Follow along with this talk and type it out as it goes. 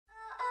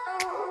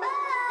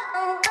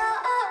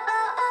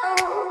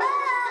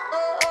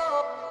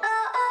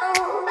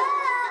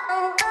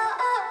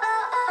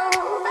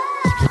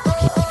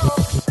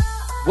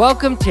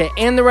Welcome to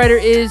And the Writer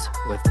Is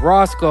with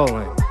Ross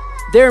Golan.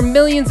 There are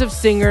millions of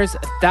singers,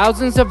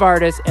 thousands of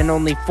artists, and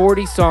only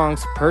 40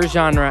 songs per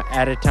genre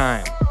at a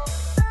time.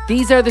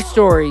 These are the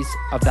stories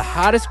of the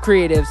hottest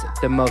creatives,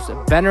 the most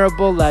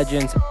venerable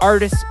legends,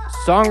 artists,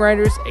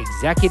 songwriters,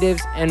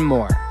 executives, and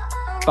more.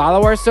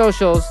 Follow our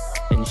socials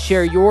and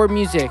share your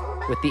music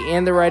with the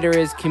And the Writer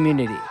Is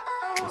community.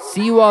 We'll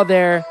see you all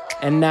there,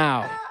 and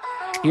now,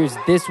 here's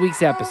this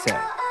week's episode.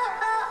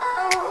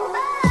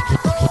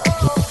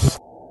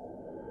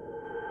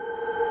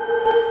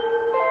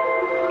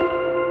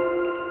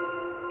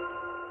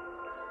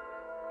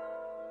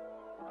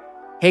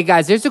 Hey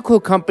guys, there's a cool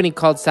company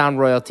called Sound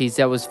Royalties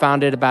that was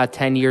founded about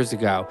 10 years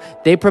ago.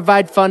 They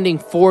provide funding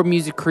for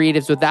music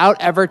creatives without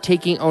ever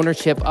taking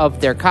ownership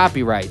of their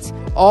copyrights.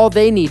 All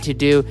they need to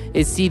do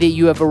is see that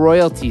you have a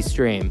royalty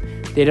stream.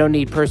 They don't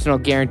need personal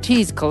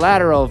guarantees,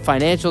 collateral,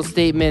 financial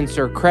statements,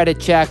 or credit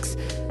checks.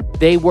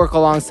 They work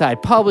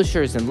alongside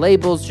publishers and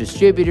labels,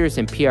 distributors,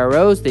 and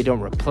PROs. They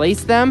don't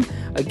replace them.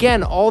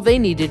 Again, all they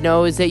need to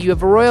know is that you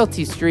have a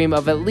royalty stream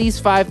of at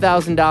least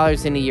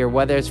 $5,000 in a year,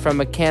 whether it's from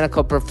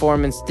mechanical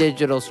performance,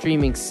 digital,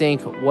 streaming,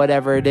 sync,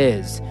 whatever it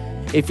is.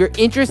 If you're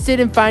interested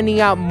in finding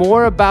out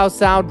more about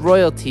Sound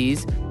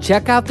Royalties,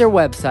 check out their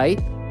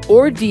website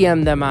or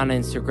DM them on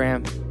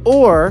Instagram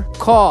or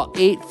call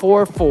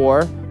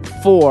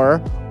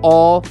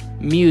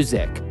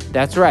 844-4ALL-MUSIC.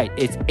 That's right,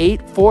 it's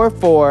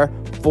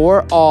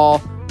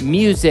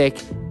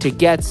 844-4ALL-MUSIC to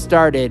get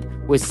started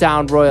with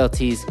Sound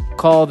Royalties.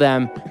 Call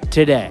them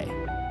today.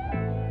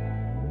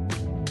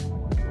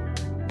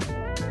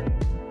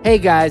 Hey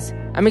guys,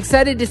 I'm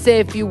excited to say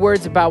a few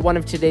words about one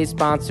of today's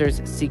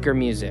sponsors, Seeker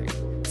Music.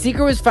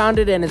 Seeker was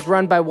founded and is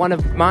run by one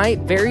of my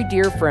very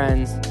dear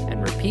friends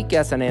and repeat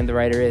guest on And the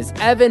Writer Is,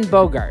 Evan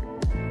Bogart.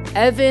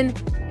 Evan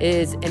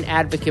is an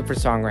advocate for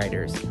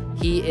songwriters.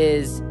 He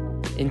is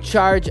in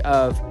charge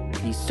of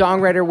the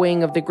songwriter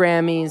wing of the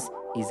Grammys.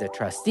 He's a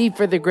trustee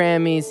for the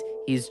Grammys.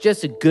 He's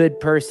just a good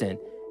person.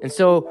 And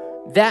so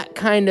that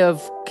kind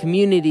of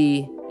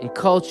community and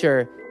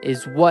culture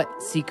is what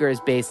Seeker is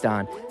based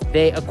on.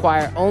 They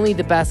acquire only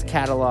the best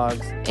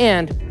catalogs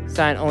and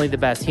sign only the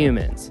best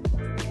humans.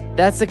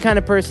 That's the kind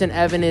of person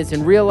Evan is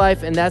in real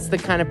life, and that's the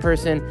kind of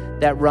person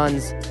that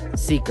runs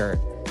Seeker.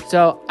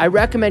 So I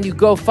recommend you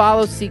go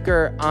follow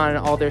Seeker on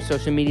all their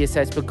social media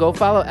sites, but go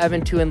follow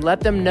Evan too and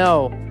let them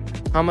know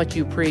how much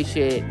you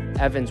appreciate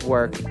Evan's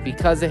work.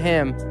 Because of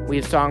him, we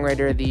have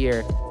Songwriter of the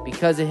Year.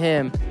 Because of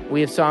him,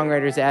 we have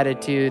songwriters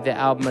added to the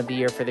Album of the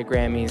Year for the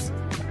Grammys.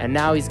 And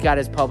now he's got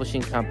his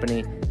publishing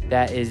company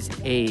that is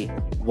a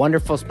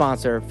wonderful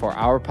sponsor for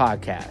our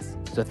podcast.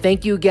 So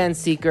thank you again,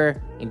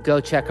 Seeker, and go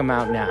check him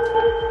out now.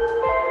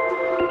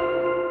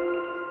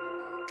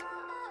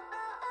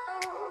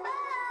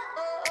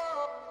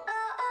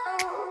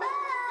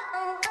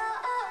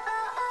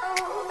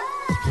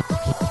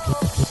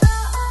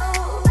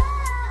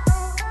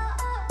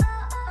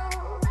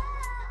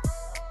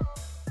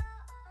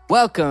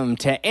 Welcome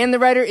to And the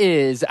Writer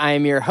Is. I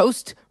am your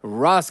host,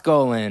 Ross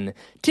Golan.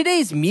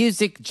 Today's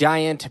music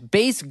giant,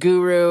 bass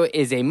guru,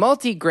 is a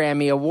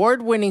multi-Grammy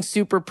award-winning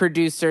super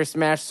producer,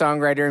 smash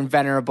songwriter, and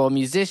venerable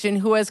musician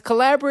who has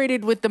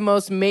collaborated with the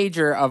most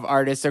major of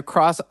artists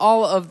across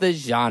all of the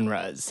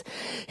genres.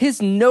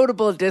 His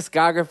notable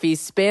discography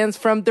spans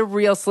from The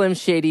Real Slim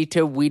Shady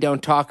to We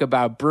Don't Talk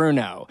About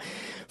Bruno.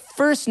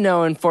 First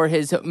known for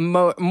his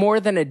more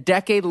than a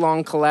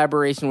decade-long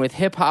collaboration with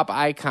hip-hop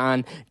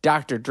icon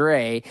Dr.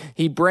 Dre,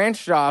 he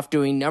branched off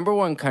doing number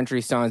one country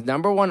songs,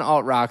 number one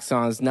alt-rock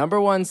songs, number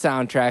one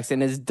soundtracks,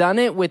 and has done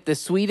it with the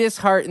sweetest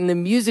heart in the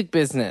music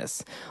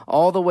business.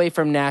 All the way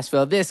from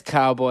Nashville, this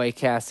cowboy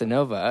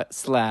Casanova /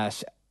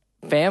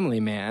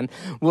 family man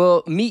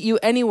will meet you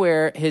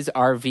anywhere his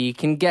RV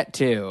can get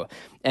to.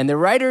 And the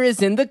writer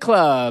is in the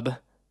club,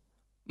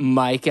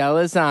 Mike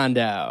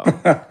Elizondo.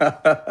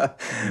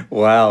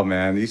 Wow,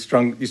 man. You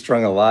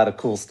strung a lot of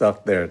cool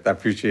stuff there. I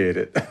appreciate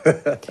it.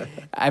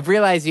 I've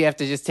realized you have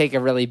to just take a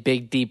really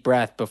big, deep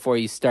breath before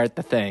you start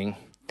the thing.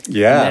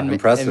 Yeah,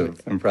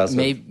 impressive.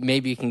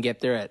 Maybe you can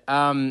get through it.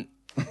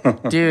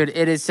 Dude,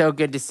 it is so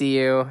good to see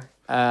you.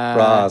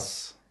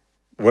 Ross,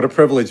 what a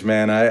privilege,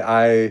 man.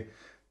 I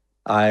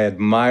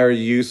admire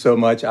you so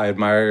much. I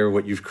admire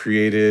what you've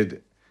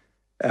created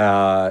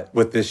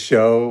with this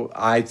show.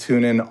 I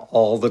tune in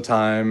all the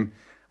time.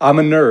 I'm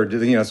a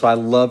nerd, so I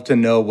love to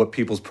know what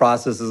people's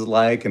process is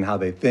like and how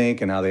they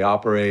think and how they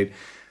operate.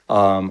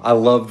 I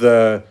love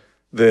the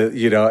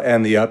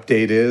and the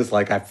update is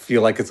like, I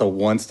feel like it's a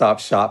one-stop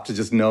shop to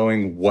just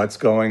knowing what's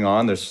going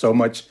on. There's so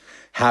much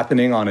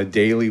happening on a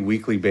daily,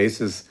 weekly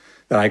basis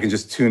that I can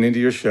just tune into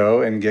your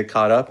show and get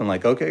caught up and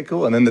like, okay,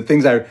 cool. And then the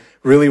things I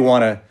really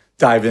want to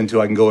dive into,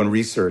 I can go and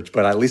research,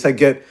 but at least I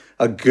get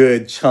a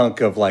good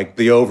chunk of like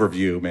the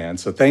overview, man.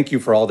 So thank you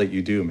for all that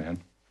you do,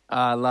 man.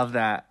 I love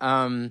that.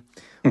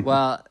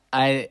 Well,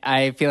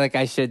 I feel like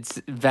I should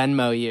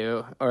Venmo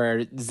you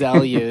or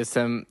Zelle you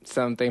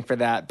something for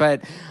that.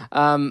 But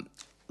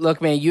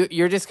look, man,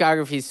 your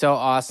discography is so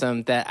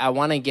awesome that I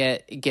want to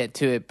get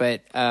to it.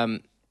 But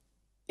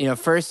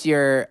first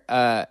you're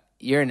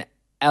an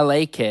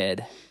LA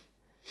kid,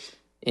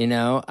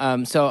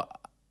 so,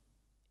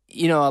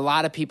 a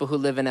lot of people who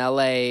live in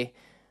LA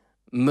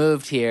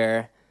moved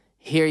here.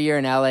 Here you're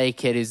an LA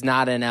kid who's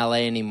not in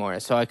LA anymore.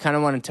 So I kind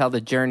of want to tell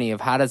the journey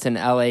of how does an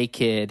LA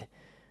kid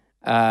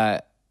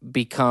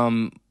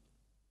become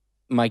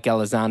Mike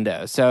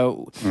Elizondo.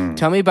 So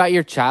tell me about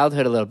your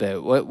childhood a little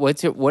bit.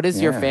 What is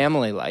your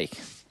family like?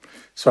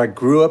 So I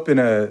grew up in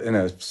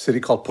a city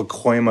called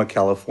Pacoima,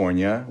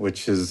 California,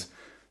 which is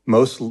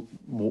most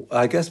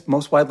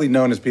widely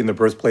known as being the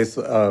birthplace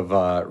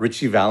of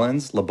Richie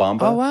Valens, La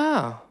Bamba. Oh,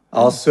 wow.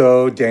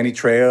 Also, Danny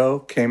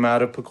Trejo came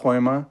out of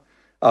Pacoima.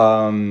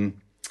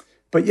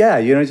 But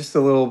yeah, just a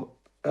little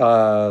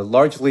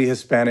largely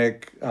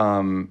Hispanic,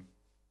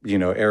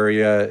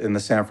 area in the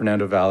San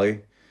Fernando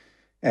Valley.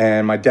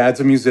 And my dad's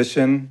a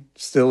musician,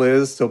 still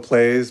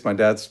plays. My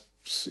dad's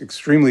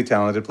extremely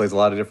talented, plays a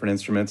lot of different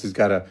instruments. He's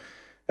got a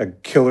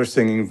killer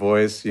singing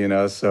voice,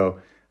 So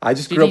I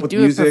just grew up with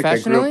music. Did he do it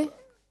professionally?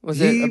 Was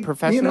it a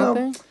professional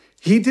thing?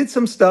 He did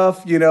some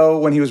stuff,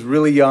 when he was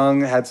really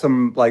young, had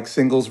some like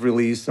singles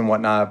released and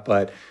whatnot.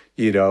 But,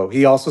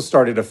 he also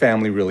started a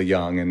family really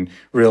young and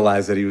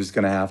realized that he was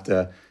going to have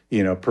to,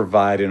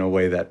 provide in a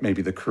way that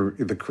maybe the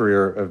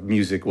career of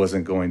music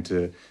wasn't going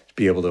to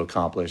be able to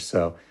accomplish.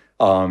 So,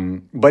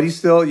 but he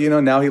still,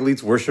 now he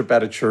leads worship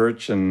at a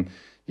church and,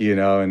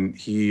 and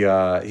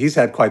he's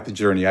had quite the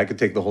journey. I could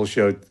take the whole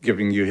show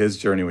giving you his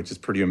journey, which is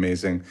pretty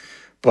amazing.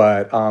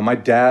 But my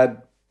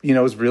dad,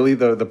 was really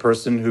the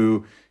person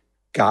who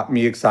got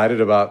me excited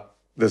about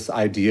this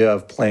idea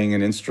of playing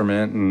an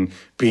instrument and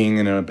being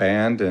in a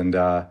band. And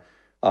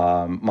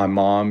my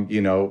mom,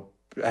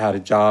 had a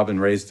job and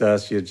raised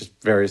us. She had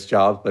just various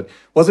jobs, but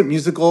wasn't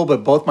musical.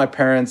 But both my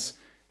parents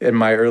in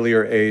my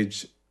earlier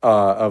age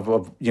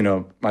of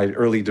my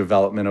early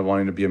development of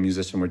wanting to be a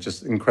musician were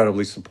just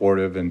incredibly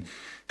supportive and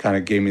kind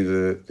of gave me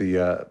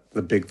the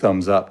big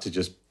thumbs up to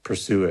just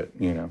pursue it.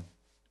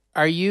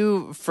 Are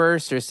you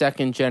first or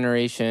second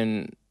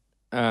generation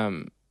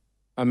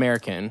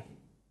American?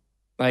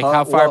 Like,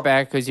 how far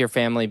back has your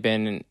family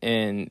been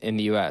in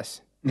the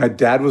U.S.? My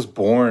dad was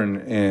born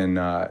in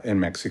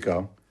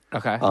Mexico.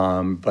 Okay.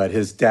 But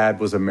his dad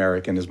was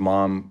American. His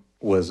mom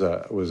was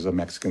a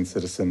Mexican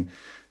citizen,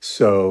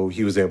 so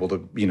he was able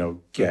to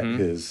get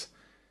his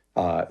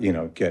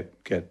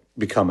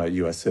become a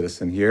U.S.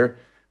 citizen here.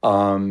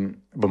 But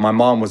my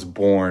mom was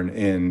born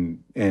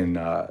in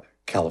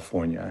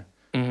California,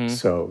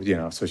 so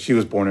she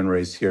was born and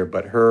raised here.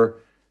 But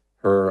her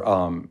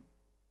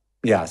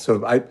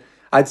So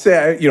I'd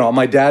say on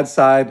my dad's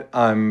side,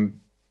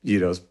 I'm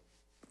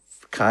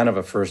kind of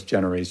a first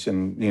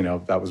generation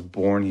that was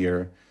born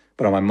here.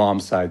 But on my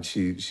mom's side,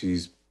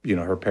 she's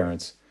her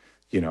parents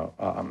had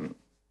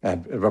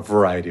a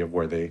variety of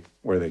where they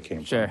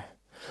came from. Sure.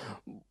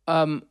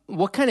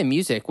 What kind of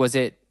music was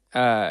it?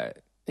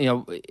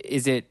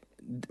 Is it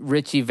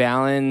Richie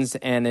Valens,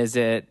 and is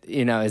that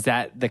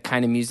the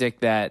kind of music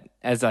that,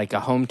 as like a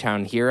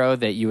hometown hero,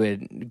 that you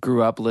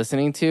grew up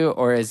listening to,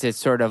 or is it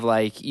sort of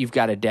like you've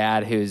got a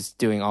dad who's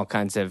doing all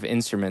kinds of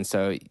instruments,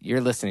 so you're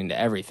listening to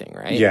everything,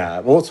 right? Yeah.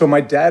 Well, so my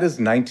dad was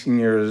 19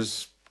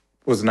 years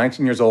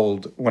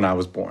old when I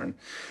was born.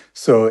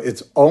 So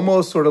it's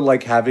almost sort of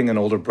like having an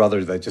older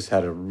brother that just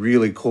had a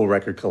really cool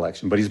record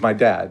collection, but he's my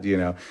dad,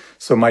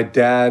 So my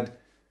dad,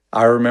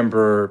 I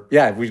remember,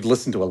 we'd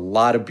listen to a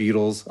lot of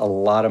Beatles, a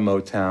lot of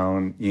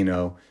Motown,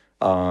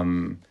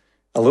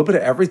 a little bit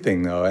of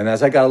everything though. And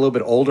as I got a little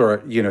bit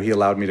older, he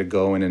allowed me to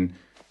go in and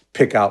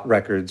pick out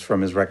records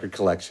from his record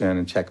collection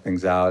and check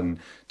things out, and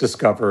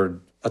discovered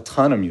a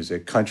ton of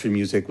music. Country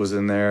music was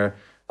in there.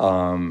 A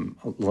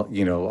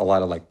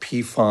lot of like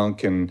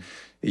P-Funk and,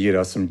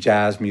 some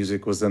jazz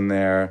music was in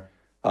there.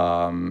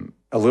 A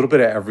little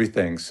bit of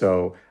everything.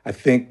 So I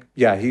think,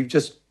 he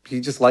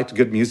just liked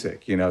good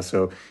music,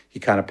 so he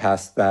kind of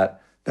passed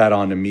that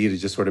on to me to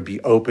just sort of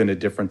be open to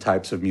different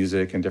types of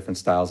music and different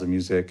styles of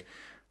music.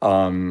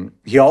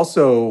 He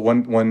also,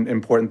 one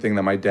important thing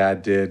that my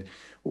dad did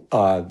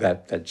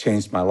that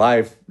changed my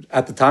life.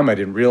 At the time, I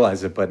didn't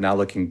realize it, but now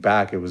looking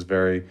back, it was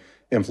very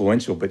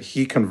influential. But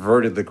he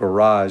converted the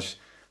garage,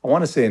 I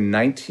want to say in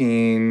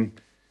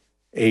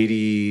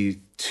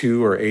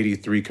 1982 or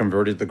 83,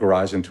 converted the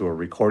garage into a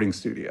recording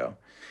studio.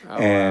 Oh,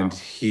 and wow.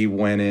 He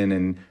went in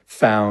and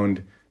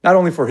found, not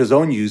only for his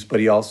own use, but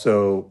he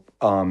also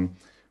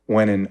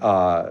went and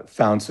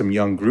found some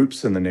young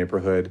groups in the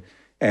neighborhood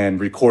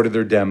and recorded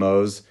their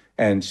demos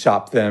and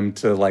shopped them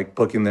to like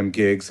booking them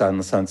gigs on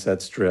the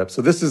Sunset Strip.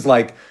 So this is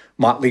like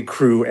Motley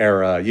Crue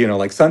era,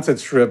 like Sunset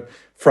Strip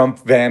from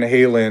Van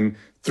Halen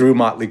through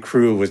Motley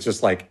Crue was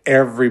just like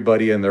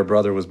everybody and their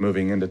brother was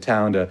moving into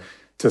town to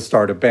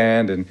start a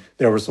band. And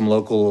there were some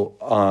local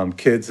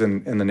kids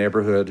in the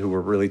neighborhood who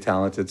were really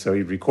talented. So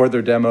he'd record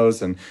their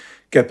demos and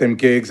get them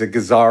gigs at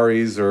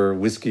Gazzari's or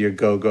Whiskey A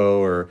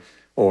Go-Go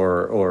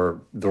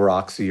or the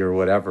Roxy or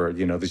whatever,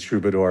 the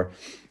Troubadour.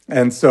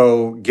 And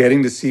so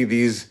getting to see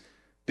these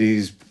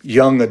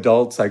young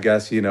adults, I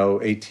guess,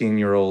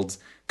 18-year-olds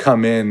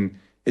come in,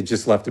 it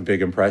just left a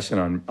big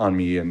impression on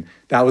me. And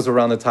that was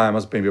around the time I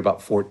was maybe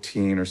about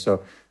 14 or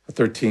so.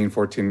 13,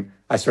 14,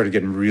 I started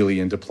getting really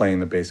into playing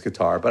the bass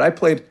guitar. But I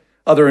played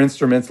other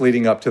instruments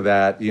leading up to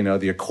that. You know,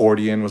 the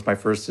accordion was my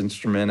first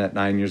instrument at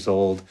 9 years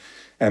old.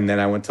 And then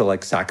I went to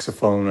like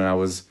saxophone when I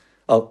was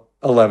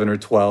 11 or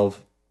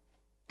 12.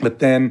 But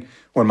then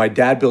when my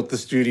dad built the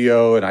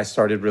studio and I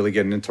started really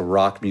getting into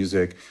rock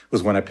music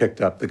was when I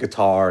picked up the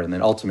guitar and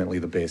then ultimately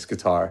the bass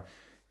guitar.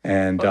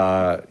 And,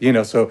 you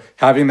know, so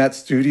having that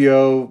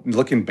studio,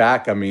 looking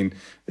back, I mean,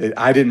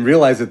 I didn't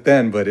realize it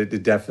then, but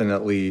it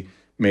definitely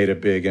made a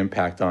big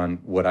impact on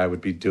what I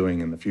would be doing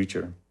in the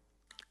future.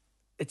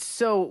 It's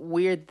so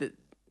weird that,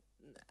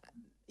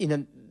 you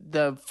know,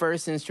 the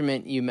first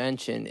instrument you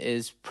mentioned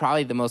is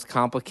probably the most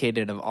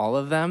complicated of all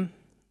of them.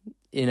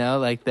 You know,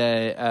 like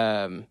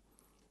the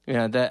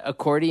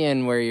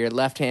accordion where your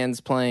left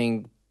hand's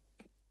playing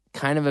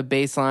kind of a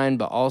bass line,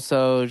 but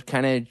also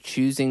kind of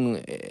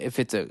choosing if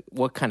it's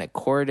what kind of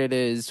chord it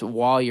is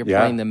while you're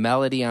playing the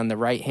melody on the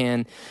right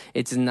hand.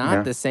 It's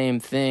not the same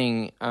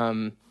thing.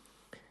 To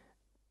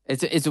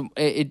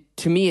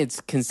me,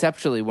 it's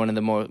conceptually one of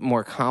the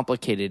more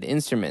complicated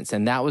instruments,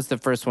 and that was the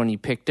first one you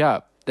picked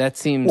up. That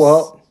seems...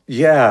 Well,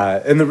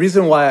 yeah, and the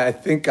reason why I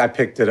think I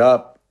picked it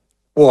up,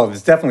 well,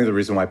 it's definitely the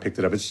reason why I picked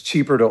it up. It's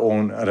cheaper to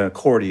own an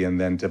accordion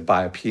than to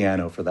buy a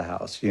piano for the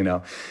house, you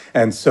know?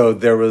 And so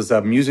there was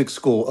a music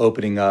school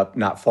opening up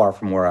not far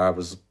from where I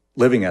was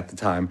living at the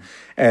time.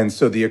 And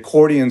so the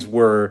accordions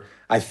were,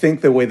 I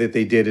think the way that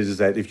they did it is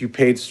that if you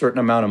paid a certain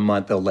amount a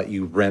month, they'll let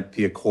you rent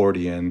the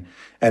accordion.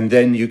 And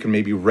then you can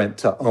maybe rent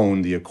to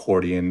own the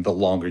accordion the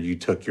longer you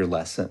took your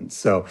lessons.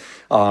 So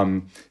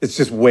it's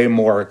just way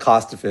more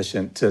cost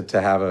efficient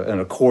to have an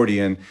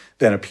accordion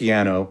than a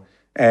piano.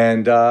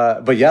 And,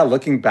 but yeah,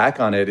 looking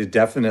back on it, it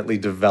definitely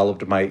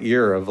developed my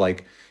ear of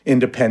like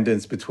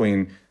independence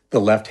between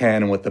the left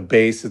hand and with the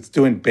bass. It's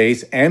doing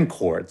bass and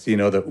chords, you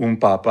know, the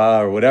pa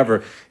pa or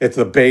whatever. It's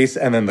the bass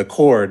and then the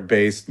chord,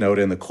 bass note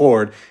in the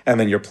chord. And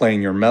then you're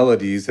playing your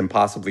melodies and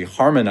possibly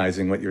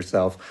harmonizing with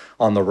yourself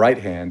on the right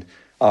hand.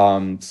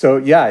 So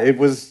yeah, it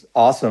was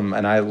awesome.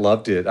 And I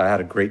loved it. I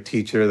had a great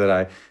teacher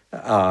that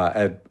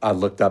I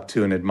looked up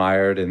to and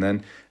admired. And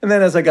then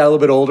as I got a little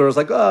bit older, I was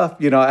like,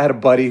 you know, I had a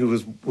buddy who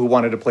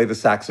wanted to play the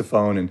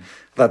saxophone and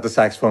thought the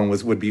saxophone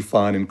would be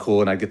fun and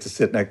cool. And I'd get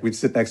to we'd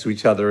sit next to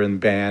each other in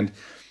band.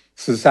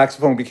 So the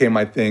saxophone became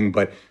my thing.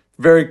 But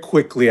very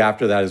quickly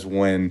after that is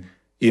when,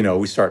 you know,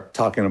 we start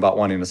talking about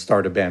wanting to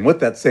start a band with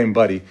that same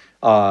buddy.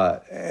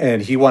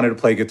 And he wanted to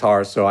play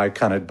guitar. So I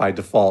kind of by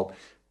default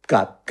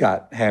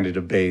got handed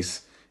a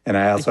bass. And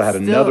I also had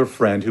another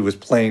friend who was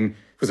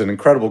an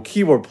incredible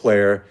keyboard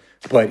player,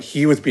 but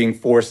he was being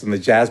forced in the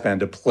jazz band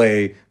to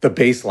play the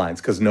bass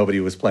lines because nobody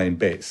was playing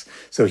bass.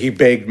 So he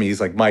begged me,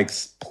 he's like, Mike,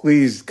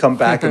 please come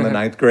back in the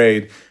ninth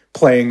grade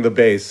playing the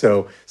bass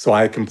so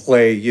I can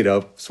play, you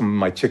know, some of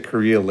my Chick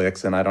Corea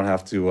licks and I don't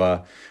have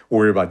to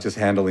worry about just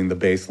handling the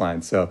bass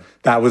line. So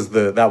that was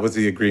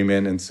the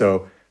agreement. And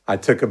so I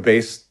took a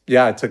bass.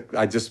 Yeah,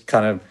 I just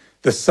kind of,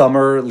 the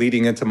summer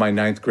leading into my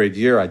ninth grade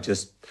year, I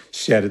just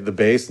shedded the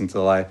bass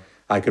until I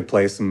could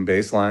play some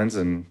bass lines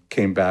and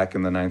came back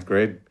in the ninth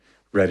grade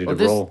ready to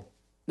roll.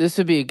 This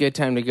would be a good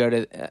time to go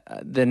to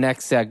the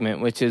next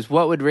segment, which is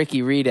what would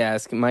Ricky Reed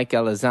ask Mike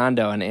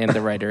Elizondo on And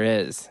the Writer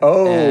Is?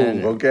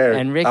 Okay.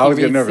 And Ricky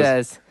Reed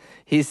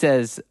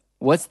says,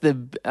 what's the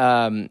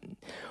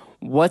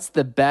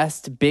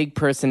best big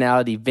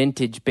personality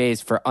vintage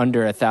bass for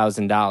under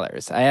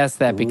 $1,000? I asked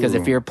that because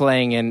if you're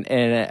playing in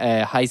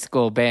a high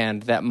school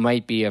band, that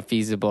might be a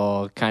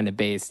feasible kind of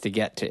bass to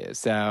get to.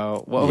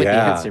 So what would the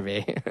answer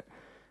be?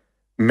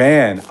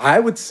 Man, I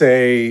would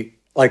say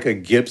like a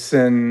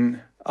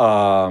Gibson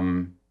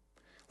SG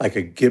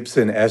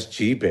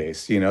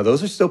bass. You know,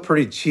 those are still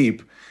pretty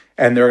cheap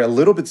and they're a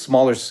little bit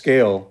smaller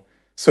scale.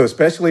 So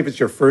especially if it's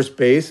your first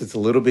bass, it's a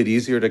little bit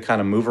easier to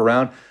kind of move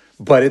around.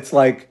 But it's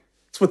like,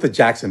 it's what the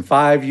Jackson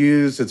 5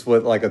 used. It's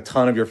what like a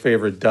ton of your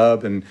favorite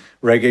dub and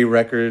reggae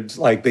records.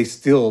 Like they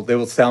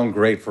will sound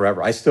great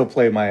forever. I still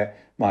play my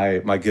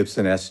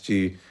Gibson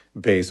SG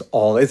bass.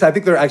 I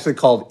think they're actually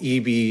called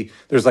EB.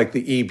 There's like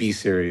the EB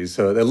series.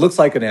 So it looks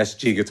like an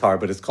SG guitar,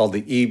 but it's called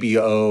the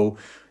EBO.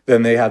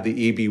 Then they have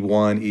the EB1,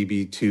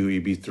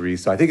 EB2, EB3.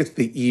 So I think it's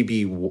the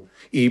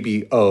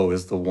EBO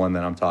is the one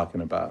that I'm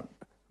talking about.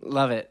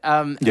 Love it.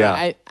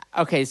 Yeah.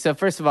 Okay, so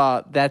first of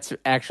all, that's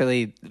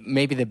actually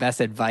maybe the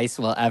best advice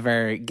we'll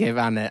ever give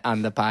on the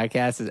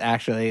podcast is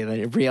actually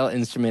the real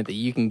instrument that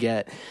you can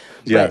get.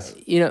 Yes.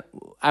 But, you know,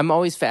 I'm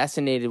always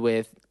fascinated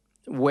with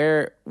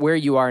where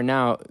you are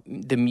now,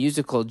 the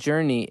musical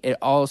journey. It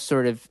all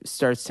sort of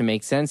starts to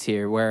make sense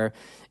here, where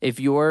if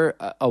you're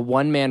a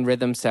one-man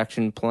rhythm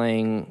section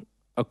playing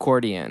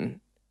accordion,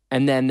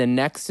 and then the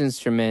next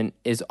instrument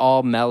is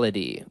all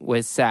melody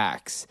with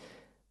sax,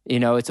 you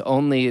know, it's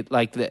only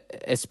like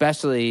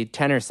especially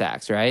tenor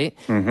sax, right?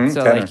 Mm-hmm,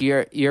 so tenor. Like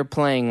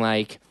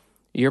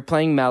you're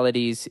playing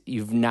melodies.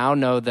 You now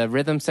know the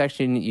rhythm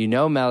section. You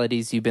know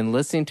melodies. You've been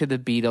listening to the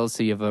Beatles,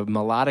 so you have a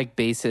melodic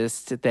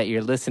bassist that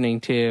you're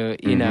listening to.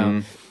 You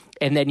know,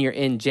 and then you're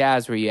in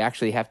jazz where you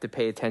actually have to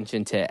pay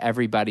attention to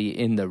everybody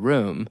in the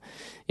room.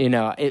 You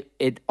know,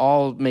 it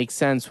all makes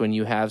sense when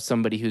you have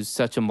somebody who's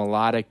such a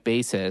melodic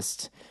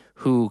bassist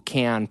who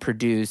can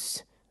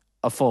produce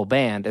a full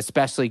band,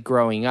 especially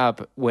growing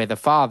up with a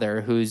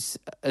father who's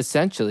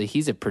essentially,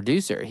 he's a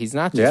producer. He's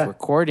not just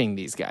recording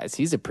these guys.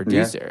 He's a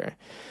producer.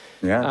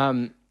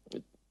 Yeah.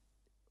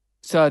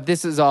 So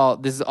this is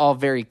all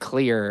very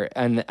clear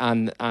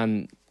on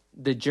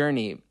the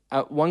journey.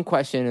 One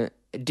question: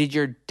 did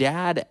your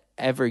dad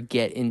ever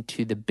get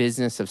into the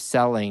business of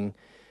selling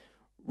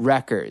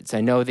records?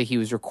 I know that he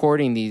was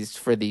recording these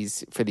for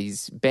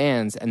these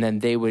bands, and then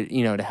they would,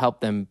 to help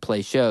them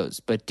play shows.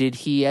 But did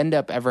he end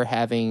up ever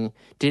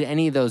did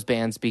any of those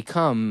bands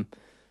become,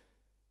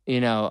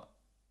 a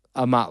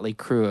motley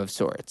crew of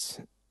sorts?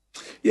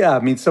 Yeah, I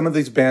mean, some of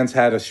these bands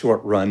had a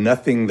short run,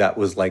 nothing that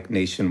was like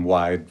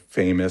nationwide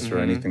famous or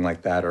anything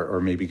like that, or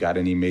maybe got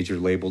any major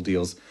label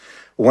deals.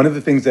 One of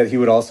the things that he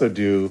would also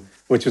do,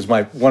 which is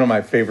one of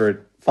my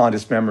favorite,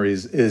 fondest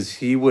memories, is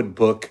he would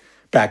book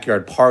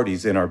backyard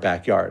parties in our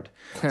backyard.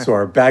 So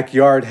our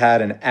backyard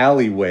had an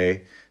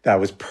alleyway that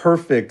was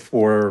perfect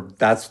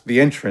that's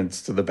the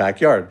entrance to the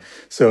backyard.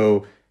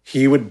 So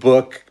he would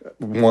book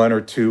one or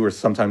two or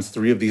sometimes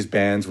three of these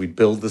bands. We'd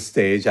build the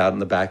stage out in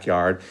the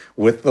backyard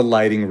with the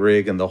lighting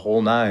rig and the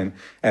whole nine.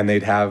 And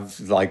they'd have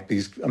like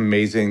these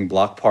amazing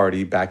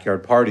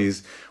backyard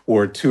parties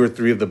where two or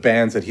three of the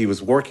bands that he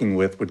was working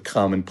with would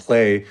come and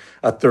play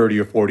a 30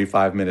 or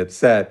 45-minute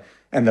set.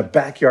 And the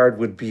backyard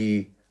would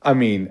be, I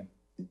mean,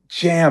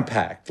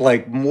 jam-packed,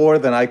 like more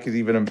than I could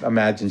even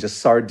imagine, just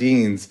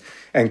sardines.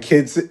 And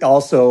kids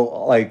also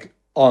like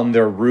on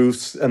their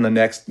roofs and the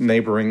next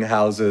neighboring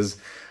houses.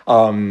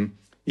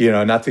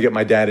 Not to get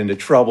my dad into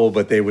trouble,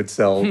 but they would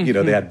sell,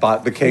 they had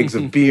bought the kegs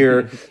of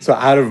beer. So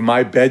out of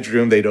my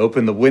bedroom, they'd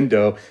open the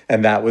window,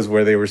 and that was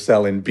where they were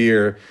selling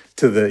beer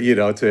to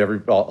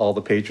all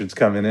the patrons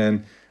coming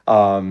in.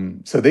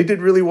 So they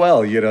did really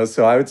well,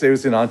 so I would say it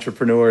was an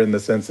entrepreneur in the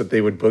sense that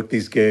they would book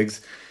these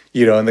gigs,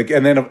 and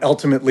then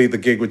ultimately the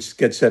gig would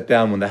get shut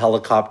down when the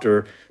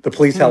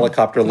police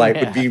helicopter light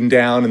would beam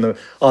down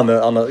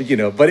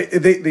but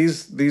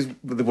these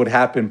would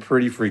happen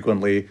pretty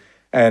frequently.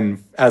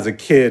 And as a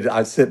kid,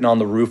 I was sitting on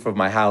the roof of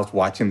my house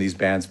watching these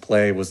bands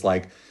play, was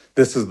like,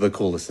 this is the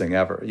coolest thing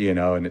ever,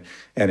 and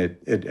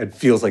it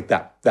feels like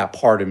that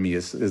part of me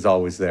is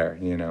always there,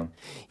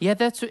 Yeah,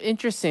 that's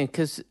interesting,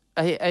 because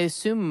I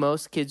assume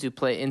most kids who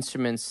play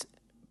instruments,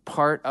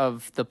 part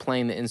of the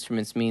playing the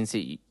instruments means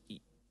that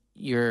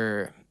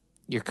you're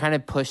kind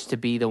of pushed to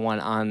be the one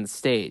on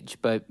stage.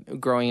 But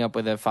growing up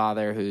with a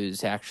father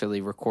who's actually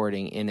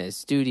recording in a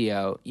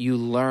studio, you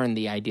learn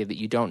the idea that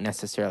you don't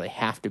necessarily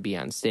have to be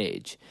on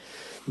stage.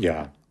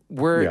 Yeah.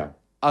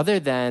 Other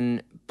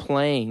than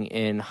playing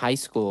in high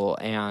school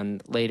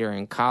and later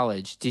in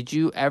college, did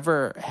you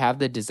ever have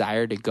the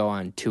desire to go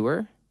on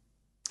tour?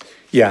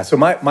 Yeah. So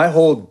my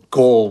whole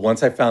goal,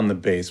 once I found the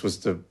bass, was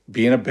to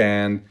be in a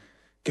band,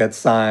 get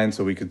signed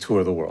so we could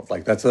tour the world.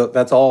 Like that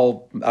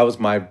was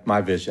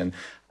my vision.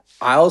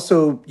 I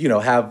also,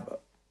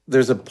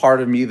 there's a part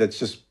of me that's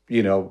just,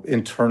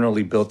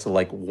 internally built to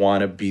like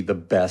want to be the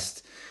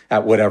best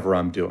at whatever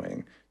I'm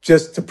doing,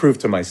 just to prove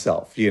to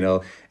myself,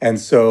 And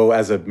so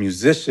as a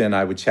musician,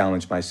 I would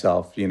challenge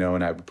myself,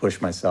 and I would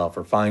push myself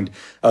or find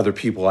other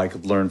people I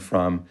could learn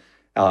from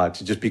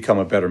to just become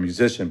a better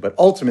musician. But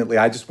ultimately,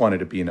 I just wanted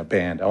to be in a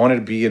band. I wanted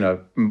to be in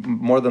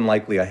more than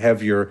likely a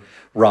heavier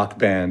rock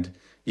band,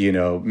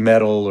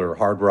 metal or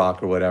hard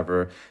rock or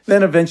whatever.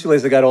 Then eventually,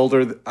 as I got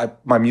older,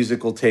 my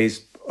musical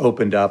taste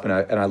opened up, and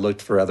I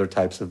looked for other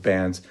types of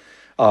bands.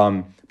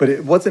 But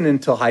it wasn't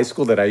until high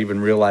school that I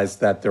even realized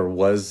that there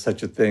was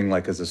such a thing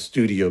like as a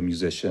studio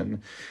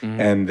musician,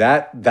 and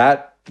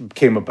that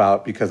came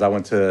about because I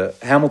went to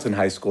Hamilton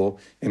High School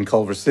in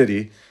Culver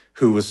City,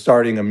 who was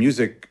starting a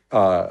music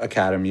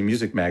academy,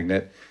 Music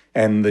Magnet,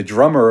 and the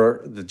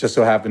drummer that just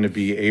so happened to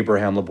be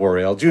Abraham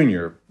Laboreal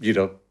Jr.,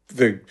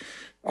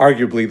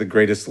 arguably the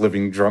greatest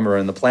living drummer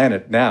on the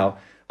planet now.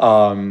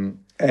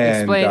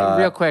 Explain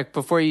real quick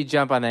before you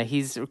jump on that.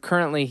 He's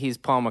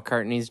Paul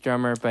McCartney's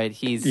drummer, but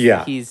he's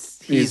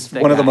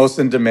one of the most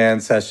in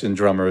demand session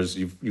drummers.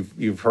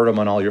 You've heard him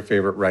on all your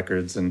favorite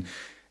records and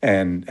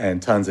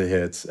tons of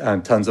hits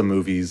and tons of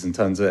movies and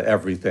tons of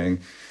everything.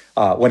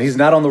 When he's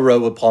not on the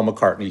road with Paul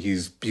McCartney,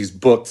 he's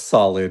booked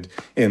solid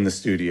in the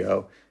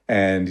studio,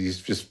 and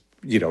he's just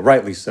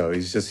rightly so.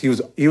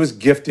 He was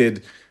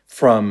gifted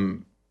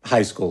from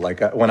high school.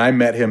 Like when I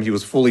met him, he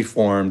was fully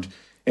formed,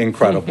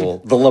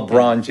 incredible, the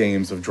LeBron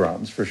James of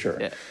drums for sure.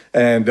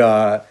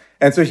 Yeah.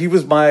 And so he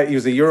was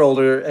a year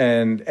older,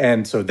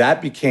 and so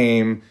that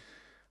became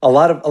a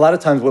lot of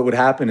times what would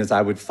happen is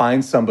I would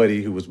find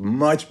somebody who was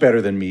much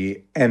better than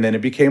me, and then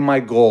it became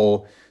my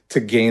goal to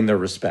gain their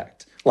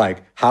respect.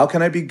 Like, how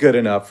can I be good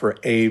enough for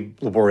Abe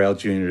Laboreal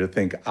Jr. to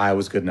think I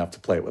was good enough to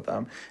play with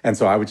them? And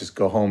so I would just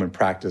go home and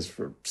practice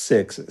for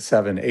 6,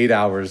 7, 8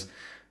 hours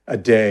a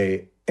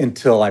day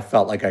until I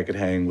felt like I could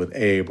hang with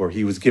Abe, or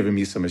he was giving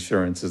me some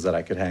assurances that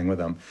I could hang with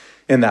him.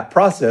 In that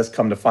process,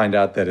 come to find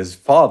out that his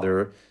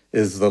father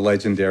is the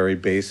legendary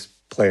bass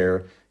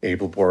player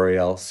Abel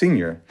Boreal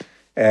Sr.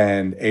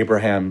 And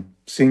Abraham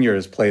Sr.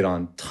 has played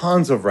on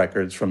tons of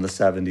records from the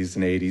 70s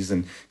and 80s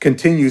and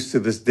continues to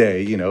this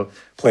day,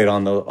 played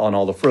on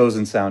all the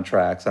Frozen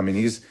soundtracks. I mean,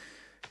 he's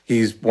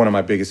one of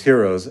my biggest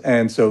heroes.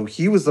 And so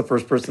he was the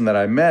first person that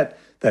I met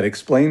that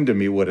explained to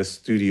me what a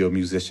studio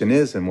musician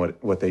is and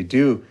what they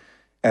do.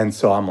 And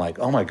so I'm like,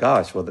 oh my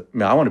gosh, well,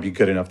 I want to be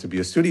good enough to be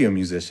a studio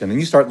musician. And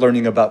you start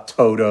learning about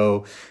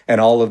Toto and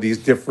all of these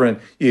different,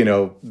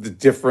 the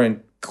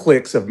different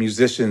cliques of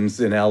musicians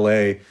in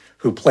LA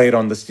who played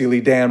on the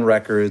Steely Dan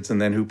records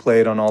and then who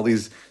played on all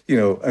these,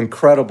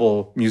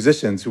 incredible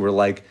musicians who were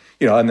like,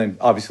 and then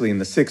obviously in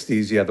the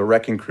 60s, you had the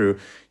Wrecking Crew,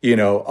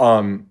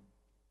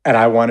 and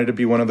I wanted to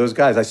be one of those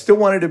guys. I still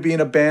wanted to be in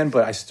a band,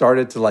 but I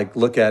started to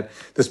look at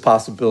this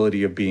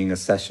possibility of being a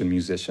session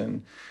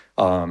musician.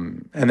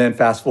 And then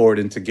fast forward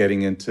into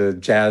getting into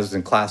jazz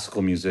and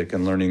classical music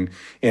and learning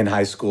in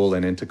high school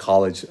and into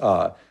college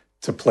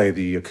to play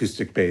the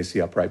acoustic bass,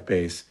 the upright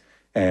bass,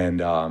 and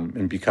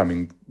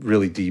becoming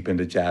really deep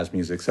into jazz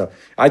music. So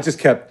I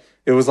just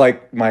it was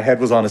like my head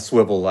was on a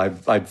swivel.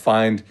 I'd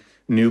find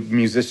new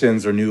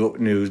musicians or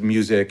new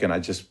music, and I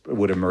just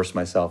would immerse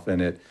myself in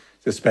it,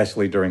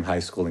 especially during high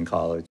school and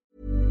college.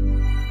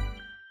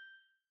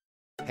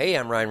 Hey,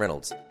 I'm Ryan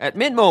Reynolds. At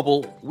Mint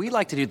Mobile, we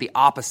like to do the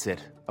opposite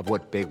of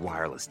what Big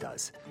Wireless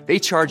does. They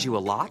charge you a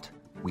lot,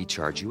 we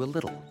charge you a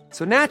little.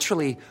 So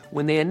naturally,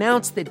 when they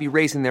announced they'd be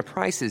raising their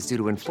prices due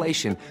to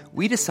inflation,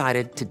 we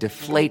decided to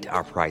deflate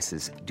our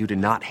prices due to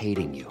not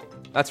hating you.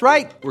 That's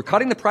right. We're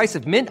cutting the price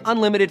of Mint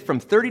Unlimited from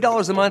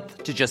 $30 a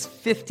month to just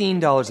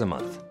 $15 a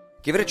month.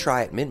 Give it a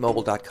try at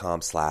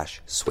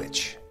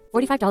mintmobile.com/switch.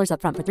 $45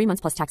 up front for 3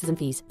 months plus taxes and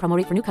fees. Promo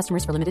rate for new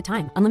customers for limited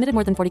time. Unlimited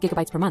more than 40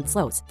 gigabytes per month.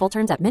 Slows full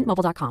terms at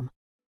mintmobile.com.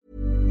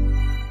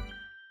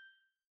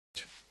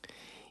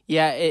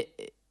 Yeah,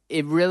 it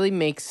really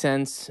makes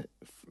sense.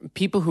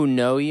 People who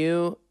know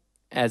you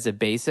as a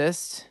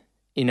bassist,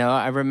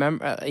 I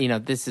remember,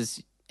 this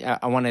is,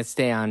 I want to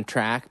stay on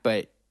track,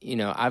 but,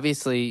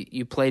 obviously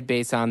you played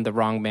bass on the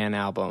Wrong Man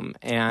album.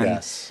 And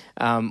Yes.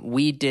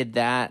 We did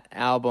that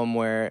album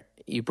where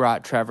you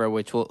brought Trevor,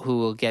 who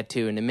we'll get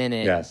to in a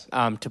minute, Yes.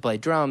 To play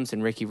drums,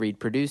 and Ricky Reed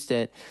produced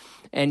it.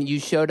 And you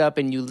showed up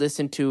and you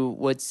listened to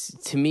what's,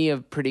 to me, a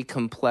pretty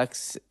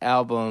complex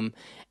album,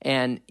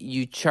 and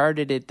you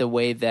charted it the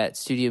way that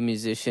studio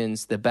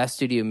musicians, the best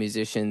studio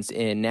musicians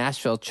in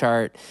Nashville,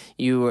 chart.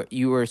 You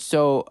were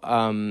so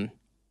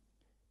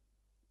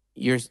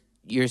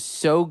you're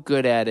so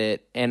good at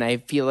it, and I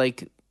feel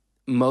like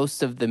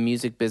most of the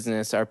music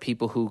business are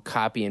people who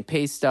copy and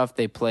paste stuff.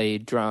 They play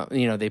drum,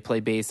 they play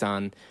bass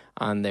on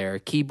their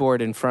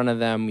keyboard in front of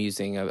them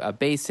using a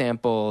bass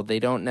sample. They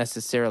don't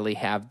necessarily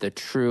have the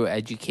true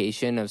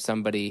education of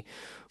somebody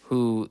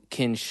who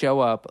can show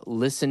up,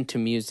 listen to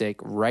music,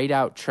 write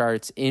out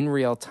charts in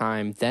real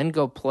time, then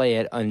go play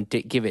it and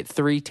give it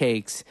 3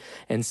 takes,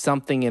 and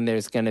something in there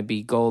is going to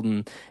be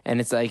golden. And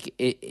it's like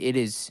it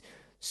is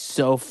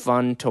so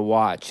fun to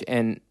watch.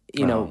 And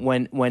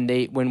when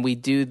we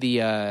do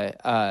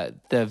the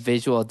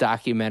visual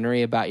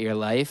documentary about your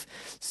life,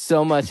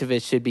 so much of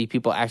it should be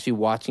people actually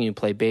watching you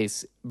play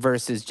bass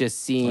versus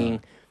just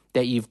seeing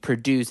that you've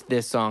produced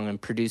this song and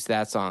produced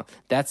that song.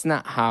 That's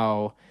not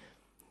how.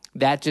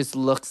 That just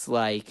looks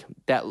like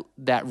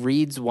that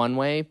reads one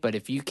way, but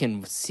if you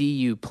can see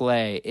you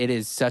play, it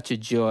is such a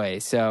joy.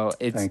 So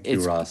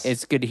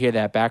it's good to hear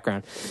that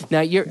background.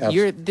 Now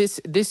you're this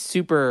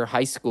super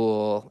high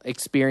school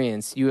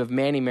experience. You have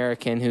Manny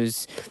American,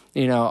 who's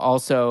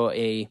also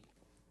a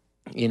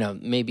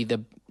maybe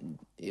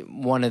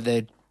one of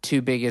the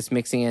 2 biggest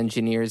mixing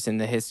engineers in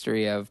the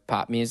history of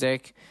pop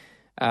music.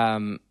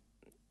 What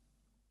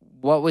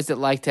was it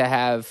like to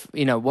have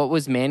what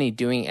was Manny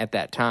doing at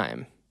that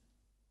time?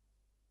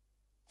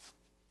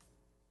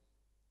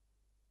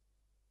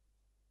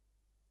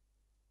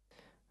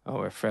 Oh,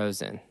 we're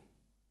frozen.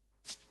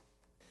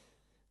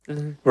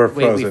 We're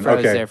frozen. We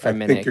froze okay. there for a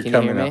minute. Can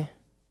you hear me?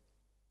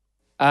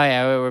 Oh,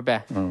 yeah, we're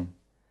back.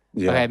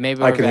 Yeah. Okay,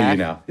 maybe we're back. I can hear you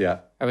now.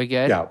 Yeah. Are we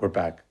good? Yeah, we're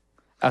back.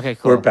 Okay,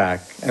 cool. We're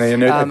back.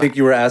 And I think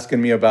you were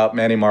asking me about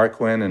Manny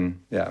Marquand, and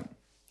yeah.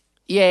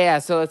 Yeah.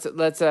 So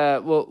let's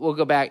we'll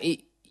go back.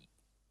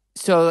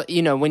 So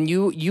when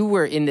you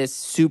were in this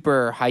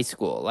super high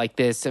school, like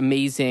this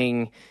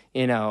amazing,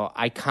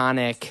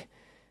 iconic.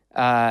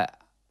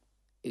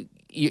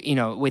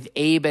 With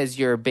Abe as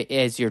your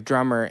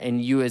drummer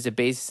and you as a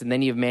bassist, and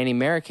then you have Manny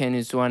American,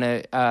 who's one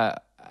of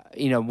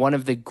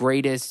the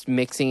greatest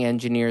mixing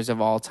engineers of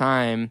all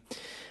time.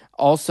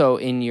 Also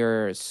in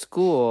your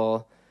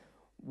school,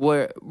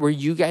 were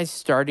you guys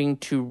starting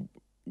to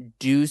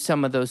do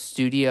some of those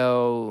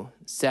studio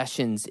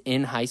sessions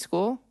in high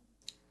school?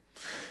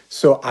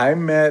 So I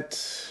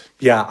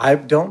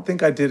don't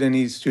think I did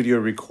any studio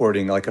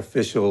recording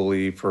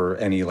officially for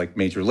any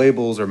major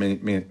labels or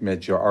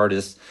major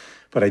artists.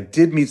 But I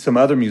did meet some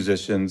other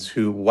musicians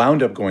who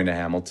wound up going to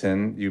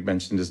Hamilton. You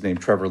mentioned his name,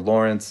 Trevor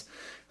Lawrence.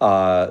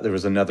 There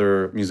was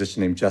another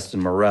musician named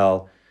Justin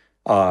Morel.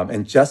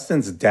 And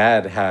Justin's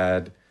dad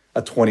had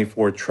a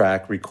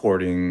 24-track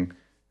recording,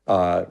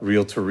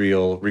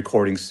 reel-to-reel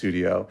recording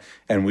studio.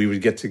 And we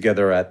would get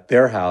together at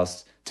their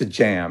house to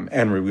jam,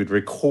 and we would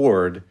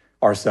record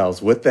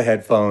ourselves with the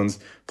headphones,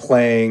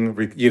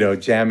 playing,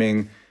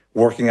 jamming,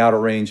 working out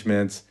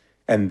arrangements.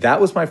 And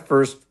that was my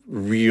first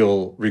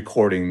real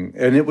recording.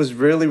 And it was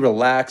really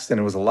relaxed, and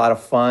it was a lot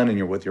of fun, and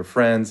you're with your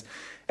friends.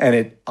 And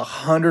it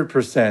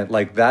 100%,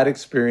 like, that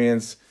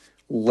experience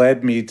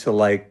led me to,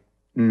 like,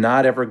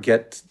 not ever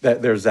get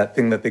that. There's that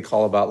thing that they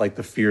call about, like,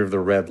 the fear of the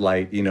red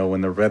light.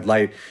 When the red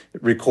light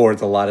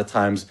records, a lot of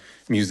times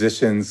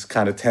musicians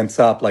kind of tense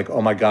up, like,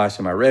 oh my gosh,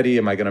 am I ready?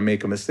 Am I going to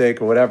make a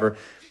mistake or whatever?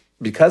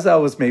 Because I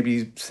was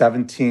maybe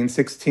 17,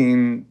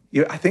 16,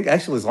 I think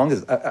actually as long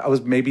as I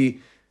was maybe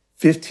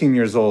 15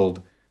 years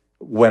old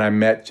when I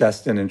met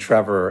Justin and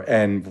Trevor,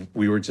 and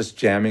we were just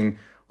jamming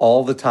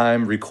all the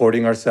time,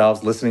 recording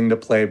ourselves, listening to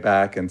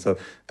playback. And so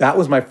that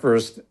was my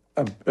first,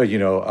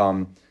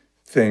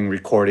 thing,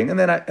 recording. And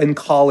then in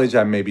college,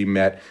 I maybe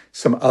met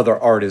some other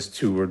artists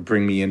who would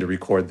bring me in to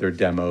record their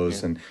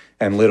demos, and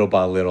little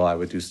by little, I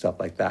would do stuff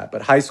like that.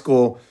 But high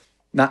school,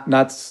 not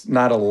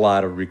a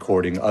lot of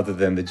recording other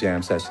than the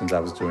jam sessions I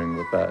was doing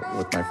with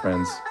my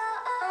friends.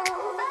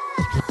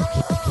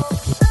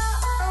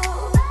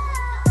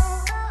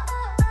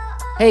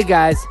 Hey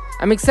guys,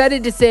 I'm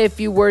excited to say a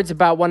few words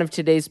about one of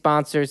today's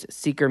sponsors,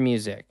 Seeker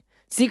Music.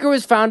 Seeker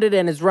was founded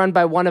and is run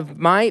by one of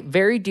my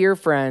very dear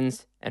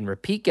friends and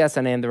repeat guest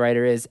on And the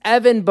Writer is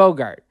Evan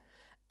Bogart.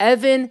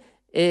 Evan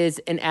is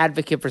an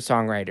advocate for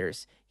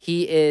songwriters.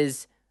 He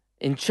is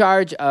in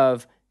charge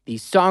of the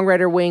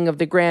songwriter wing of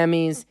the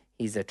Grammys.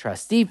 He's a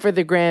trustee for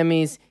the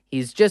Grammys.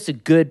 He's just a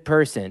good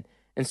person.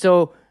 And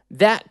so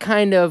that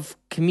kind of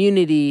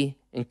community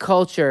and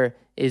culture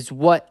is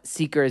what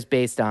Seeker is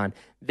based on.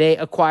 They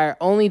acquire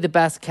only the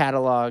best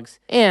catalogs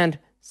and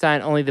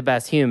sign only the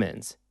best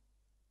humans.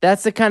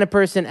 That's the kind of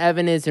person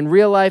Evan is in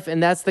real life,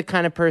 and that's the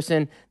kind of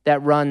person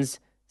that runs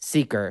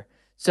Seeker.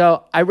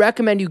 So I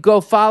recommend you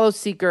go follow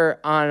Seeker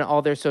on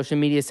all their social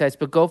media sites,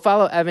 but go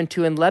follow Evan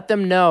too and let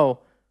them know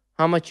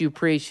how much you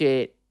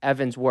appreciate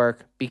Evan's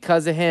work.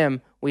 Because of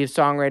him, we have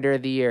Songwriter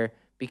of the Year.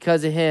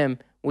 Because of him,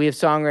 we have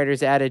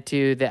songwriters added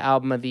to the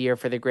Album of the Year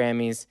for the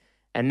Grammys.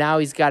 And now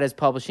he's got his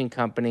publishing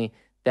company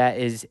that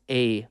is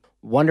a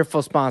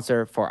wonderful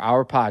sponsor for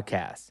our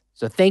podcast.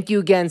 So thank you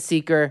again,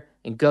 Seeker,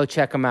 and go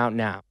check them out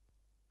now.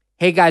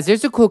 Hey guys,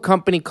 there's a cool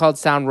company called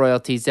Sound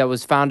Royalties that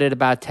was founded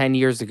about 10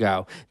 years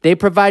ago. They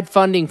provide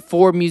funding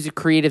for music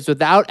creatives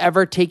without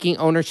ever taking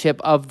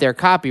ownership of their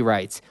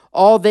copyrights.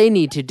 All they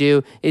need to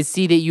do is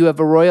see that you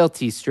have a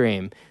royalty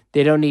stream.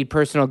 They don't need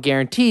personal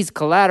guarantees,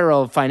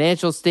 collateral,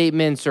 financial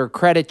statements, or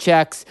credit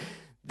checks.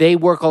 They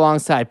work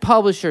alongside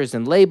publishers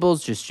and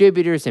labels,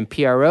 distributors, and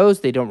PROs.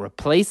 They don't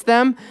replace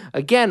them.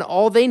 Again,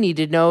 all they need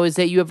to know is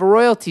that you have a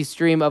royalty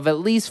stream of at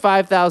least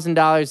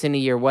 $5,000 in a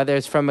year, whether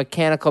it's from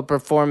mechanical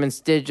performance,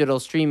 digital,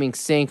 streaming,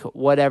 sync,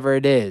 whatever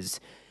it is.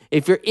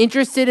 If you're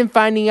interested in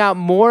finding out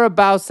more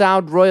about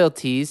Sound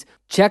Royalties,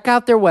 check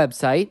out their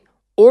website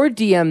or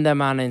DM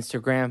them on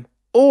Instagram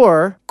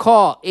or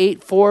call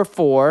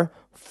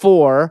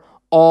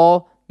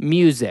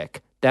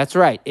 844-4-ALL-MUSIC. That's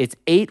right. It's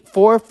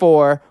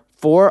 844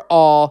 for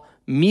all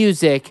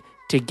music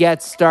to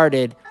get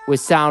started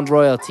with Sound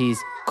Royalties.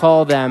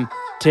 Call them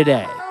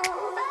today.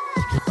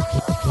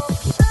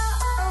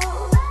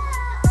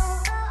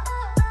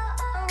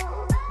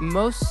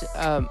 Most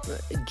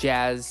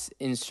jazz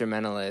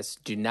instrumentalists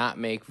do not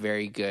make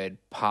very good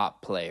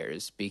pop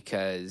players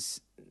because,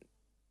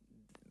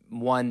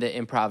 one, the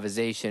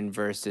improvisation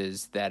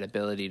versus that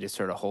ability to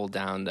sort of hold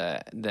down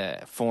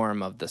the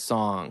form of the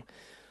song.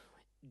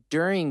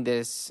 During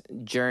this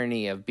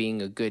journey of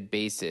being a good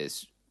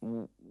bassist,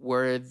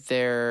 were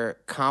there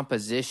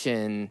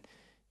composition,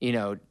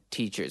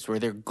 teachers? Were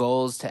there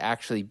goals to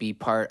actually be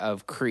part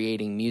of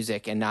creating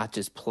music and not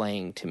just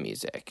playing to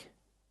music?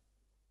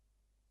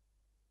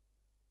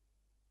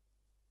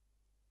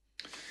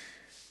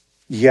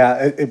 Yeah,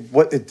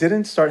 it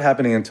didn't start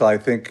happening until I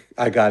think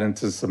I got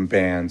into some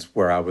bands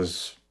where I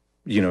was,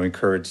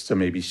 encouraged to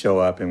maybe show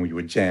up and we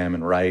would jam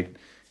and write.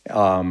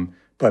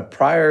 But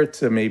prior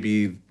to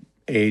maybe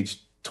age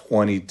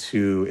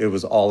 22, it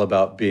was all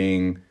about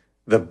being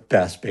the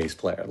best bass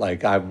player.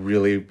 Like, I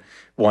really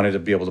wanted to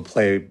be able to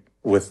play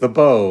with the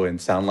bow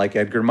and sound like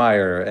Edgar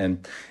Meyer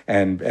and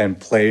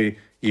play,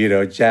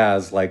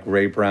 jazz like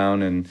Ray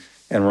Brown and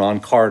Ron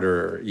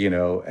Carter,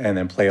 and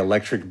then play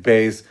electric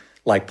bass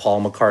like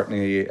Paul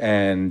McCartney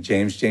and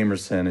James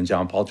Jamerson and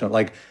John Paul Jones.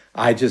 Like,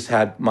 I just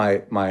had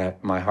my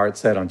heart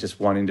set on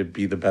just wanting to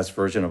be the best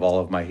version of all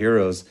of my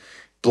heroes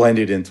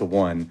blended into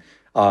one.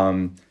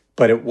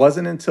 But it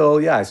wasn't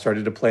until, I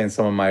started to play in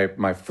some of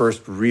my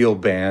first real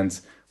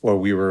bands where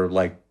we were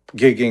like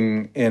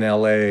gigging in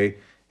LA,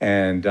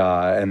 and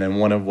then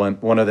one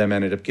of them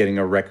ended up getting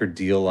a record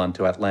deal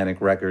onto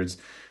Atlantic Records,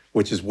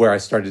 which is where I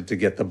started to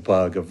get the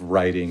bug of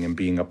writing and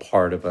being a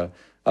part of a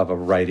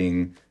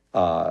writing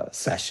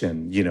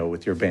session,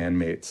 with your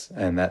bandmates,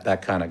 and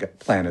that kind of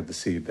planted the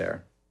seed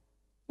there.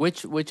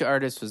 Which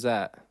artist was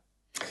that?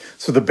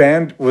 So the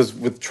band was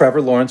with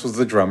Trevor Lawrence was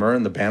the drummer,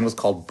 and the band was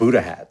called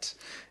Buddha Hat.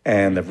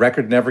 And the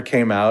record never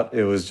came out.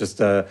 It was just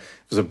a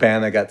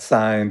band that got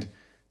signed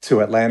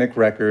to Atlantic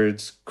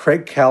Records.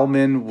 Craig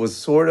Kellman was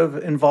sort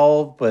of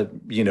involved, but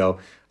it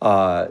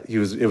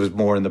was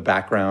more in the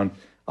background.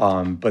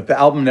 But the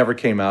album never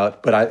came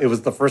out. But it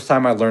was the first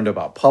time I learned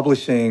about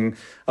publishing,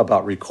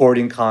 about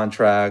recording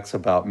contracts,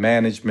 about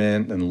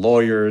management and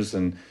lawyers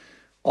and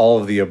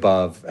all of the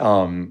above.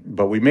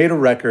 But we made a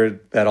record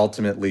that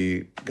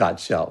ultimately got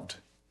shelved.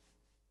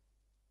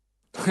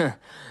 I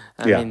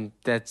mean,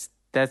 that's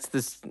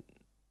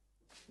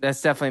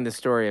definitely the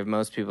story of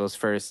most people's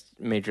first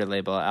major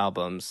label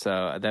albums.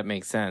 So that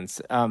makes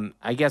sense.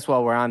 I guess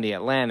while we're on the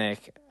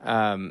Atlantic,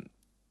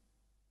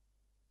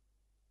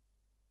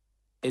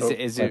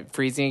 is it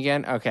freezing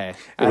again? Okay.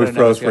 We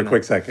froze for a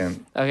quick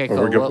second. Okay,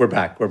 cool. We're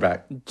back. We're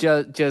back.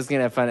 Joe's going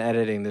to have fun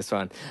editing this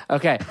one.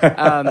 Okay.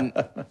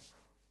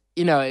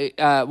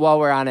 While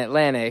we're on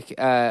Atlantic,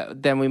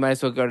 then we might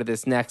as well go to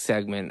this next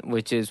segment,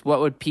 which is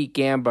what would Pete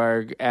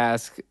Gambarg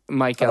ask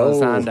Mike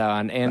Elizondo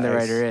on And the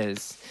Writer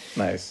Is?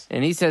 Nice.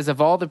 And he says,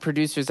 of all the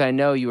producers I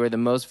know, you are the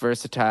most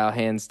versatile,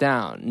 hands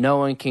down. No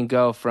one can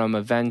go from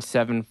Avenged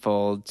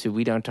Sevenfold to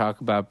We Don't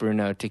Talk About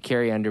Bruno to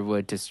Carrie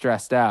Underwood to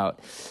Stressed Out.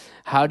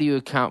 How do you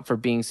account for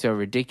being so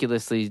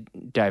ridiculously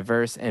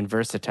diverse and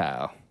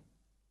versatile?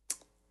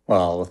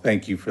 Well,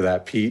 thank you for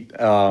that, Pete.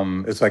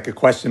 It's like a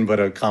question, but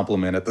a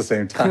compliment at the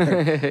same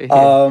time.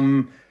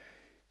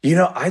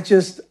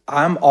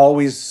 I'm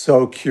always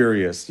so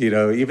curious,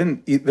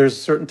 even there's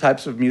certain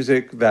types of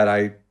music that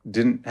I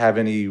didn't have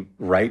any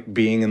right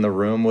being in the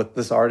room with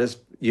this artist,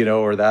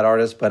 or that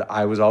artist, but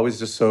I was always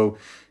just so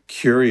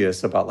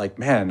curious about like,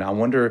 man, I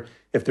wonder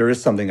if there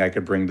is something I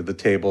could bring to the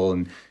table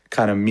and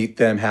kind of meet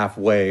them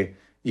halfway,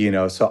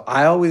 So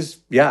I always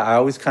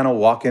kind of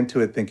walk into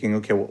it thinking,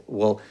 okay,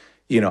 well,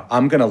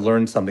 I'm going to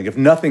learn something. If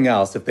nothing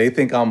else, if they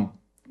think I'm,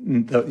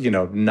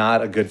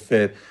 not a good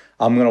fit,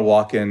 I'm going to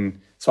walk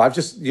in. So I've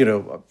just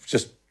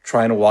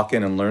trying to walk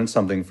in and learn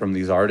something from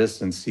these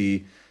artists and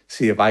see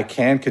if I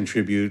can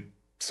contribute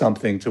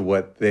something to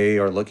what they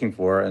are looking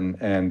for.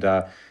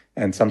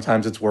 And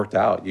sometimes it's worked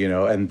out,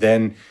 and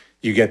then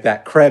you get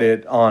that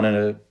credit on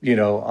a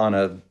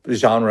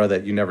genre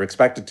that you never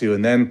expected to.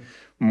 And then,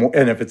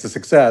 and if it's a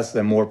success,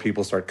 then more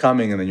people start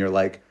coming. And then you're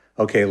like,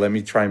 okay, let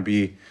me try and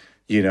be,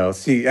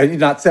 and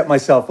not set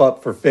myself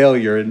up for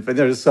failure. And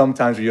there's some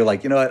times where you're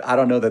like, what, I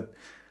don't know that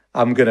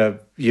I'm going to,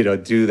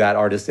 do that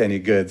artist any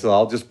good. So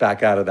I'll just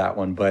back out of that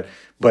one. But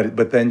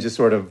then just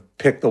sort of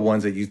pick the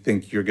ones that you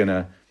think you're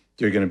going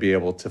to be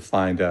able to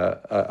find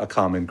a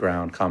common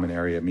ground, common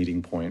area,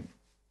 meeting point.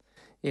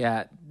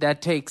 Yeah,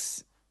 that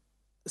takes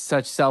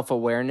such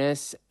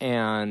self-awareness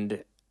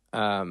and,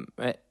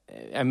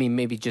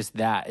 maybe just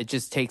that. It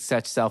just takes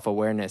such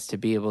self-awareness to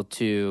be able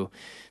to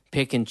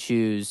pick and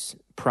choose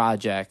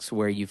projects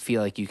where you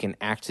feel like you can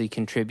actually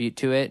contribute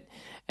to it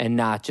and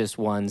not just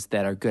ones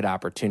that are good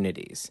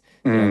opportunities.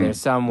 There's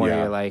some where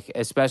you're like,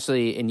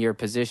 especially in your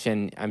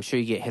position, I'm sure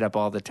you get hit up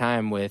all the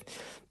time with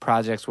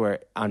projects where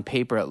on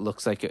paper it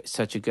looks like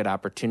such a good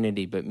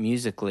opportunity, but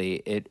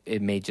musically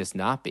it may just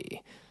not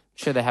be. I'm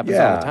sure that happens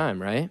all the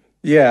time, right?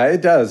 Yeah,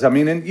 it does. I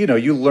mean, and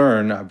you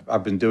learn.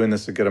 I've been doing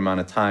this a good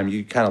amount of time.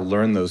 You kind of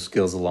learn those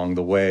skills along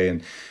the way,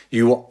 and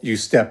you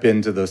step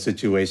into those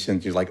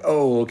situations. You're like,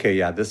 oh, okay,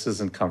 yeah, this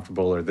isn't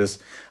comfortable, or this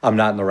I'm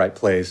not in the right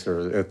place,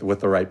 or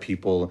with the right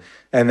people,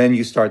 and then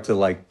you start to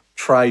like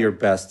try your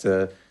best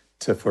to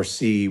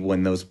foresee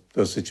when those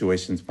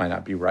situations might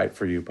not be right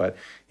for you. But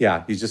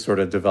yeah, you just sort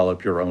of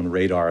develop your own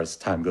radar as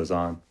time goes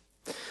on.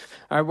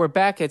 All right, we're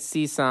back at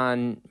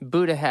CSUN.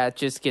 Buddha Hat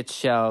just gets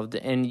shelved,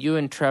 and you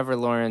and Trevor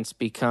Lawrence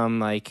become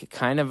like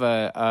kind of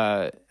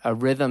a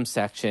rhythm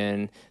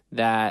section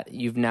that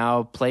you've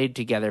now played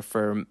together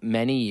for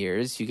many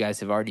years. You guys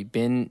have already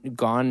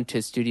gone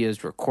to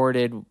studios,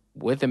 recorded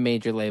with a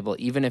major label,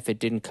 even if it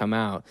didn't come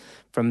out.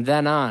 From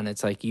then on,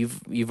 it's like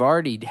you've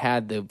already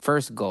had the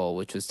first goal,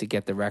 which was to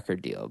get the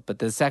record deal, but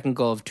the second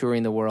goal of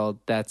touring the world,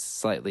 that's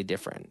slightly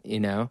different,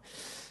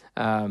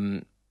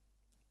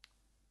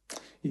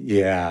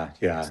 Yeah.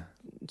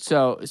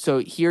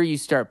 So here you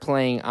start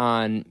playing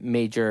on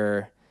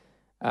major,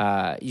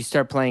 on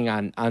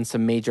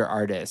some major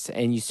artists,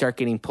 and you start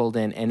getting pulled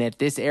in. And at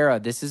this era,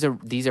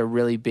 these are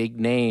really big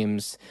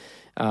names: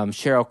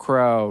 Sheryl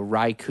Crow,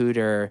 Ry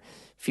Cooder,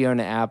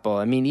 Fiona Apple.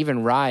 I mean,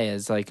 even Ry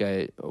is like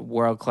a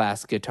world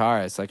class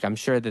guitarist. Like I'm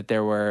sure that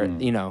there were,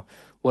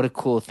 what a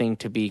cool thing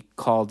to be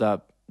called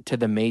up to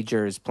the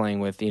majors playing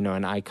with, an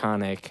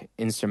iconic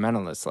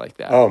instrumentalist like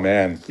that. Oh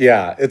man.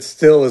 Yeah. It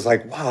still is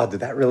like, wow,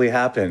 did that really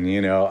happen?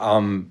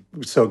 I'm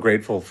so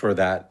grateful for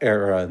that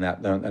era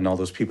and all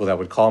those people that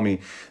would call me.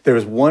 There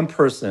was one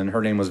person,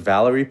 her name was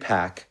Valerie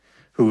Pack,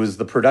 who was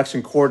the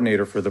production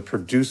coordinator for the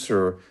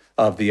producer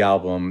of the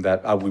album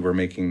that we were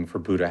making for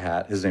Buddha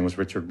Hat. His name was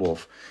Richard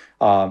Wolf.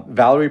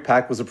 Valerie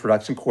Pack was a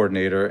production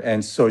coordinator.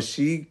 And so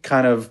she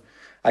kind of,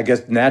 I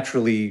guess,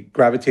 naturally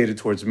gravitated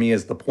towards me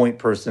as the point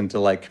person to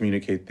like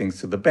communicate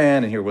things to the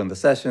band and hear one of the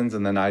sessions.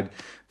 And then I'd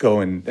go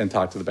and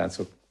talk to the band.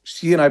 So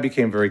she and I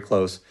became very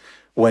close.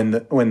 When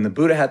the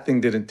Buddha Hat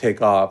thing didn't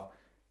take off,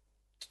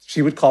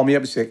 she would call me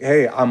up and say,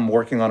 "Hey, I'm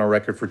working on a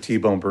record for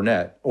T-Bone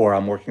Burnett, or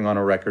I'm working on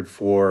a record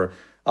for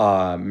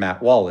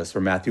Matt Wallace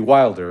or Matthew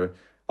Wilder.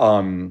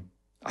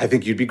 I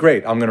think you'd be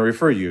great. I'm going to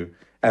refer you."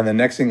 And the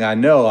next thing I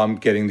know, I'm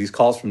getting these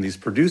calls from these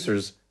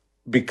producers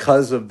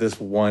because of this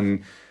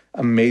one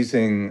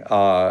amazing,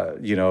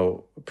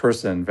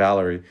 person,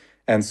 Valerie.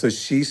 And so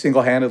she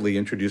single-handedly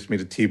introduced me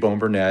to T-Bone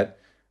Burnett,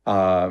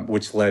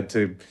 which led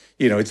to,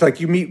 it's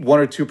like you meet one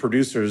or two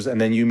producers and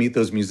then you meet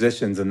those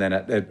musicians, and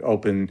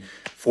then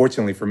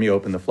fortunately for me,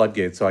 opened the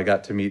floodgates. So I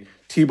got to meet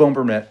T-Bone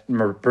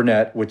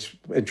Burnett, which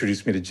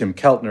introduced me to Jim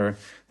Keltner,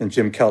 and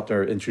Jim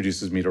Keltner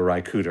introduces me to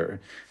Ry Cooder.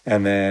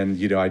 And then,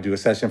 I do a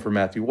session for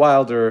Matthew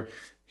Wilder,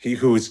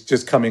 who was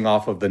just coming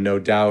off of the No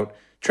Doubt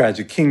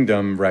Tragic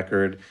Kingdom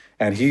record,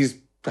 and he's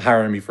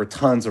hiring me for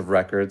tons of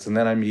records. And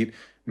then I meet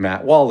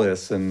Matt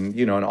Wallace and,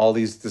 and all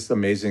this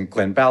amazing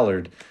Glenn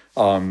Ballard,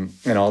 and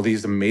all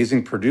these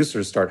amazing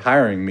producers start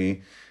hiring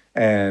me.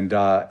 And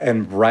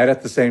right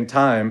at the same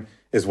time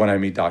is when I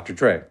meet Dr.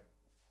 Dre.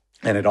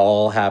 And it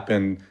all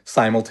happened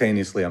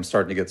simultaneously. I'm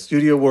starting to get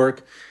studio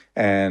work.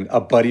 And a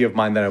buddy of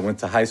mine that I went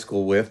to high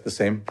school with, the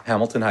same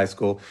Hamilton High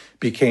School,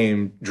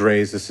 became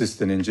Dre's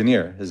assistant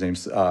engineer. His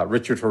name's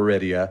Richard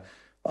Heredia,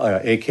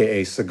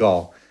 a.k.a.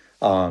 Seagal.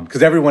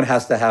 Because everyone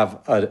has to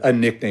have a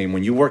nickname.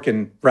 When you work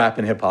in rap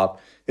and hip hop,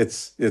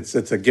 it's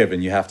a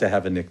given. You have to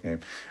have a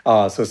nickname.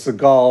 So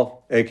Seagal,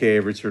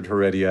 a.k.a. Richard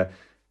Heredia,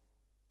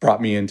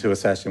 brought me into a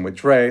session with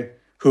Dre,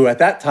 who at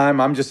that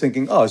time, I'm just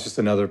thinking, oh, it's just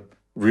another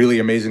really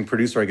amazing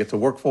producer I get to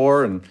work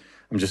for, and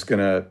I'm just going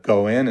to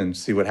go in and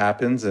see what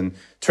happens. And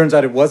turns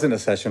out it wasn't a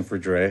session for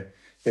Dre.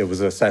 It was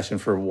a session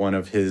for one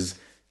of his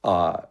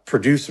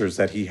producers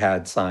that he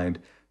had signed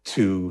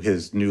to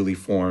his newly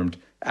formed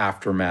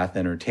Aftermath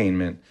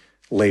Entertainment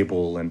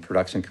label and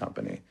production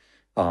company.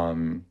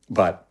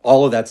 But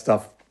all of that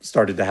stuff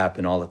started to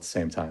happen all at the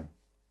same time.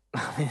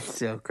 It's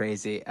so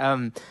crazy.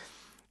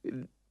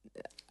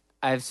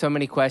 I have so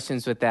many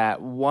questions with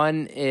that.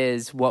 One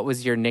is, what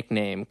was your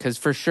nickname? Because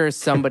for sure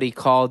somebody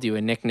called you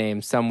a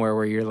nickname somewhere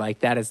where you're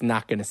like, that is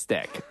not going to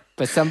stick.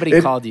 But somebody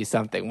called you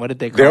something. What did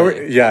they call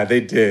you? Yeah,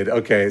 they did.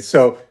 Okay,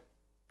 so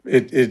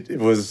it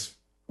was,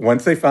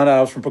 once they found out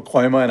I was from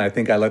Pacoima, and I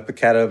think I let the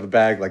cat out of the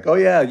bag, like, oh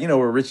yeah,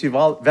 where Richie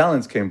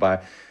Valens came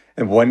by.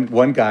 And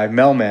one guy,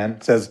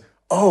 Melman, says,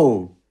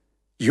 "Oh,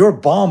 you're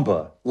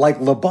Bomba, like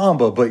La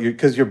Bamba, but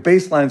because your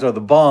bass lines are the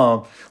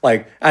bomb."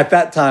 Like at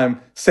that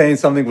time, saying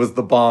something was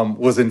the bomb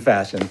was in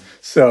fashion.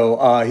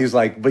 So he's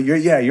like, "But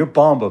you're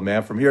Bomba,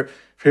 man. From here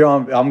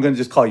on, I'm going to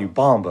just call you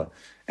Bomba."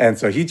 And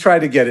so he tried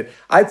to get it.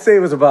 I'd say it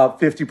was about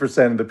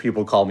 50% of the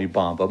people call me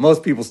Bomba.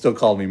 Most people still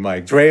call me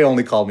Mike. Dre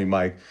only called me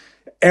Mike.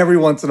 Every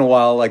once in a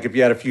while, like if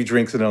you had a few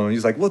drinks in him,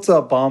 he's like, "What's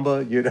up,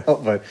 Bomba?"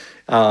 But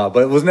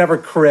it was never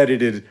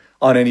credited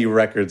on any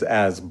records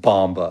as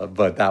Bomba,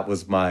 but that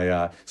was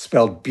my,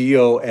 spelled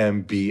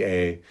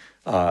Bomba,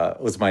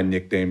 was my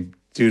nickname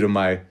due to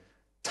my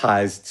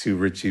ties to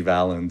Richie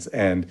Valens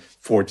and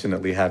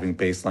fortunately having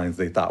bass lines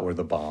they thought were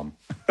the bomb.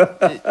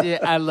 Yeah,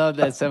 I love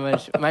that so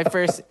much. My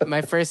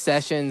first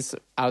sessions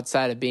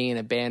outside of being in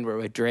a band were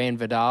with Dre and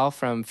Vidal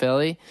from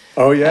Philly.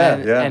 Oh yeah,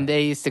 and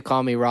they used to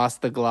call me Ross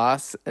the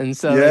Gloss, and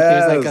so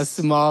there's like a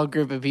small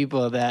group of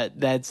people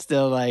that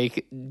still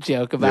like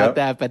joke about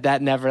that, but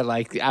that never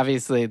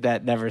obviously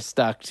that never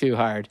stuck too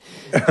hard.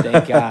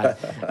 Thank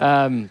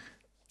God.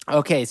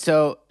 Okay,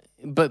 so.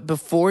 But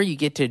before you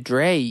get to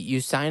Dre,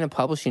 you sign a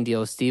publishing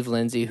deal with Steve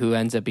Lindsay, who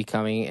ends up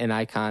becoming an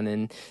icon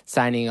and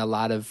signing a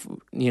lot of,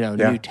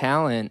 new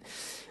talent.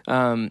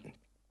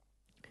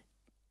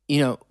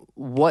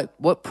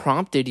 What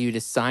prompted you to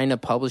sign a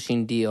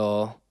publishing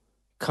deal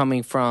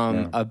coming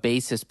from a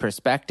bassist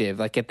perspective?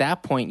 Like at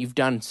that point, you've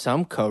done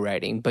some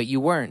co-writing, but you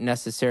weren't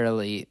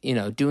necessarily,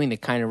 doing the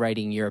kind of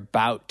writing you're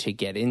about to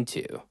get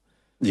into.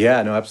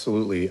 Yeah, no,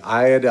 absolutely.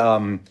 I had,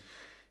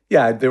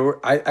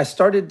 I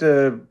started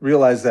to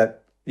realize that,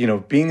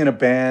 being in a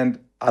band,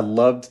 I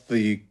loved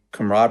the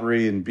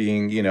camaraderie and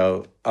being,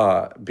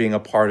 being a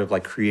part of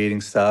like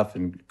creating stuff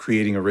and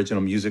creating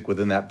original music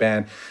within that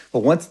band. But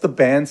once the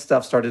band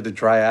stuff started to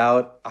dry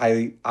out,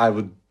 I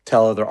would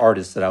tell other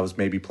artists that I was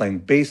maybe playing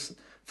bass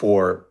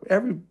for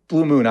every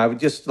blue moon. I would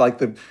just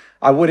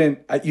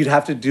you'd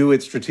have to do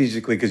it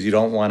strategically because you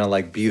don't want to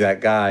like be that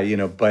guy,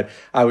 but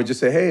I would just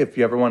say, hey, if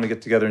you ever want to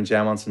get together and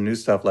jam on some new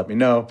stuff, let me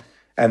know.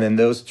 And then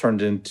those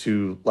turned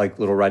into like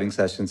little writing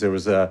sessions. There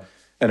was an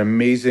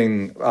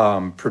amazing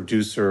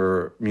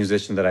producer,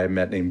 musician that I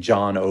met named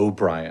John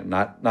O'Brien,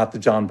 not the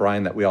John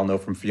Bryan that we all know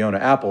from Fiona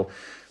Apple,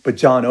 but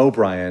John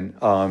O'Brien,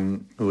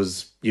 who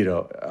was,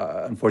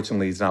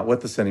 unfortunately he's not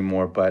with us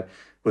anymore, but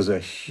was a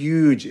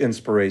huge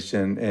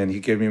inspiration. And he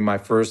gave me my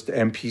first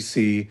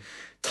MPC,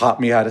 taught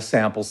me how to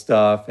sample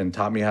stuff and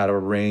taught me how to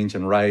arrange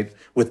and write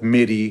with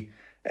MIDI.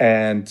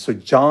 And so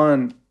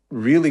John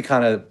really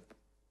kind of,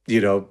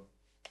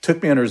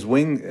 took me under his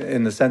wing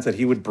in the sense that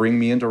he would bring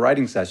me into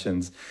writing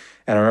sessions.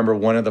 And I remember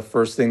one of the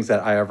first things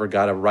that I ever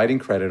got a writing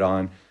credit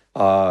on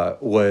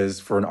was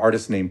for an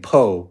artist named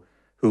Poe,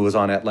 who was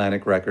on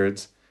Atlantic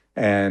Records,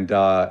 and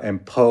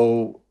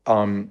Poe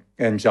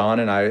and John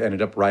and I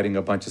ended up writing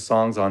a bunch of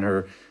songs on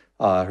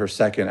her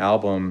second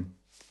album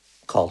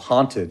called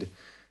Haunted,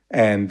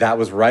 and that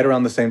was right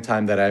around the same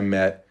time that I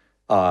met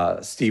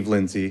Steve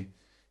Lindsay.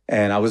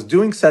 And I was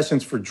doing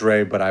sessions for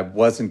Dre, but I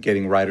wasn't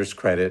getting writer's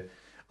credit.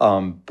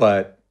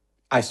 But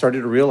I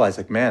started to realize,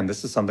 like, man,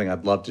 this is something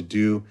I'd love to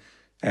do.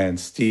 And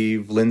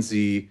Steve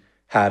Lindsay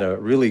had a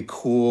really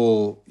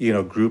cool,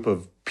 group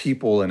of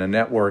people and a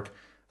network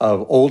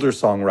of older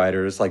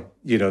songwriters, like,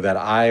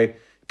 I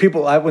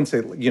wouldn't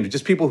say,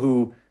 just people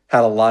who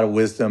had a lot of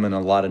wisdom and a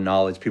lot of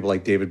knowledge, people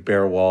like David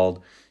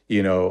Bearwald,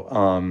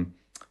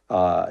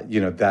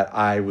 that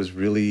I was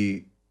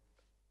really,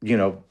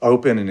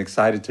 open and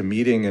excited to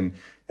meeting.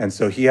 And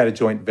so he had a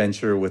joint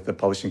venture with the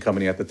publishing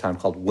company at the time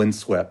called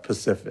Windswept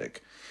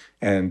Pacific.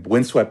 And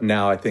Windswept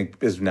now, I think,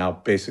 is now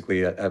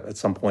basically at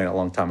some point a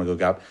long time ago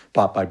got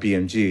bought by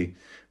BMG.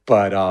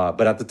 But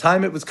at the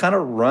time, it was kind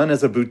of run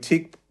as a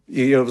boutique.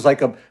 It was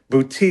like a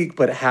boutique,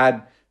 but it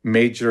had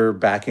major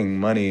backing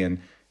money.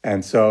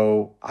 And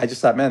so I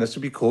just thought, man, this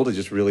would be cool to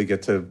just really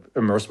get to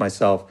immerse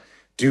myself,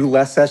 do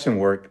less session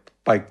work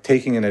by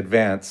taking an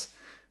advance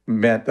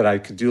meant that I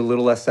could do a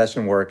little less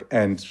session work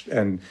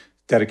and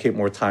dedicate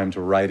more time to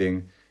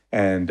writing.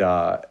 And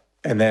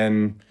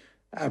then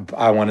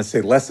I want to say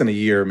less than a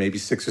year, maybe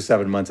 6 or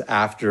 7 months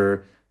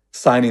after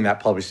signing that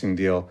publishing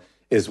deal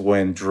is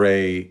when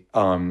Dre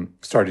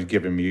started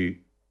giving me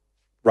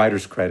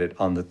writer's credit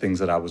on the things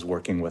that I was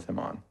working with him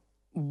on.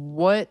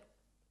 What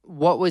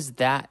was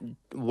that?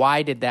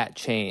 Why did that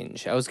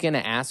change? I was going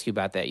to ask you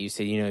about that. You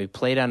said, you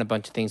played on a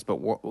bunch of things, but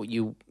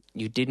you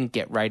didn't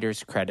get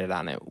writer's credit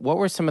on it. What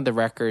were some of the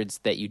records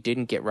that you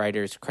didn't get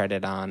writer's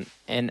credit on?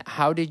 And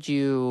how did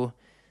you,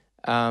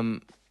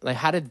 how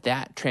did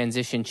that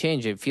transition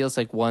change? It feels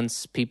like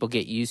once people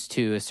get used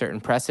to a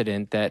certain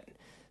precedent that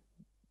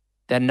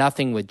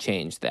nothing would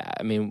change that.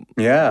 I mean,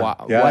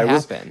 what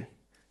happened?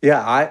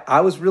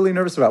 I was really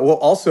nervous about it. Well,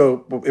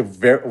 also, a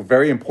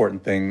very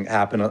important thing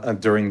happened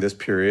during this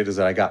period is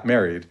that I got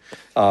married,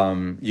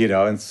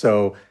 and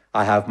so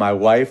I have my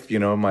wife,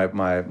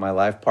 my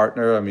life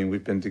partner. I mean,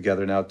 we've been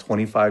together now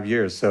 25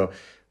 years. So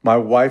my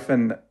wife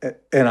and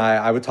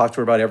I would talk to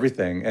her about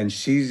everything. And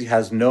she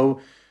has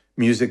no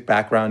music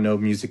background, no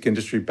music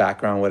industry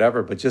background,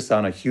 whatever. But just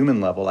on a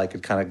human level, I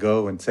could kind of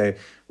go and say,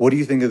 what do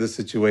you think of the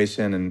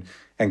situation?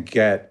 And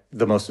get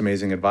the most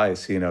amazing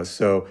advice,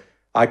 So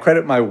I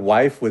credit my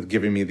wife with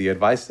giving me the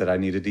advice that I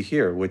needed to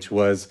hear, which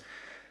was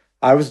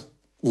I was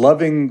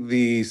loving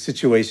the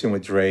situation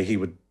with Dre. He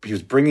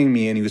was bringing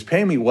me in. He was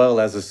paying me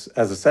well as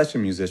a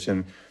session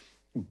musician,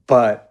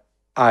 but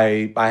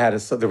there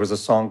was a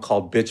song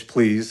called "Bitch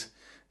Please"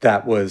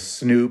 that was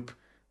Snoop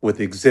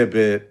with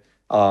Exhibit,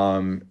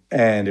 and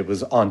it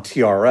was on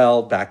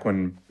TRL back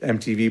when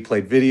MTV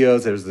played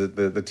videos. There was the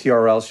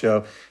TRL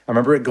show. I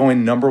remember it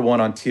going #1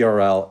 on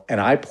TRL, and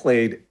I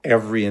played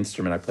every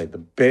instrument. I played the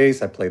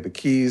bass, I played the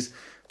keys,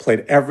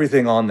 played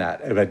everything on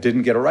that, and I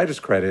didn't get a writer's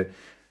credit.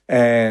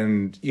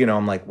 And,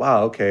 I'm like,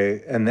 wow,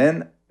 okay. And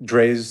then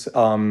Dre's,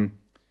 also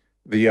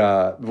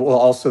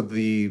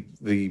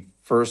the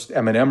first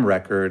Eminem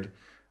record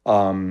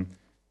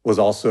was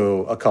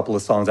also a couple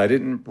of songs. I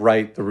didn't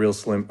write The Real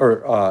Slim,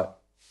 or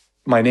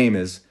My Name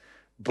Is,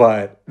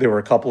 but there were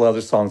a couple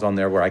other songs on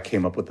there where I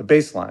came up with the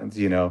bass lines,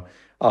 There's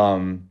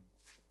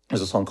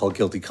a song called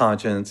Guilty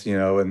Conscience,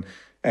 and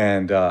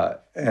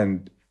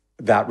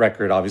that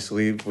record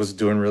obviously was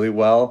doing really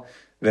well.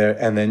 There,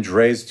 and then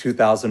Dre's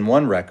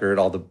 2001 record,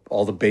 all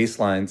the bass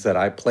lines that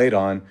I played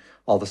on,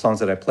 all the songs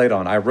that I played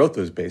on, I wrote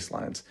those bass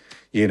lines,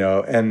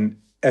 and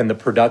the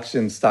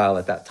production style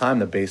at that time,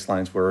 the bass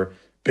lines were a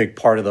big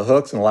part of the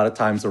hooks, and a lot of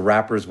times the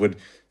rappers would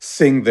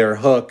sing their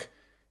hook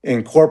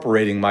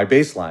incorporating my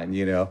bass line,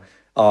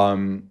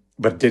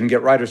 but didn't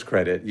get writer's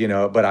credit,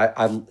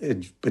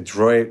 but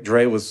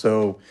Dre was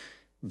so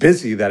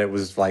busy that it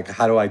was like,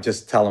 how do I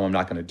just tell him I'm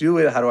not going to do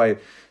it?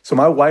 So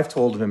my wife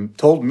told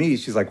me,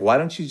 she's like, why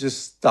don't you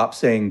just stop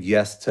saying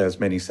yes to as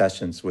many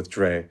sessions with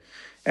Dre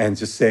and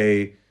just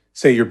say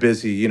you're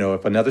busy.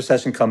 If another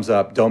session comes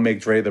up, don't make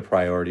Dre the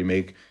priority,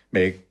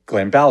 make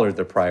Glenn Ballard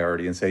the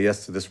priority and say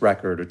yes to this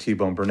record or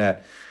T-Bone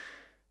Burnett.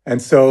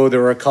 And so there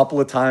were a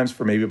couple of times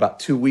for maybe about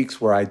 2 weeks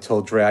where I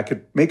told Dre I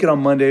could make it on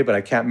Monday, but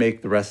I can't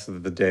make the rest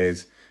of the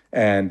days.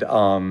 And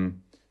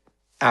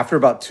after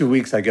about 2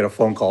 weeks, I get a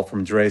phone call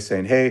from Dre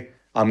saying, hey,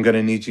 I'm going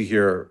to need you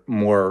here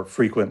more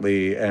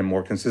frequently and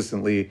more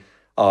consistently.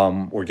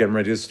 We're getting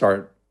ready to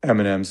start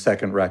Eminem's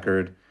second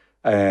record.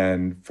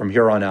 And from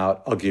here on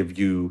out, I'll give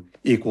you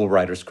equal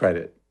writer's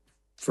credit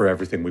for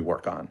everything we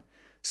work on.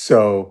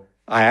 So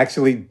I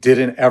actually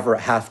didn't ever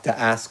have to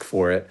ask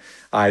for it.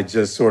 I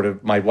just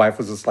my wife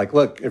was just like,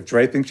 look, if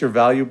Dre thinks you're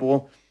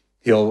valuable,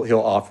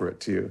 he'll offer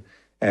it to you.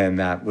 And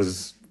that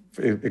was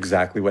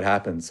exactly what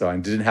happened. So I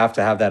didn't have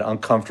to have that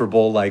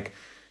uncomfortable,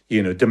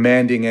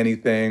 demanding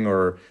anything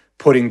or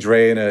putting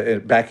Dre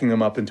backing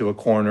him up into a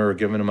corner or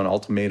giving him an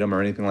ultimatum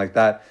or anything like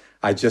that.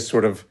 I just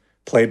sort of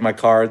played my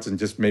cards and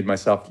just made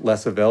myself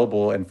less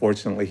available. And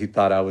fortunately, he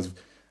thought I was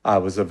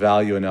was of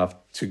value enough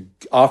to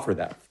offer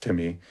that to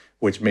me,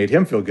 which made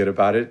him feel good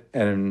about it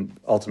and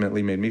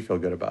ultimately made me feel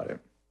good about it.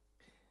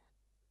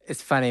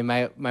 It's funny.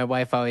 My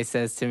wife always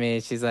says to me,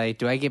 she's like,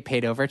 "Do I get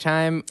paid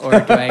overtime, or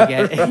do I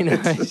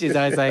get?" She's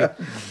always like,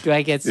 "Do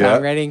I get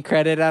songwriting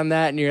credit on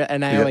that?"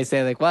 And I always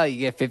say like, "Well, you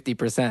get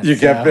 50%. You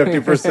get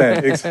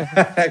 50%.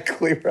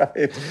 Exactly right.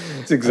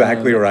 It's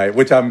exactly right.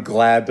 Which I'm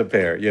glad to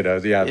bear.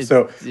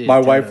 So my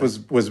wife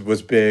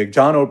was big.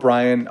 John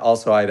O'Brien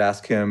also. I'd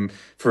ask him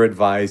for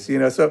advice.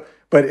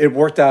 But it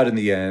worked out in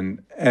the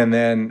end. And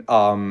then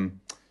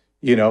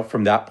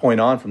from that point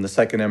on, from the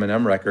second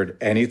Eminem record,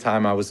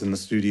 anytime I was in the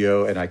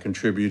studio and I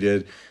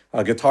contributed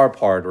a guitar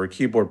part or a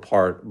keyboard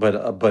part,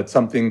 but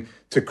something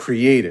to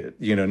create it,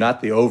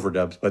 not the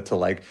overdubs, but to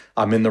like,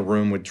 I'm in the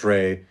room with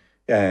Dre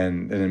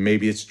and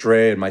maybe it's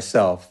Dre and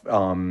myself.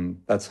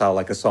 That's how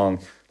like a song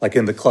like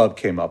In the Club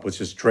came up,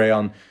 which is Dre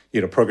on,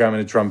 programming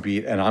a drum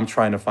beat and I'm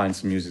trying to find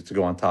some music to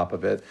go on top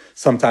of it.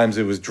 Sometimes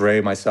it was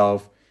Dre,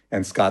 myself,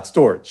 and Scott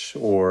Storch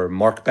or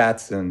Mark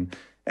Batson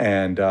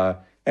and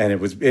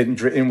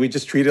we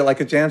just treat it like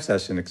a jam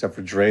session, except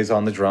for Dre's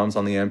on the drums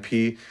on the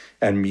MP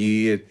and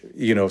me,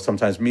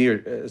 sometimes me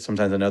or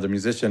sometimes another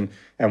musician.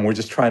 And we're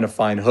just trying to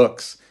find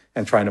hooks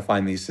and trying to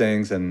find these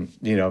things. And,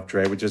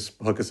 Dre would just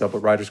hook us up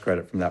with writer's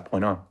credit from that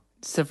point on.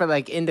 So for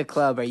like In the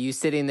Club, are you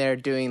sitting there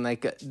doing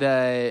like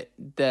the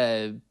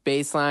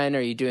bass line, or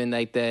are you doing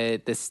like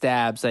the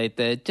stabs, like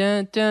the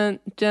dun dun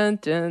dun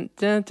dun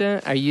dun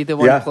dun? Are you the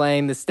one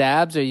playing the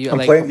stabs, or are you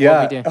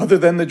playing? Other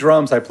than the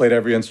drums, I played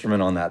every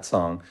instrument on that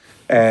song.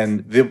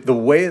 And the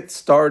way it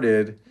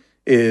started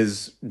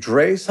is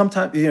Dre.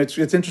 Sometimes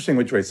it's interesting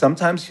with Dre.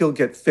 Sometimes he'll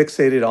get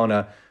fixated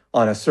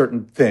on a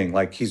certain thing,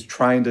 like he's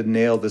trying to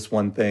nail this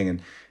one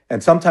thing,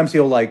 and sometimes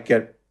he'll like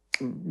get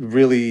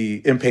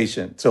really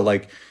impatient. So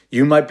like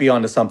you might be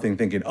onto something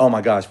thinking, oh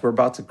my gosh, we're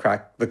about to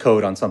crack the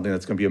code on something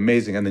that's going to be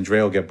amazing. And then Dre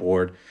will get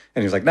bored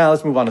and he's like, nah,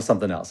 let's move on to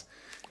something else.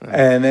 Right.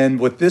 And then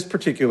with this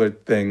particular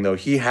thing though,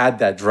 he had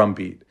that drum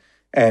beat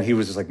and he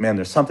was just like, man,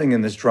 there's something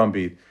in this drum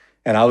beat.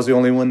 And I was the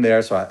only one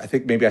there. So I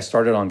think maybe I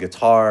started on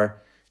guitar,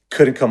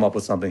 couldn't come up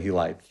with something he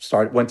liked.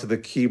 Went to the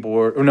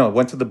keyboard,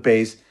 went to the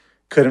bass,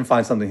 couldn't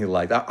find something he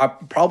liked. I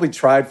probably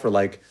tried for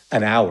like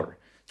an hour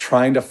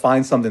trying to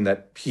find something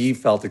that he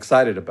felt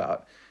excited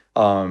about.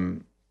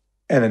 And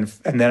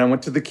then I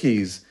went to the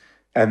keys,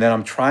 and then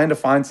I'm trying to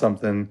find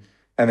something.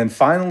 And then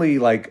finally,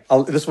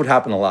 this would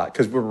happen a lot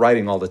because we're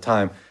writing all the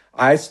time.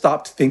 I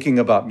stopped thinking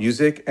about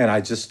music and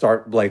I just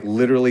start like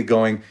literally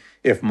going,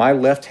 if my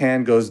left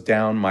hand goes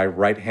down, my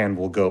right hand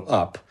will go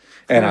up.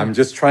 And I'm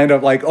just trying to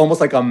like,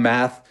 almost like a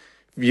math,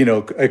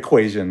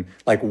 equation.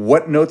 Like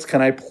what notes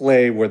can I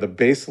play where the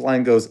bass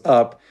line goes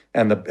up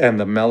and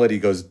the melody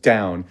goes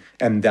down?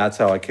 And that's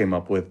how I came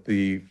up with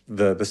the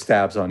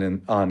stabs on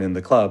In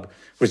the Club,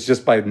 was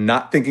just by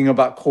not thinking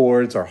about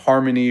chords or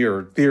harmony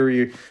or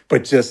theory,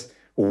 but just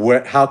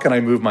how can I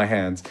move my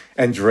hands?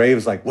 And Dre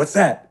was like, what's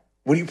that?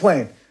 What are you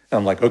playing? And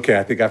I'm like, okay,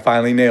 I think I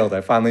finally nailed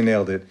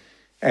it.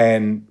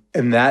 And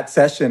that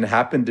session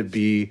happened to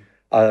be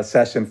a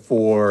session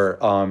for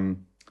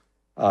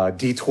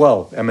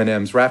D12,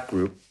 Eminem's rap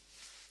group.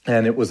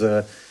 And it was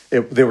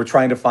they were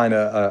trying to find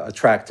a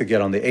track to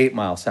get on the 8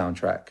 Mile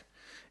soundtrack.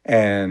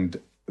 And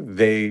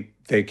they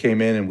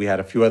came in and we had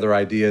a few other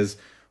ideas.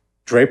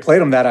 Dre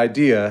played them that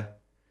idea,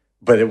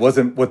 but it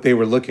wasn't what they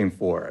were looking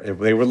for.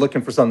 They were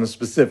looking for something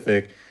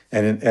specific,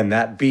 and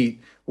that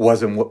beat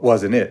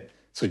wasn't it.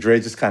 So Dre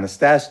just kind of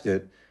stashed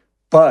it.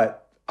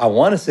 But I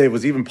want to say it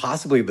was even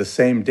possibly the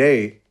same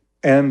day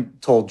M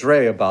told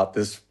Dre about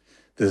this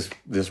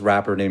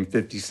rapper named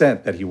 50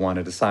 Cent that he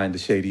wanted to sign to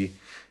Shady,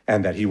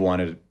 and that he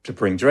wanted to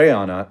bring Dre in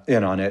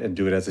on it and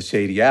do it as a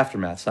Shady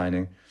Aftermath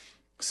signing.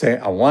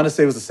 I want to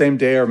say it was the same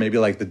day or maybe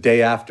like the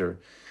day after.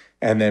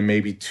 And then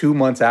maybe 2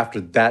 months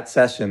after that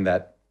session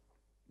that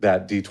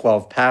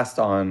D12 passed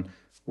on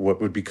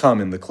what would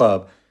become In the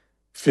Club,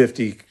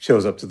 50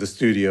 shows up to the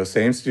studio,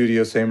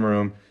 same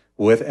room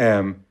with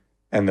M,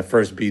 and the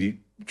first beat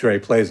Dre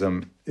plays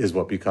him is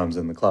what becomes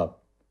In the Club.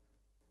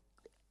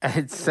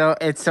 It's so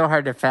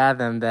hard to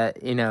fathom that,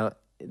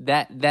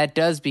 that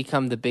does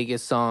become the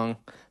biggest song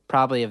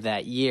probably of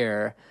that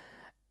year.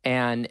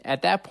 And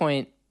at that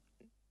point,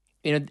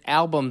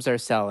 albums are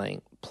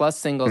selling, plus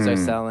singles are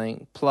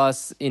selling,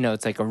 plus,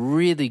 it's like a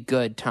really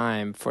good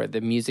time for the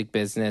music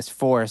business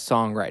for a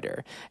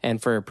songwriter and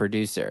for a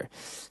producer.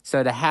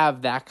 So to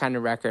have that kind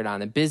of record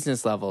on a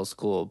business level is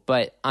cool,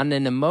 but on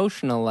an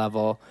emotional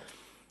level,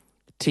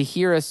 to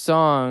hear a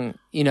song,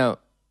 the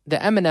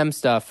Eminem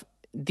stuff,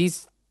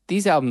 these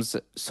albums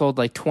sold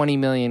like 20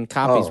 million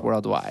copies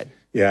worldwide.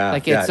 Yeah,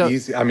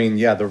 easy. I mean,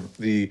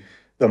 the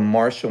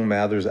Marshall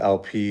Mathers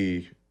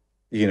LP,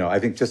 I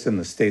think just in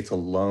the States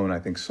alone, I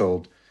think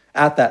sold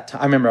at that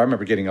time. I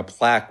remember getting a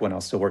plaque when I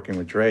was still working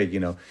with Dre,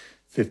 more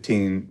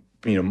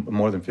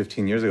than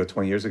 15 years ago,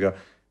 20 years ago,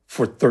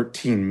 for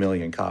 13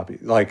 million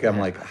copies. I'm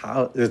like,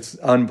 how? It's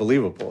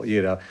unbelievable,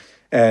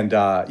 And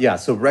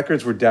so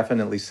records were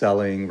definitely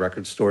selling.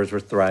 Record stores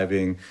were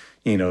thriving.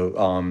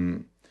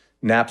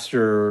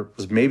 Napster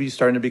was maybe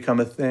starting to become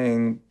a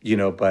thing,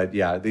 but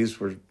yeah, these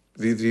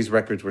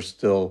records were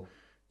still,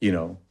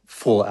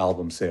 full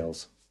album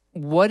sales.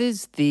 What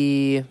is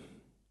you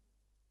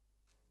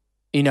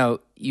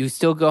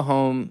still go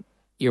home,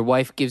 your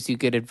wife gives you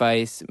good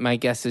advice. My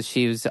guess is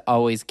she was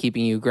always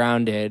keeping you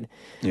grounded.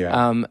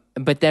 Yeah.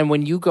 But then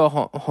when you go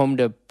home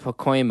to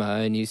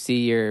Pacoima and you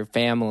see your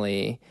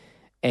family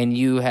and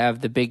you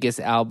have the biggest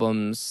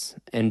albums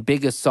and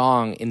biggest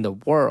song in the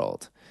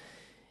world,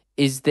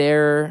 is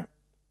there,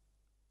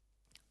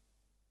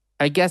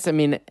 I guess,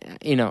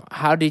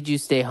 how did you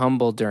stay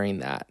humble during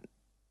that?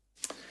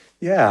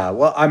 Yeah.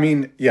 Well, I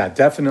mean, yeah,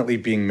 definitely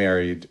being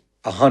married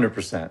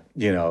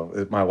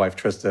 100%. My wife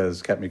Trista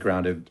has kept me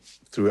grounded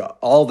through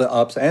all the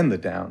ups and the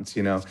downs.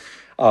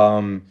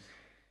 Um,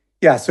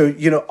 yeah. So,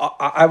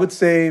 I would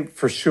say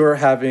for sure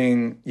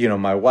having,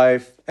 my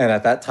wife and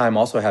at that time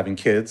also having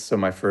kids. So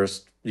my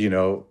first,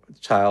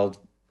 child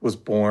was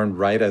born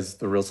right as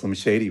the Real Slim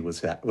Shady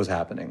was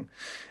happening.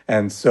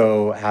 And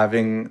so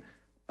having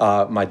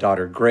my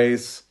daughter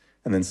Grace,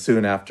 and then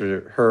soon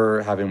after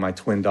her, having my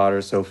twin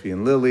daughters, Sophie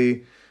and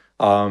Lily.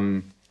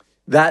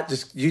 That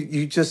just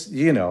you just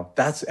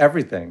that's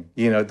everything.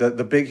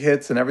 The big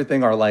hits and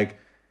everything are like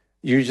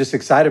you're just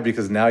excited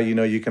because now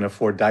you can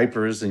afford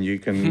diapers and you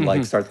can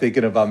like start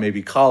thinking about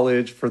maybe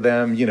college for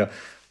them.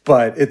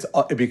 But it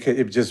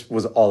just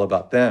was all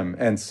about them.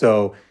 And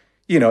so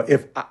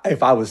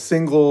if I was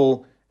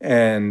single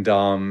and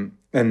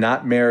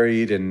not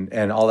married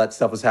and all that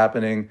stuff was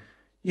happening,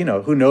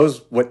 who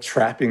knows what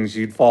trappings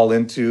you'd fall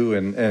into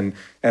and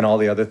all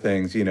the other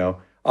things.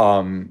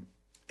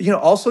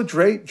 Also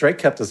Dre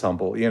kept us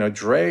humble.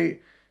 Dre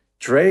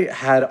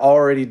had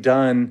already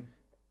done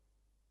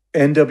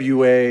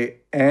NWA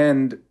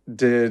and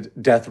did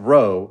Death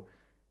Row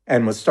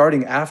and was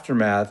starting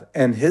Aftermath.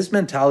 And his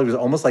mentality was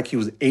almost like he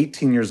was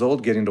 18 years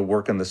old getting to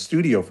work in the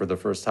studio for the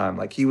first time.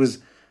 Like he was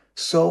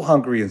so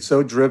hungry and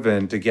so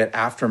driven to get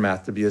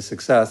Aftermath to be a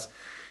success.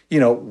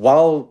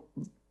 While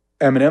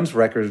Eminem's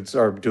records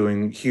are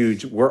doing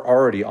huge, we're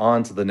already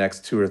on to the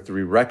next 2 or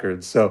 3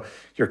 records. So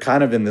you're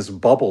kind of in this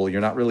bubble. You're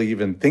not really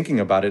even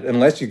thinking about it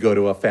unless you go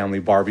to a family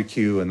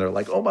barbecue and they're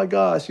like, oh my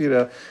gosh,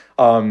 you're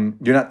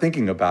not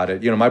thinking about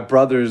it. My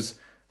brothers,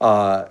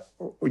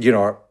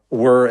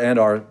 were and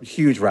are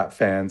huge rap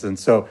fans. And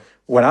so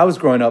when I was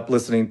growing up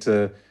listening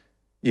to,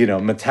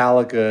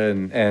 Metallica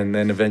and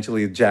then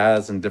eventually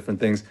jazz and different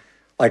things,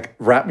 like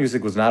rap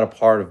music was not a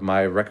part of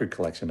my record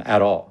collection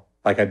at all.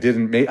 Like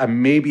I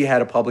maybe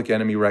had a Public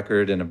Enemy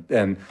record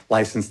and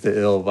License to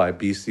Ill by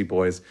Beastie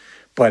Boys,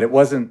 but it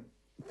wasn't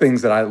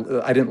things that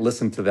I didn't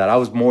listen to that. I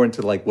was more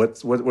into like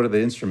what are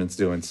the instruments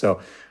doing.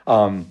 So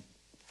it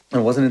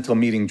wasn't until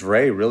meeting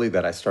Dre really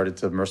that I started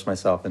to immerse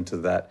myself into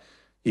that,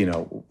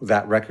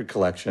 that record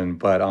collection.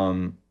 But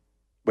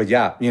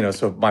yeah,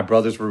 so my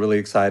brothers were really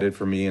excited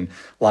for me and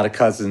a lot of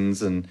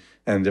cousins and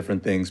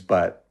different things.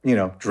 But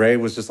Dre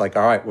was just like,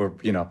 all right,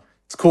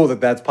 it's cool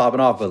that that's popping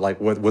off, but like,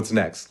 what's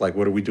next? Like,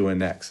 what are we doing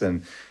next?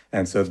 And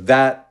so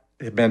that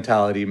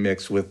mentality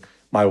mixed with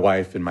my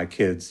wife and my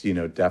kids,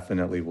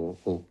 definitely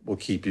will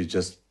keep you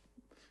just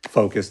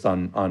focused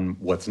on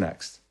what's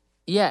next.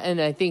 Yeah, and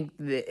I think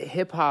the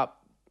hip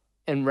hop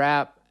and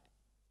rap,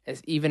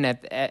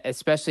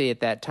 especially at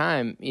that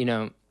time,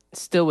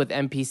 still with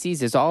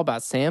MPCs, is all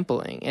about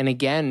sampling. And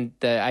again,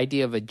 the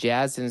idea of a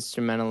jazz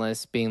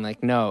instrumentalist being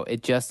like, no,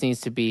 it just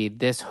needs to be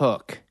this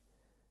hook.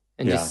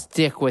 And just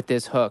stick with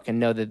this hook and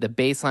know that the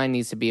bass line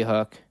needs to be a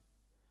hook.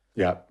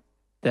 Yeah.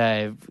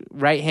 The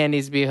right hand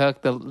needs to be a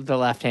hook. The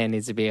left hand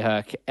needs to be a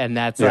hook. And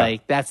that's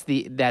that's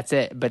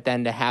it. But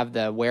then to have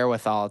the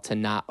wherewithal to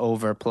not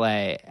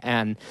overplay.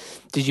 And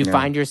did you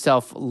find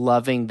yourself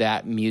loving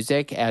that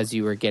music as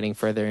you were getting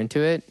further into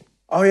it?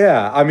 Oh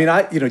yeah. I mean,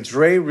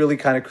 Dre really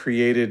kind of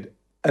created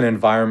an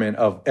environment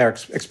of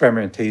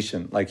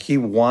experimentation. Like he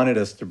wanted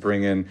us to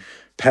bring in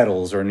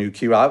pedals or new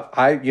key.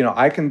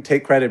 I can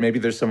take credit. Maybe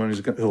there's someone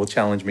who will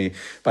challenge me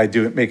by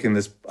making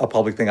this a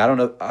public thing. I don't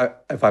know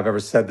if I've ever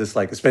said this,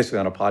 like especially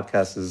on a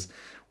podcast as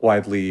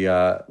widely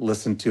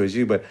listened to as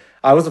you, but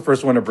I was the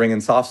first one to bring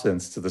in soft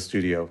synths to the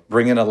studio,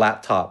 bring in a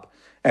laptop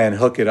and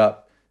hook it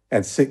up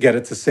and get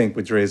it to sync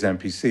with Dre's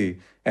MPC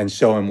and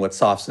show him what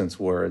soft synths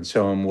were and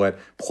show him what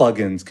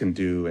plugins can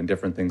do and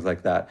different things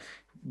like that.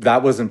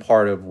 That wasn't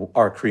part of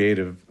our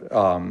creative,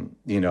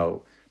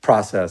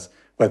 process.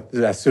 But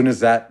as soon as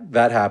that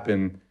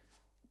happened,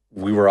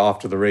 we were off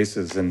to the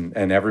races, and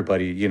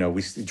everybody,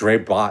 Dre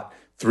bought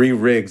 3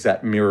 rigs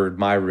that mirrored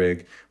my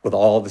rig with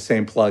all the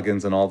same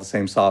plugins and all the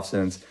same soft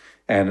synths,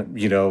 and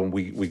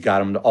we got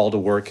them all to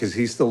work because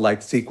he still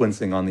liked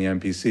sequencing on the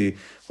MPC.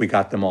 We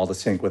got them all to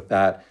sync with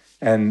that,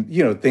 and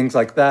things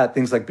like that,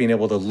 things like being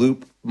able to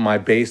loop my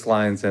bass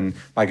lines and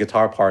my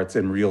guitar parts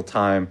in real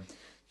time.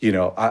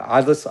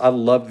 I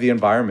love the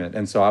environment,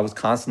 and so I was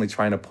constantly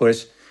trying to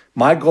push.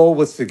 My goal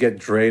was to get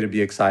Dre to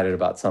be excited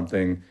about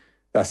something,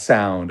 a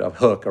sound, a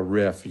hook, a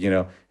riff,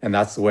 and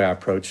that's the way I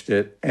approached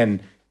it.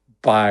 And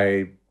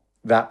by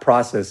that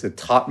process, it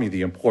taught me the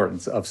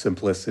importance of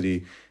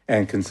simplicity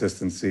and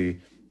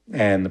consistency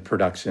and the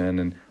production,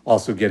 and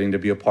also getting to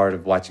be a part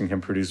of watching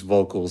him produce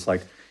vocals.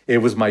 Like, it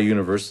was my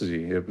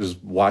university. It was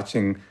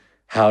watching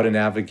how to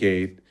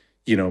navigate,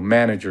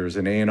 managers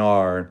and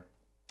A&R.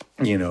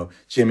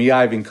 Jimmy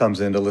Iovine comes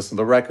in to listen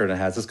to the record and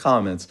has his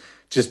comments.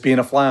 Just being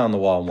a fly on the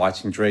wall and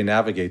watching Dre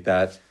navigate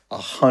that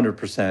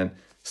 100%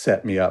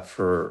 set me up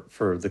for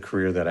the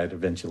career that I'd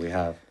eventually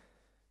have.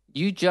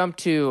 You jump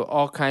to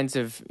all kinds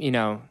of,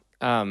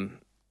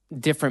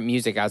 different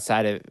music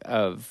outside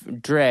of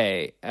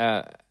Dre,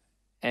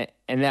 and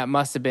that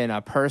must have been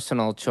a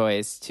personal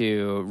choice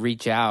to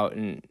reach out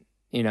and,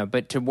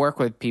 but to work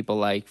with people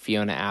like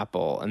Fiona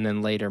Apple and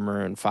then later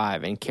Maroon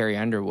 5 and Carrie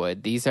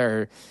Underwood. These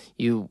are,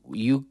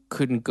 you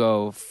couldn't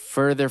go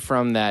further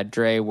from that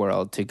Dre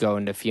world to go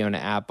into Fiona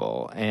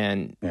Apple.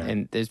 And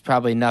there's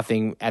probably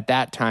nothing at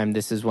that time.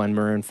 This is when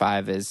Maroon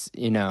 5 is,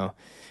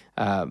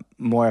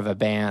 more of a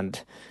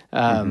band.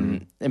 So,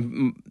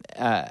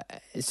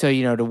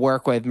 to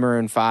work with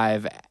Maroon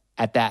 5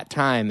 at that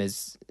time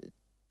is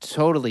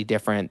totally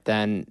different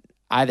than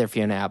either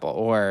Fiona Apple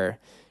or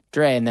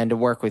Dre, and then to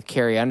work with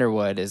Carrie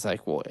Underwood is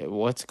like, well,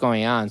 what's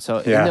going on? So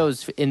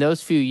in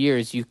those few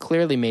years, you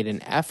clearly made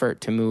an effort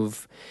to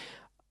move,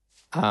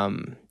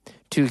 to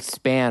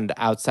expand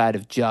outside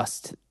of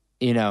just,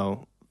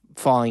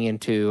 falling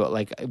into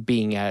like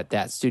being at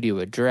that studio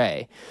with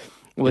Dre.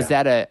 Was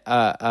that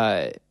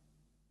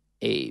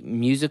a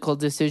musical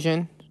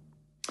decision?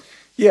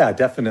 Yeah,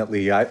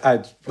 definitely.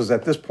 I was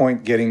at this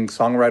point getting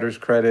songwriters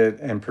credit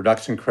and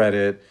production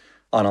credit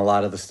on a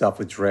lot of the stuff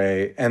with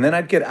Dre, and then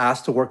I'd get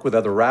asked to work with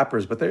other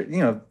rappers. But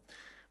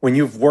when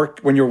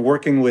you're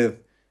working with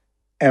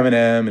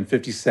Eminem and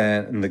 50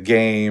 Cent and The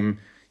Game,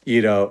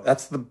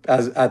 that's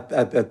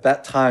at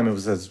that time it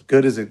was as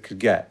good as it could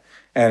get.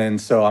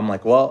 And so I'm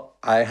like, well,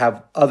 I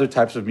have other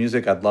types of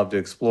music I'd love to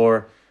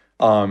explore.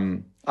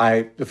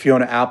 The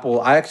Fiona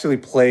Apple, I actually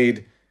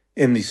played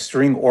in the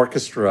string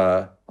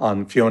orchestra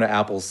on Fiona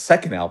Apple's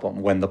second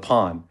album, When the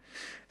Pawn.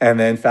 And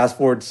then fast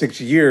forward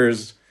 6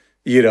 years,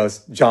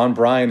 John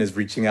Bryan is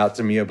reaching out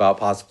to me about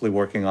possibly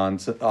working on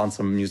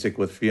some music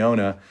with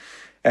Fiona.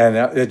 And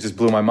it just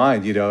blew my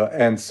mind,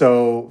 And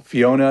so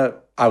Fiona,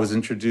 I was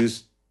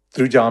introduced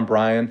through John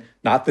Bryan,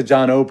 not the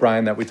John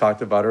O'Brien that we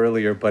talked about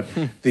earlier, but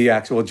the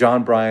actual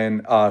John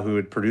Bryan who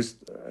had produced,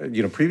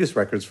 previous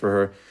records for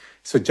her.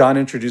 So John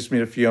introduced me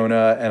to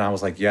Fiona, and I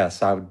was like,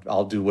 yes,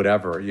 I'll do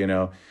whatever,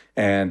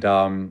 And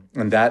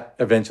that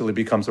eventually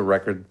becomes a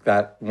record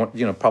that,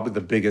 probably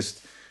the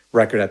biggest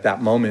record at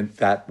that moment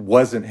that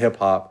wasn't hip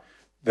hop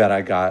that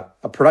I got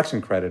a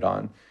production credit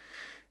on.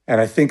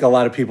 And I think a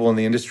lot of people in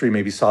the industry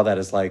maybe saw that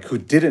as like, who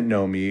didn't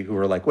know me, who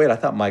were like, wait, I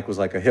thought Mike was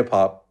like a hip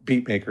hop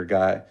beat maker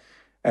guy.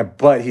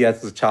 But he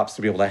has the chops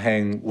to be able to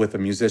hang with a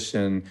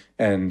musician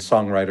and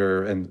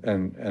songwriter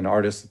and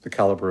artist at the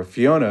caliber of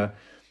Fiona.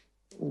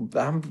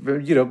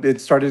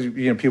 It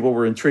started, people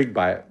were intrigued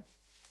by it.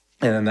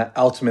 And then that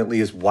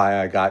ultimately is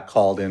why I got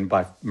called in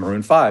by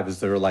Maroon 5, is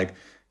they were like,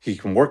 he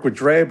can work with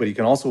Dre, but he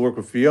can also work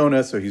with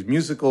Fiona. So he's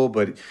musical,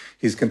 but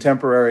he's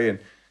contemporary and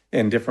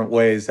in different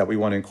ways that we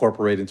want to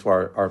incorporate into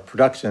our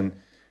production.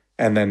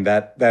 And then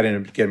that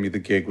ended up getting me the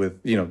gig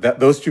with,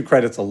 those two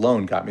credits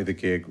alone got me the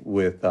gig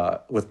with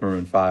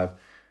Maroon 5.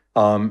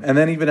 And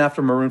then even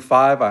after Maroon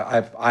 5,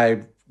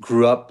 I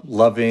grew up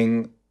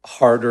loving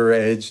harder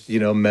edged,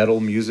 metal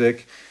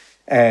music.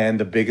 And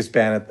the biggest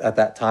band at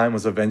that time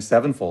was Avenged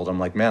Sevenfold. I'm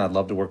like, man, I'd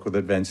love to work with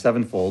Avenged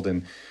Sevenfold,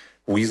 and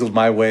weaseled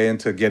my way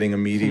into getting a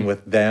meeting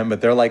with them.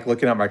 But they're like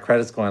looking at my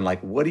credits going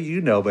like, what do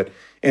you know? But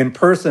in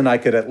person, I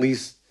could at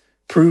least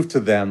prove to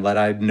them that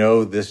I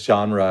know this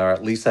genre, or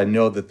at least I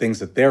know the things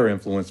that they're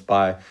influenced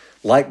by,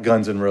 like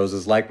Guns N'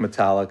 Roses, like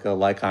Metallica,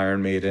 like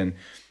Iron Maiden,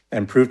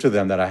 and prove to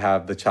them that I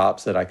have the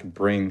chops that I could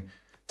bring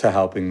to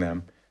helping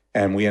them.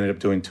 And we ended up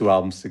doing 2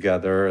 albums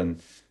together.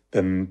 And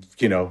then,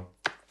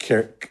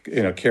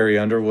 Carrie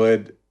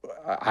Underwood,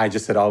 I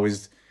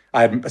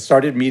had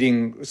started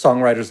meeting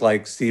songwriters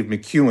like Steve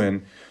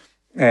McEwen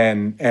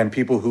and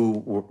people who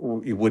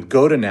would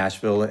go to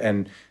Nashville.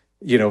 And,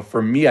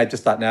 for me, I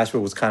just thought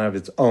Nashville was kind of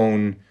its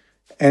own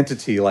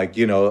entity, like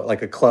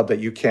a club that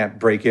you can't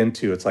break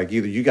into. It's like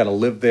either you got to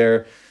live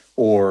there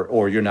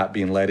or you're not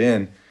being let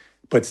in.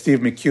 But Steve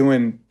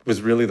McEwen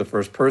was really the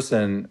first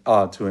person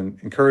to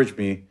encourage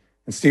me.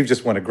 And Steve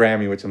just won a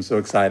Grammy, which I'm so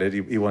excited.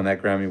 He won that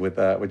Grammy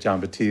with John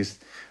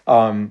Batiste.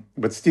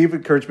 But Steve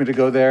encouraged me to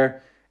go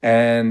there,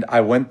 and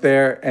I went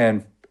there,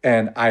 and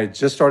I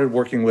just started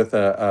working with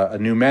a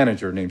new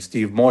manager named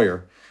Steve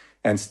Moyer.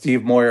 And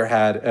Steve Moyer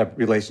had a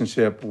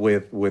relationship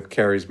with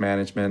Carrie's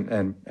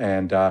management,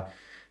 and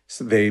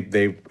so they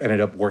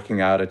ended up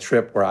working out a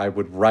trip where I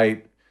would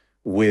write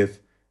with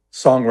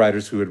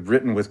songwriters who had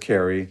written with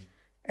Carrie,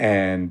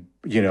 and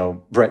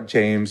Brett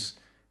James.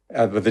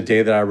 But the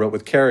day that I wrote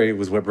with Carrie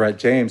was with Brett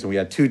James, and we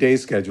had 2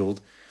 days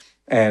scheduled.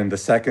 And the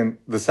second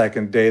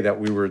day that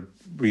we were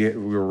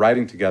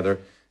writing together,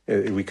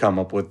 we come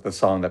up with the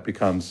song that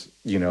becomes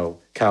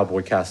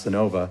Cowboy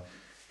Casanova,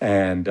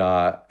 and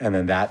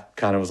then that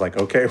kind of was like,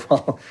 okay,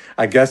 well,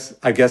 I guess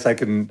I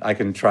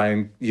can try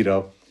and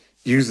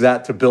use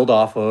that to build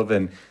off of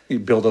and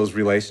build those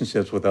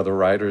relationships with other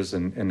writers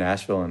in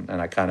Nashville.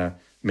 And I kind of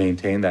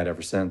maintained that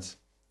ever since.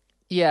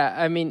 Yeah,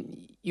 I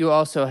mean, you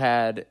also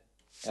had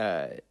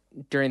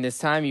during this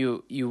time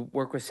you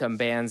work with some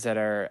bands that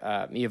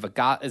are you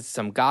have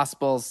some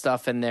gospel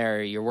stuff in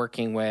there. You're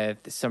working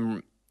with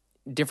some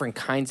different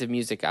kinds of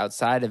music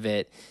outside of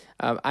it.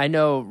 I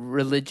know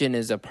religion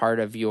is a part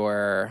of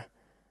your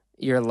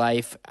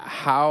life.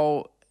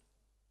 How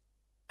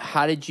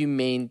did you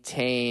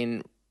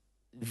maintain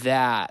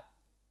that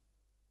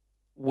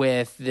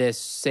with this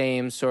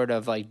same sort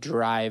of like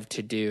drive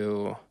to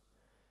do,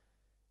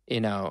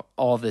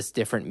 all this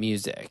different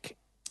music?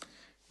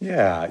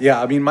 Yeah.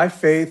 I mean, my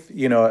faith,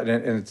 and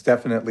it's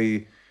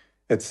definitely,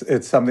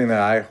 it's something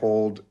that I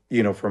hold,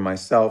 for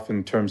myself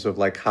in terms of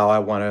like how I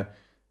want to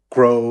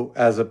grow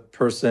as a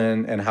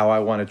person and how I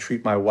want to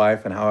treat my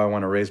wife and how I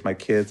want to raise my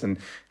kids and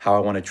how I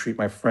want to treat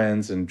my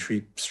friends and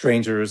treat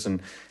strangers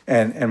and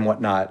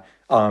whatnot.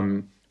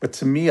 But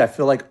to me, I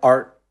feel like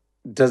art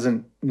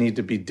doesn't need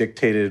to be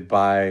dictated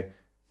by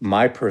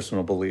my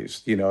personal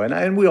beliefs,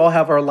 and we all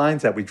have our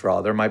lines that we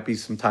draw. There might be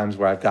some times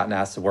where I've gotten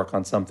asked to work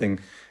on something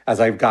as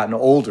I've gotten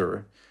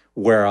older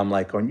where I'm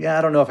like going, yeah,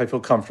 I don't know if I feel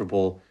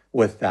comfortable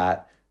with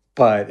that.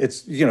 But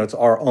it's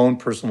our own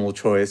personal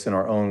choice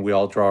and we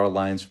all draw our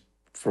lines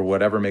for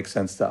whatever makes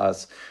sense to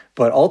us.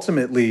 But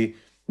ultimately,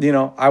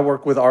 I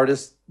work with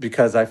artists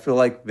because I feel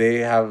like they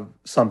have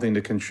something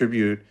to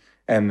contribute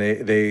and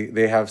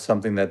they have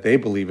something that they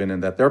believe in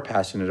and that they're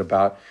passionate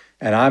about.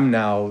 And I'm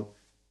now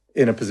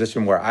in a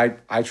position where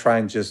I try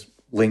and just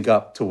link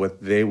up to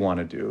what they want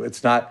to do.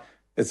 It's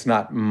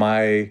not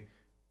my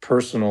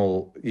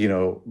personal,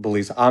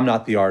 beliefs. I'm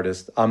not the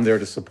artist. I'm there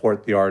to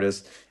support the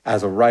artist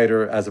as a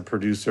writer, as a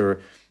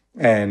producer,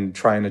 and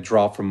trying to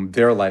draw from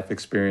their life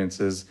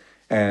experiences.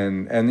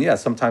 And yeah,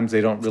 sometimes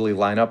they don't really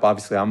line up.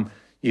 Obviously, I'm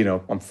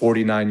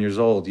 49 years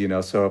old,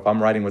 so if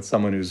I'm writing with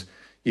someone who's,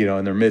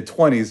 in their mid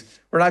 20s,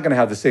 we're not going to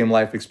have the same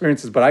life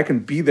experiences, but I can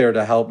be there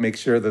to help make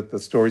sure that the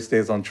story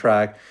stays on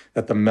track,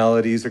 that the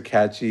melodies are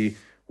catchy,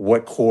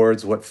 what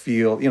chords, what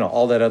feel,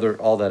 all that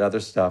other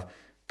stuff.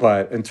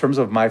 But in terms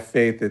of my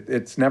faith,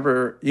 it's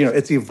never,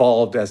 it's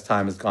evolved as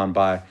time has gone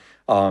by,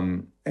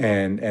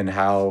 and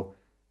how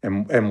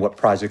and what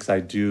projects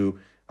I do.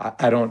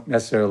 I don't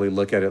necessarily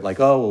look at it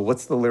like, oh, well,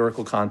 what's the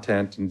lyrical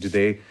content, and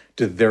do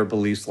their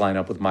beliefs line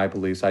up with my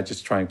beliefs? I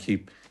just try and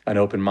keep an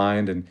open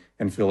mind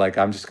and feel like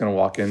I'm just going to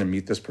walk in and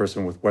meet this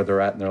person with where they're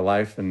at in their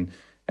life and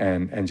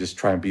just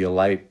try and be a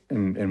light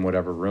in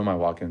whatever room I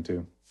walk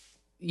into.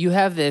 You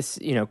have this,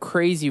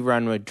 crazy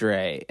run with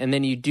Dre, and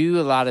then you do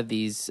a lot of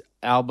these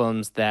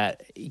albums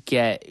that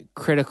get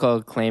critical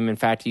acclaim. In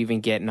fact, you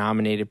even get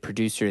nominated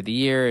Producer of the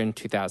Year in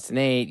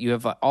 2008. You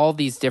have all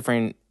these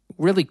different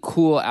really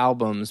cool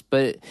albums,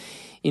 but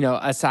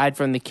aside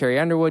from the Carrie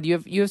Underwood,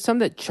 you have some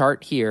that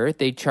chart here,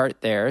 they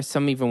chart there.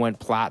 Some even went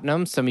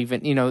platinum. Some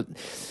even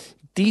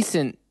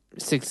decent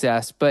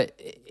success, but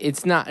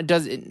it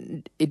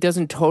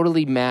doesn't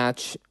totally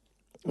match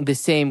the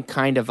same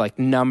kind of like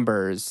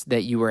numbers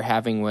that you were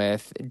having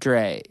with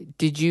Dre.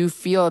 Did you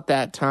feel at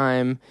that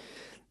time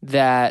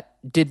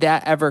did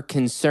that ever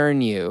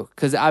concern you?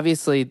 Because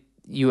obviously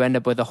you end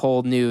up with a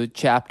whole new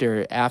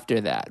chapter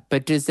after that.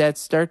 But does that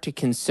start to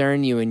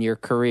concern you in your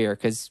career?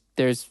 Because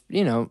there's,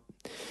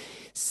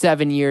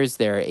 7 years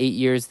there, 8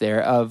 years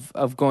there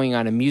of going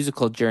on a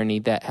musical journey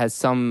that has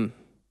some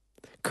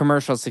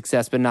commercial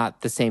success, but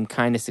not the same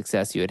kind of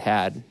success you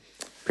had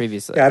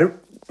previously. Yeah,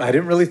 I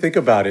didn't really think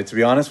about it, to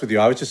be honest with you.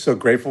 I was just so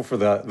grateful for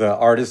the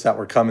artists that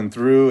were coming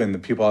through and the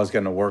people I was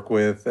getting to work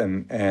with.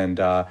 And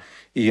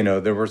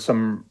there were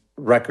some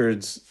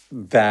records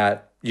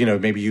that,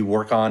 maybe you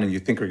work on and you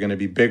think are going to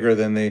be bigger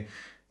than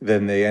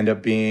they end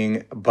up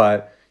being.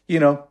 But,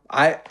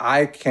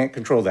 I can't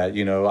control that.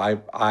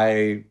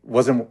 I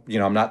wasn't,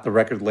 I'm not the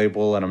record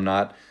label and I'm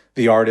not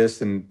the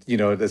artist. And,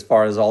 as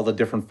far as all the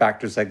different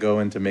factors that go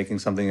into making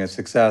something a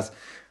success,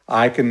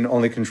 I can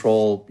only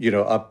control,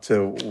 up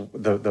to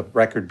the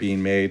record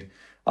being made.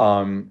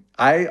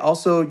 I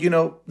also,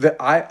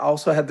 I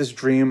also had this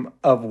dream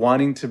of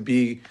wanting to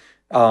be,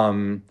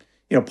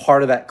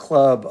 part of that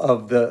club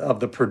of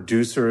the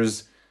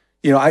producers.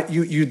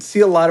 You'd see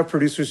a lot of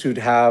producers who'd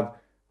have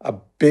a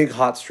big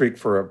hot streak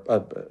for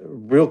a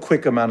real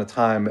quick amount of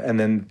time, and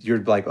then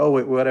you're like, oh,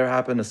 wait, whatever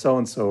happened to so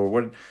and so,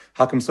 or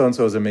how come so and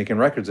so isn't making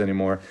records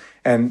anymore?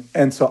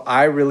 And so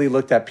I really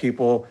looked at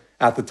people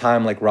at the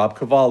time like Rob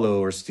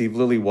Cavallo or Steve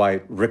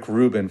Lillywhite, Rick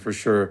Rubin for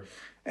sure,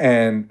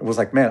 and was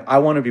like, man, I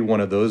want to be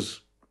one of those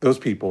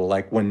people.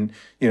 Like when,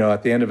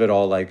 at the end of it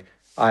all, like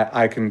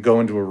I can go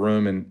into a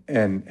room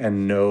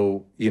and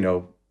know,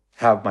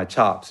 have my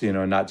chops,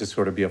 not just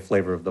sort of be a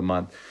flavor of the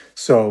month.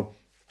 So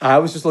I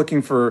was just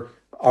looking for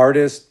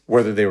artists,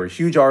 whether they were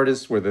huge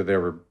artists, whether they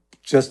were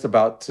just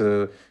about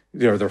to,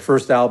 their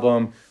first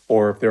album,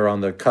 or if they're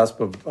on the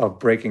cusp of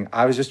breaking.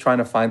 I was just trying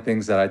to find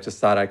things that I just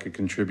thought I could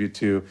contribute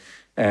to.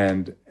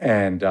 And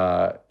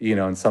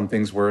some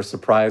things were a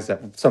surprise,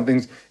 that some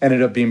things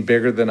ended up being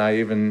bigger than I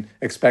even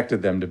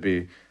expected them to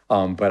be.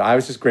 But I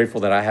was just grateful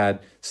that I had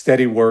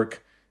steady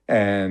work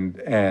and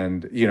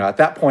at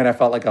that point I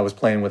felt like I was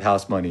playing with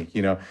house money.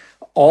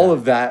 All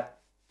of that,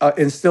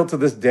 and still to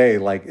this day,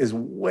 like, is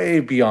way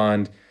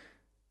beyond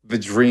the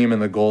dream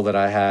and the goal that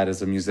I had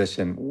as a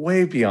musician,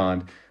 way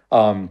beyond.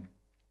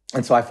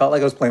 And so I felt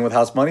like I was playing with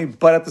house money,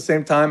 but at the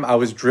same time, I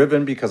was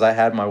driven because I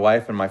had my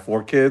wife and my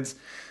 4 kids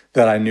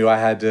that I knew I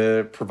had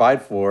to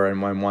provide for,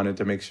 and I wanted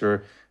to make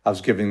sure I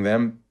was giving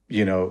them,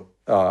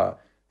 a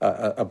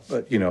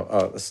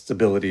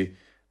stability.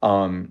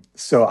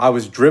 So I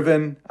was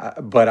driven,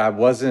 but I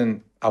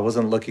wasn't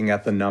looking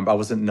at the number. I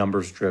wasn't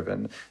numbers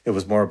driven. It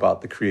was more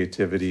about the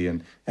creativity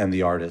and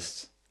the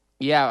artists.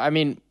 Yeah, I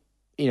mean,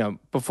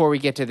 before we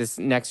get to this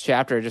next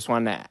chapter, I just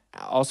want to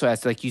also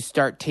ask, like, you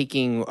start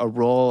taking a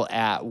role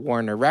at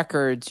Warner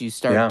Records, you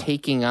start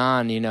taking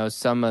on,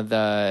 some of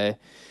the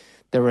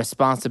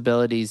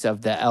responsibilities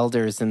of the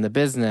elders in the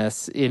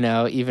business,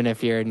 even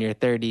if you're in your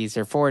 30s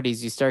or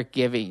 40s, you start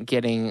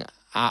getting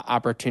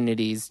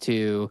opportunities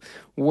to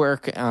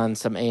work on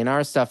some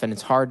A&R stuff, and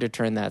it's hard to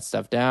turn that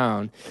stuff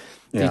down.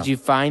 Yeah. Did you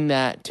find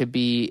that to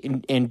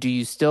be, and do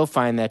you still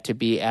find that to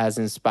be as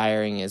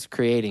inspiring as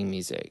creating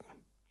music?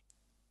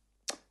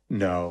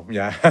 No,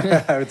 yeah,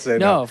 I would say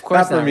no. Of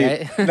course not for me.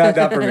 Right?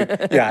 not for me.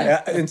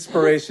 Yeah,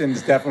 inspiration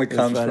definitely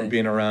comes from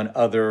being around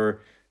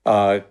other,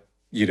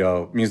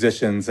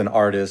 musicians and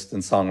artists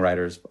and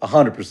songwriters,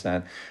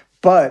 100%.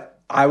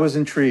 But I was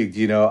intrigued.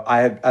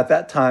 I had at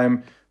that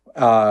time,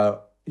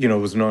 it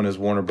was known as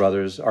Warner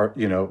Brothers,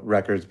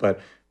 Records,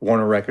 but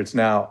Warner Records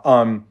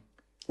now.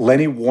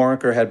 Lenny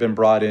Waronker had been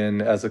brought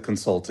in as a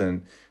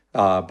consultant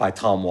by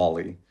Tom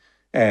Whalley,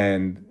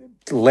 and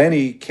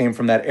Lenny came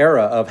from that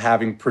era of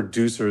having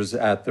producers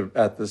at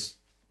the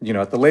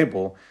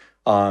label.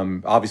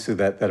 Obviously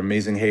that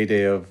amazing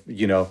heyday of,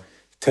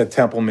 Ted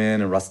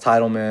Templeman and Russ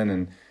Titleman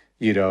and,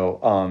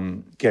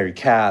 Gary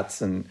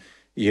Katz and,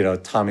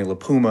 Tommy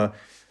LaPuma.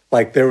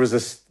 Like, there was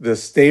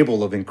this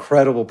stable of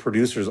incredible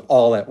producers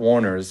all at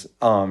Warner's.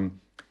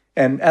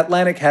 And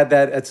Atlantic had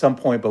that at some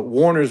point, but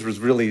Warner's was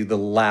really the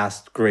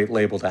last great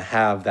label to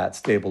have that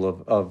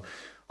stable of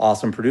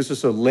awesome producers.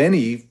 So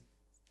Lenny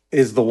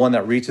is the one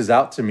that reaches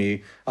out to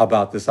me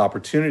about this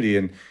opportunity.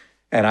 And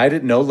I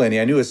didn't know Lenny.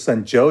 I knew his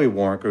son, Joey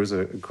Waronker, who's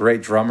a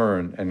great drummer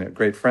and a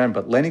great friend.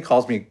 But Lenny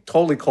calls me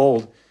totally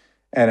cold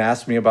and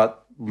asked me about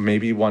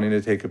maybe wanting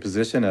to take a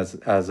position as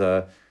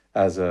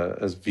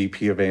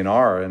VP of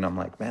A&R. And I'm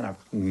like, man,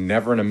 I've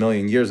never in a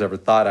million years ever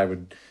thought I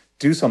would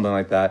do something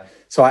like that.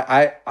 So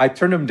I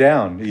turned him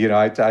down.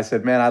 I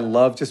said, man, I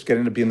love just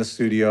getting to be in the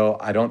studio.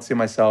 I don't see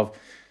myself,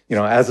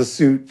 as a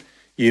suit,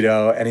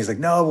 and he's like,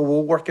 no,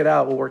 we'll work it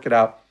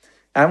out.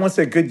 And once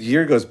a good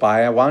year goes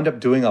by, I wound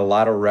up doing a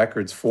lot of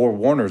records for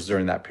Warner's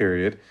during that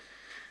period.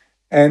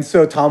 And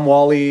so Tom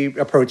Whalley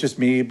approaches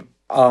me,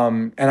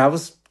 and I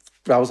was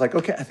like,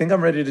 okay, I think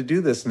I'm ready to do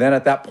this. And then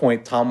at that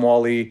point, Tom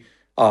Whalley,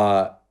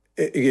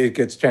 it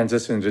gets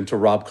transitioned into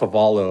Rob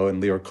Cavallo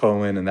and Leor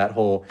Cohen and that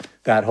whole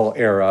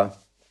era.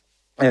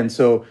 And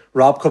so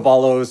Rob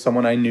Cavallo is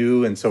someone I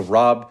knew, and so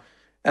Rob,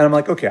 and I'm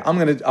like, okay, I'm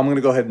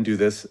gonna go ahead and do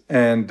this.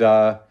 And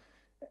I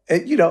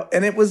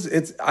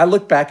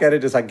look back at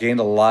it as I gained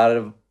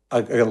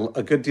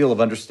a good deal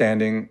of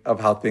understanding of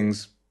how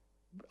things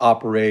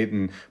operate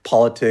and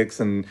politics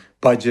and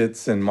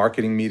budgets and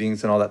marketing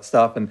meetings and all that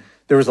stuff. And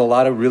there was a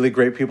lot of really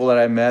great people that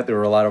I met. There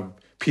were a lot of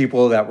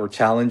people that were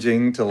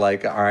challenging to,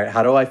 like, all right,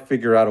 how do I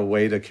figure out a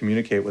way to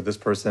communicate with this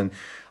person?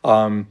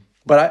 But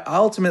I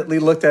ultimately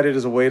looked at it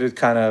as a way to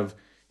kind of,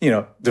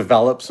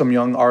 develop some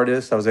young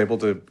artists. I was able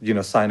to,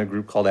 sign a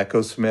group called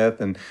Echo Smith,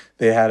 and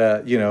they had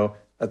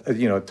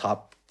a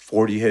top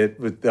 40 hit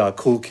with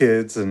Cool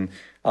Kids. And,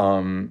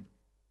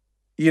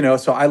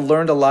 so I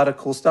learned a lot of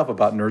cool stuff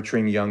about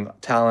nurturing young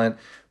talent,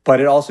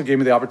 but it also gave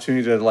me the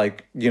opportunity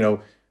to,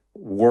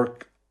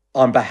 work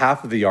on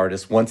behalf of the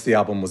artist once the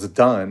album was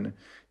done.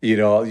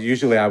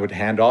 Usually I would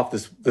hand off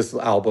this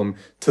album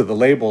to the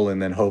label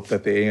and then hope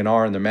that the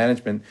A&R and the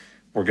management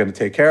were going to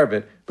take care of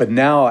it. But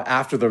now,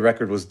 after the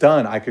record was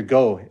done, I could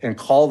go and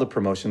call the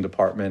promotion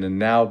department and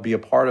now be a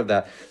part of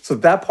that. So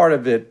that part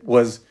of it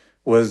was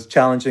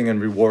challenging and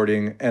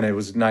rewarding, and it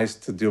was nice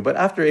to do. But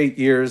after 8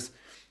 years,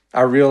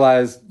 I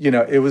realized,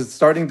 it was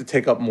starting to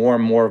take up more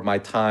and more of my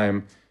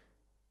time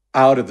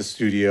out of the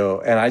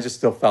studio, and I just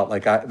still felt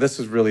like this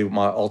is really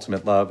my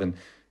ultimate love. And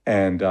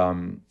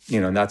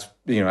that's,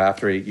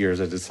 after 8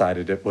 years, I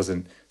decided it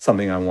wasn't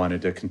something I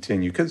wanted to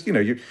continue, because,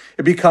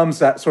 it becomes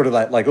that sort of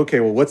like, okay,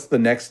 well, what's the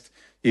next,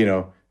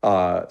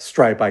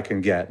 stripe I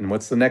can get, and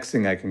what's the next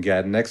thing I can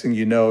get? And next thing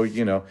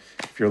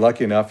if you're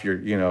lucky enough,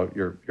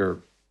 you're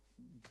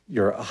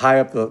high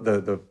up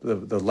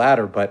the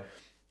ladder, but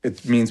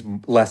it means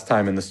less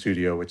time in the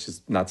studio, which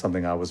is not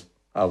something I was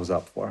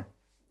up for.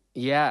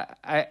 Yeah,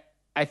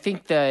 I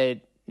think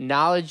the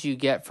knowledge you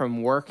get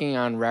from working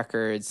on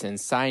records and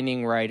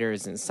signing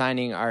writers and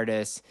signing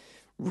artists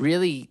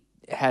really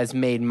has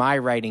made my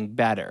writing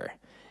better,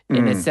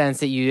 in the sense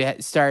that you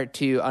start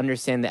to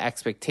understand the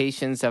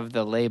expectations of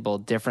the label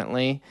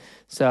differently.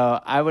 So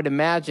I would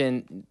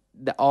imagine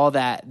all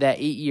that 8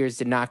 years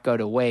did not go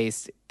to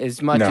waste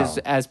as much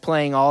as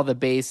playing all the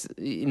bass,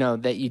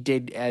 that you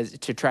did as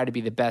to try to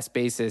be the best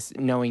bassist,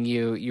 knowing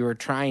you were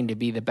trying to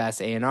be the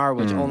best A&R,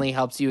 which only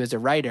helps you as a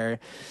writer.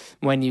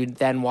 When you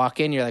then walk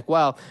in, you're like,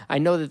 well, I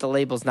know that the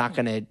label's not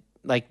going to,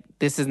 like,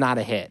 this is not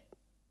a hit.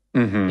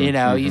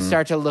 You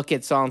start to look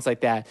at songs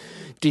like that.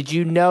 Did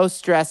you know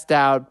Stressed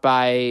Out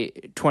by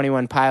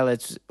 21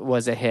 Pilots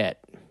was a hit?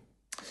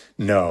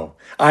 No.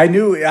 I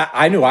knew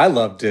I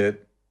loved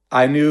it.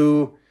 I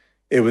knew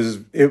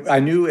I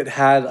knew it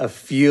had a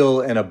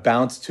feel and a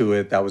bounce to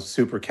it that was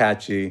super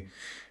catchy,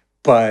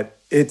 but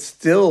it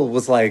still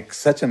was like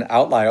such an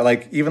outlier.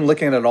 Like, even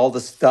looking at all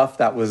the stuff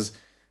that was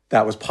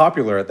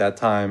popular at that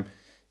time,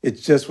 it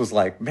just was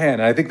like, man,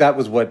 and I think that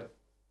was what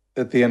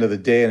at the end of the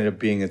day ended up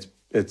being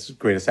its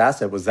greatest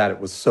asset, was that it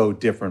was so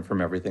different from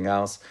everything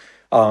else.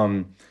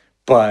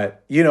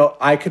 But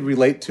I could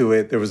relate to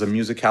it. There was a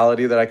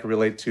musicality that I could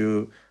relate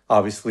to.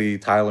 Obviously,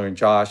 Tyler and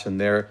Josh and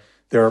their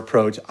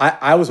approach.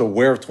 I was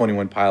aware of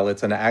 21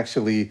 Pilots and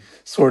actually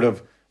sort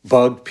of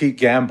bugged Pete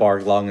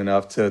Gambarg long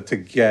enough to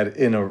get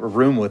in a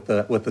room with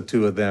the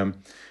two of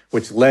them,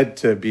 which led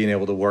to being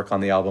able to work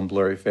on the album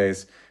Blurry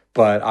Face.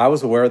 But I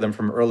was aware of them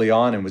from early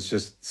on and was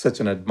just such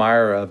an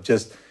admirer of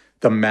just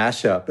the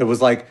mashup. It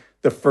was like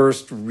the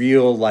first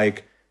real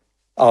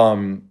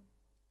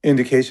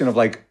indication of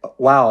like,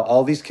 wow,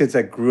 all these kids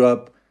that grew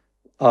up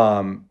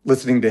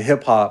listening to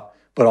hip hop,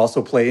 but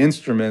also play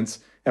instruments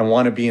and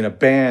want to be in a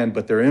band,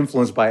 but they're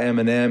influenced by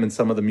Eminem and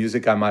some of the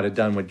music I might have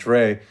done with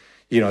Dre.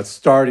 It's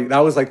starting. That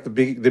was like the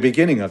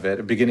beginning of it,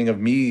 the beginning of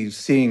me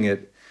seeing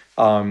it.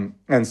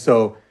 And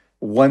so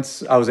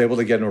once I was able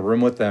to get in a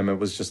room with them, it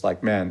was just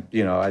like, man,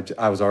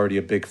 I was already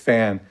a big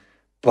fan,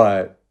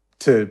 but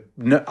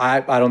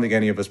I don't think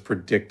any of us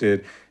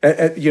predicted.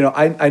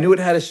 I knew it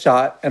had a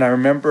shot, and I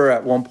remember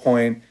at one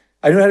point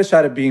I knew it had a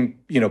shot at being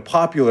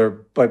popular,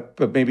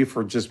 but maybe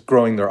for just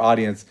growing their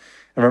audience.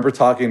 I remember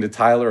talking to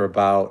Tyler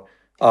about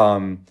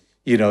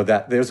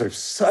that there's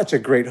such a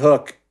great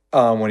hook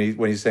when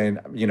he's saying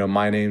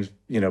my name's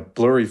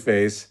Blurry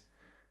Face,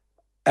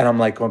 and I'm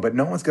like going, but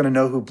no one's gonna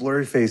know who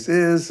Blurry Face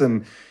is,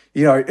 and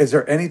is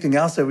there anything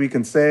else that we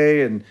can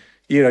say, and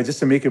just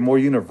to make it more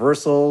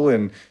universal.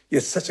 And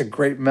it's such a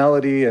great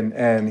melody.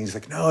 And he's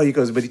like, no, he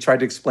goes, but he tried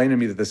to explain to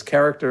me that this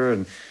character.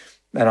 And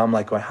I'm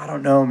like, well, I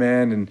don't know,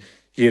 man. And,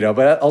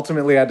 but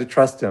ultimately I had to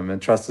trust him and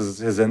trust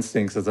his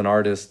instincts as an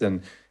artist.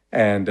 And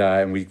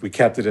we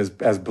kept it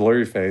as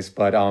Blurry Face.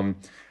 But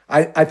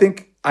I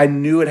think I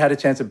knew it had a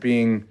chance of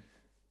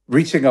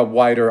reaching a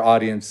wider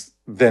audience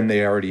than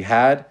they already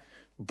had.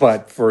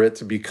 But for it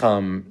to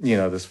become,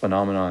 this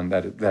phenomenon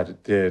that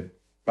it did,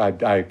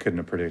 I couldn't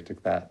have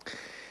predicted that.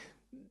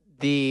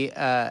 There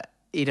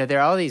are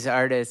all these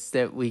artists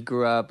that we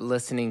grew up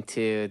listening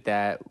to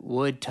that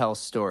would tell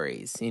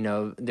stories.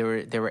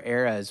 There were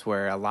eras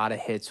where a lot of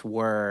hits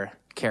were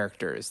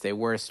characters. They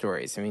were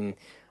stories. I mean,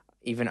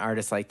 even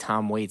artists like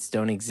Tom Waits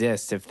don't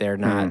exist if they're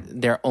not.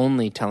 They're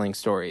only telling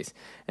stories,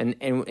 and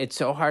it's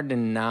so hard to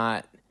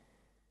not.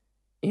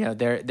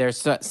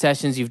 There's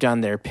sessions you've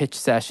done. There are pitch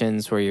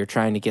sessions where you're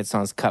trying to get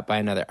songs cut by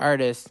another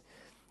artist,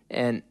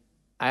 and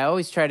I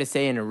always try to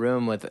say in a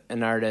room with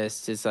an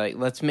artist is like,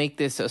 let's make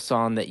this a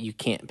song that you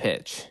can't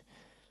pitch,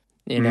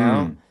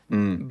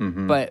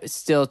 but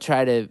still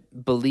try to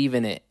believe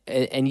in it.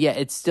 And yet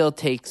it still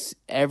takes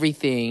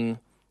everything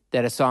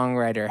that a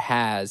songwriter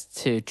has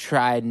to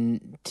try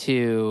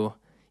to,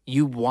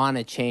 you want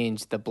to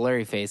change the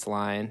Blurry Face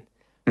line,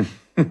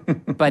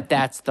 but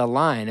that's the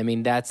line. I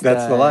mean, that's the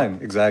line.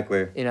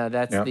 Exactly.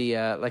 That's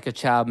the, like a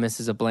child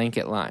misses a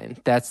blanket line.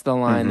 That's the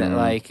line that,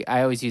 like,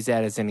 I always use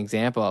that as an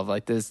example of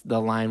like the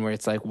line where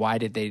it's like, why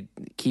did they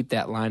keep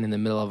that line in the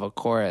middle of a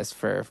chorus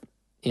for,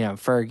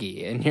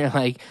 Fergie? And you're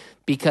like,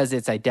 because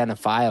it's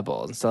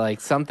identifiable. And so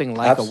like something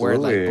like a word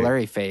like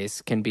Blurry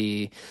Face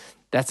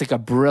that's like a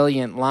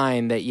brilliant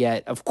line that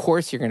yet, of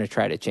course, you're going to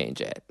try to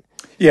change it.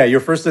 Yeah. Your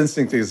first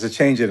instinct is to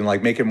change it and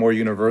like make it more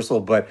universal.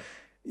 But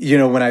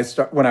when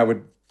I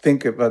would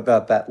think about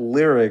that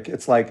lyric,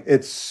 it's like,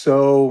 it's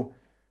so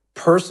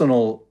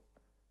personal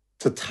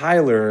to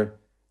Tyler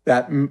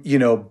that,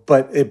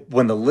 but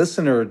when the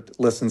listener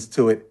listens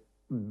to it,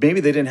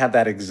 maybe they didn't have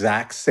that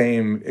exact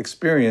same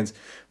experience,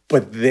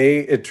 but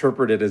they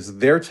interpret it as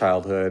their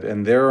childhood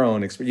and their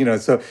own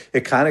experience, so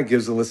it kind of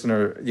gives the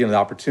listener, the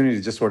opportunity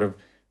to just sort of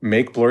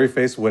make Blurry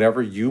Face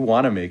whatever you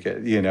want to make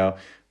it,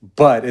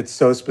 But it's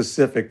so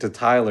specific to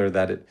Tyler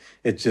that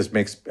it just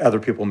makes other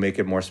people make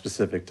it more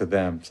specific to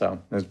them.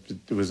 So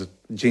it was a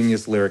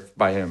genius lyric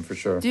by him for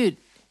sure. Dude.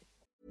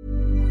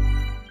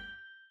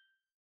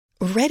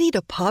 Ready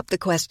to pop the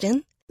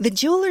question? The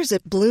jewelers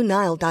at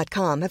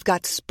BlueNile.com have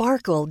got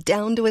sparkle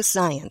down to a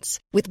science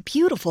with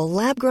beautiful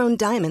lab-grown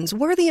diamonds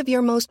worthy of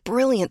your most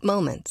brilliant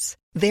moments.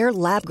 Their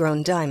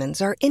lab-grown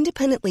diamonds are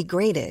independently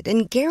graded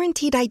and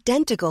guaranteed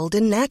identical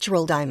to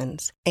natural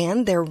diamonds.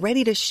 And they're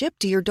ready to ship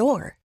to your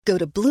door. Go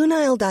to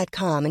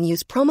BlueNile.com and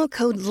use promo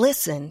code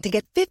LISTEN to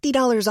get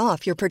 $50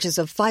 off your purchase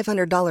of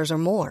 $500 or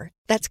more.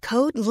 That's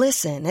code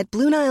LISTEN at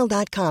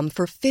BlueNile.com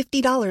for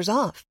 $50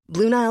 off.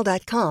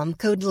 BlueNile.com,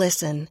 code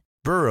LISTEN.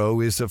 Burrow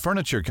is a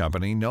furniture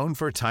company known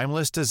for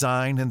timeless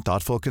design and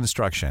thoughtful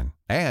construction,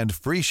 and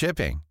free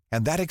shipping,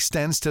 and that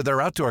extends to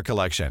their outdoor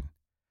collection.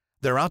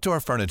 Their outdoor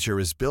furniture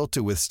is built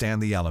to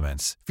withstand the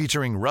elements,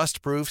 featuring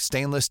rust-proof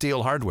stainless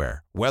steel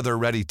hardware,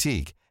 weather-ready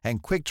teak,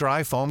 and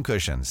quick-dry foam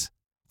cushions.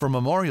 For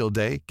Memorial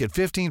Day, get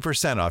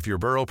 15% off your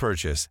Burrow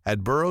purchase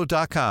at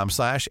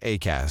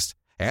burrow.com/ACAST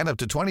and up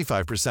to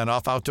 25%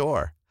 off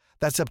outdoor.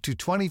 That's up to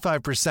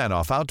 25%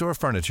 off outdoor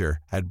furniture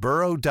at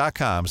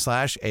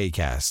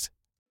burrow.com/ACAST.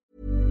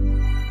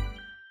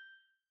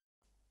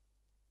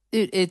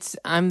 Dude,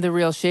 I'm the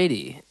real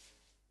Shady.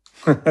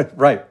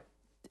 Right.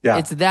 Yeah.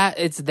 It's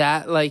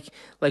that like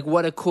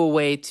what a cool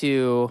way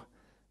to,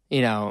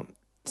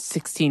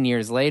 16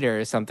 years later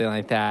or something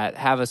like that,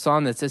 have a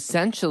song that's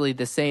essentially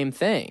the same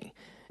thing.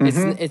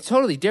 It's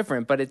totally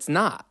different, but it's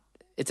not.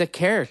 It's a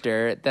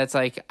character that's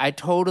like, I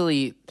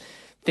totally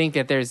think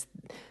that there's,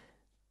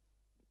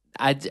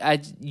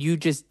 you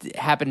just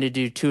happen to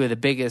do two of the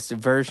biggest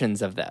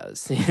versions of those,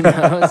 so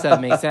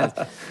that makes sense.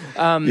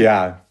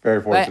 Yeah,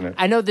 very fortunate.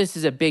 I know this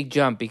is a big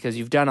jump because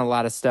you've done a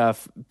lot of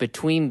stuff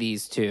between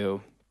these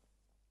two,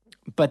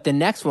 but the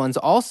next one's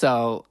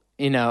also,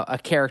 a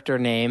character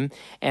name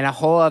and a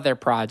whole other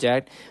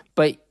project,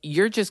 but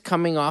you're just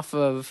coming off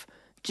of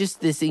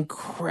just this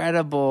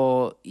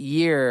incredible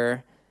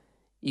year.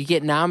 You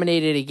get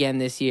nominated again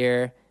this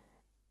year,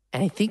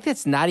 and I think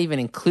that's not even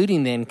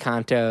including the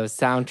Encanto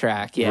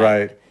soundtrack yet.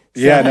 Right.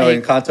 So Yeah, no,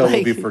 Encanto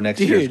will be for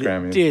next year's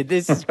Grammy. Dude,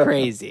 this is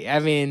crazy. I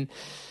mean,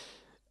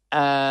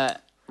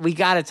 we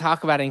got to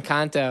talk about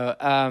Encanto.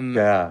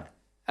 Yeah.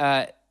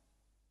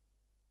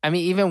 I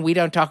mean, even we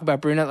don't talk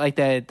about Bruno, like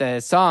the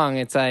song,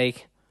 it's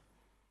like...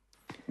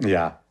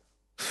 Yeah.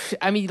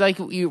 I mean, like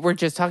we're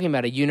just talking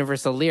about a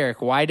universal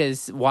lyric. Why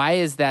is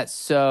that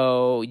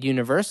so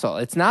universal?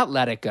 It's not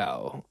 "Let It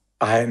Go."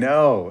 I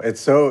know.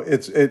 It's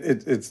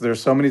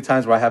there's so many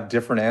times where I have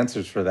different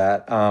answers for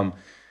that.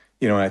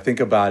 When I think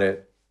about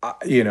it, I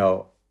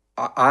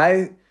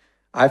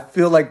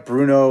feel like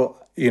Bruno,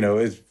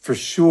 is for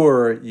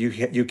sure.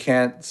 You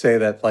can't say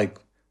that like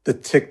the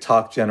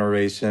TikTok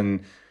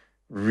generation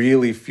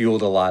really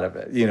fueled a lot of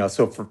it.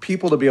 So for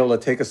people to be able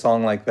to take a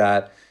song like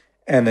that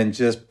and then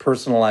just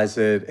personalize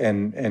it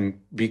and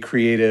be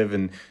creative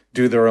and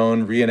do their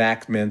own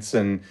reenactments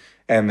and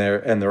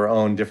their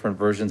own different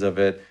versions of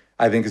it,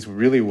 I think is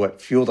really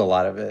what fueled a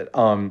lot of it.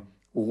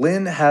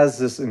 Lin has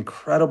this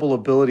incredible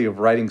ability of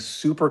writing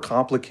super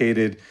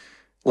complicated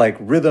like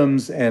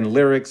rhythms and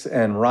lyrics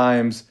and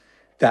rhymes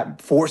that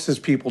forces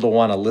people to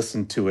want to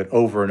listen to it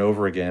over and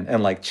over again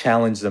and like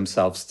challenge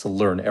themselves to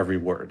learn every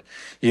word.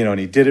 And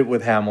he did it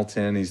with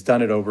Hamilton. He's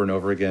done it over and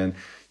over again.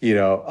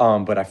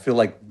 But I feel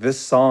like this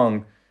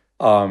song,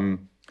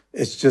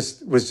 was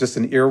just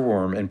an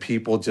earworm, and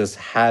people just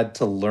had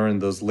to learn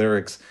those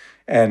lyrics.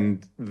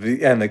 And the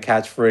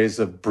catchphrase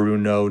of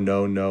Bruno,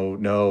 no, no,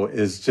 no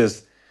is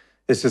just,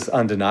 it's just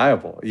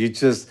undeniable. You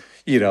just,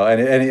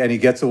 and he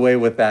gets away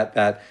with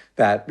that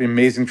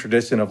amazing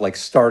tradition of like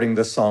starting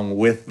the song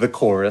with the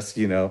chorus,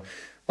 Earth,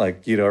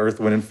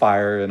 Wind and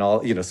Fire and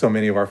all, so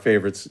many of our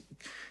favorites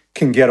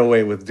can get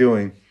away with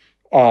doing.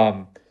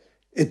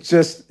 It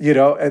just,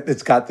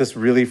 it's got this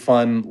really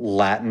fun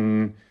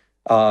Latin,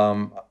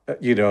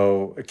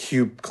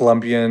 acute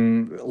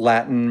Colombian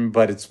Latin,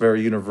 but it's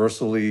very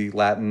universally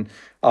Latin.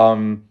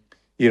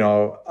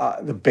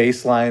 The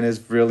bass line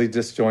is really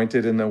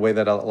disjointed in the way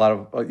that a lot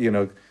of,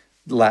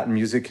 Latin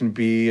music can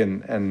be.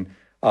 So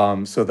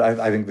I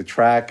think the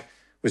track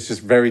was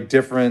just very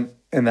different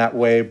in that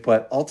way.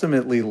 But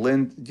ultimately,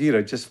 Lin,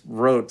 just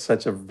wrote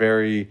such a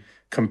very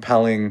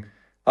compelling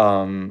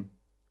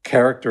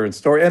character and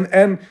story.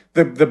 And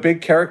the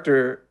big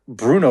character,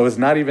 Bruno, is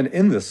not even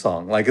in this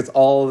song. Like, it's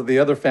all the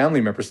other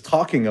family members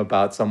talking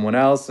about someone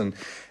else. And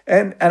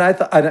I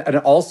thought, and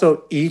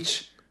also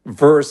each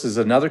verse is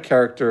another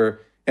character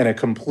in a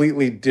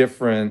completely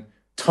different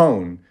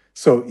tone.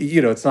 So,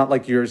 it's not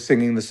like you're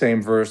singing the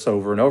same verse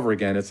over and over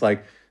again. It's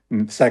like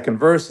second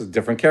verse, a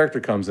different character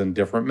comes in,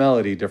 different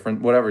melody,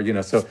 different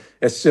whatever, So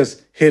it's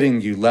just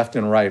hitting you left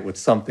and right with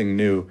something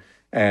new.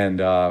 And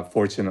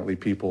fortunately,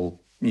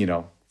 people,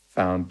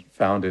 found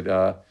it,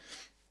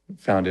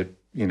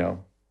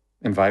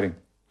 inviting.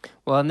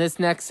 Well, in this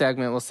next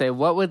segment, we'll say,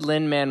 what would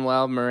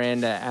Lin-Manuel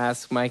Miranda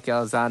ask Mike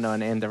Elizondo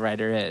and the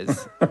writer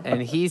is?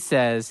 And he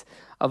says,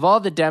 of all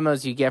the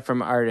demos you get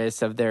from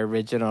artists of their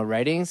original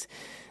writings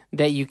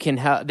that you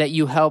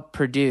help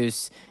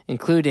produce,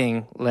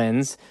 including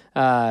Lin's,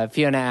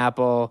 Fiona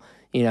Apple,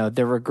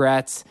 The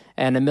Regrets,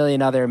 and a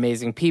million other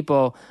amazing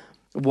people,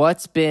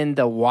 what's been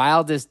the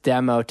wildest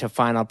demo to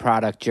final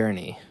product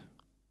journey?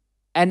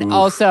 And Oof.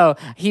 Also,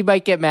 he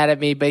might get mad at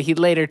me, but he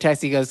later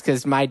texts, he goes,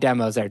 because my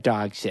demos are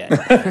dog shit.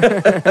 But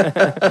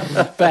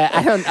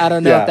I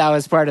don't know if that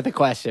was part of the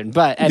question.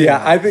 But anyway.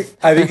 Yeah,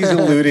 I think he's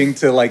alluding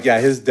to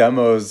his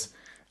demos.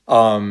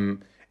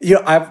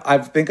 I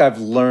think I've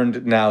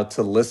learned now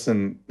to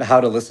listen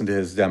how to listen to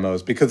his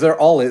demos because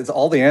all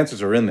the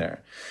answers are in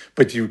there,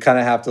 but you kind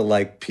of have to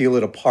like peel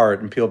it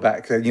apart and peel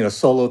back,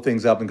 solo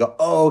things up and go,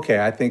 oh,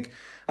 okay, I think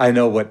I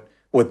know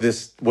what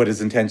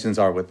his intentions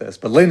are with this.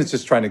 But Lynn is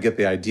just trying to get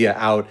the idea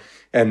out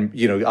and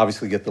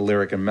obviously get the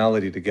lyric and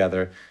melody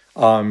together.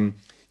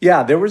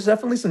 Yeah, there was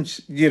definitely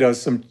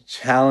some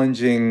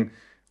challenging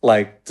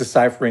like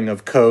deciphering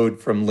of code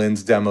from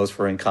Lynn's demos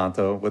for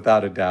Encanto,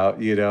 without a doubt.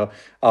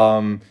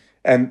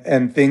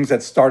 And things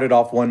that started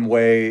off one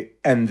way,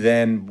 and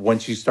then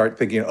once you start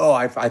thinking, oh,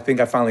 I think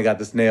I finally got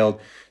this nailed,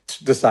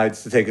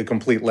 decides to take a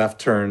complete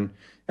left turn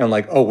and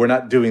like, oh, we're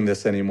not doing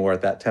this anymore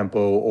at that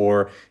tempo,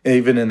 or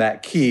even in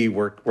that key,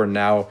 we're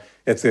now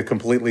it's a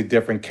completely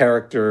different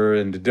character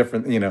and a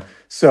different.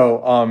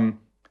 So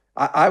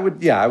I would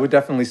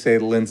definitely say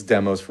Lynn's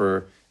demos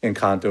for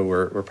Encanto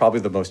were probably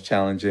the most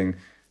challenging,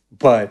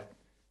 but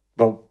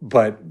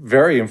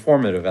very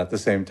informative at the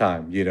same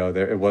time.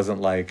 It wasn't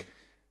like,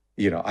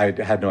 I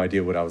had no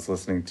idea what I was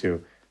listening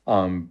to.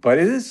 But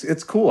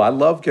it's cool. I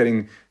love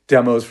getting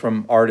demos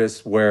from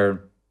artists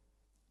where,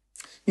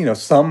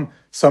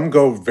 some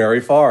go very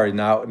far.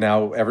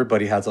 Now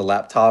everybody has a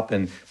laptop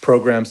and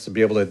programs to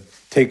be able to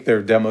take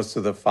their demos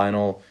to the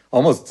final,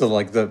 almost to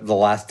like the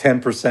last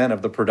 10%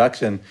 of the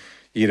production,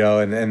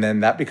 and then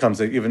that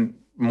becomes even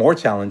more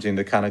challenging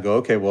to kind of go,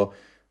 okay, well,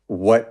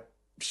 what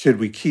should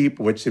we keep?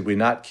 What should we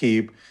not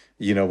keep?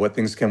 What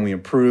things can we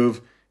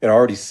improve? It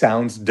already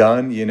sounds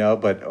done,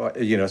 but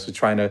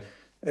so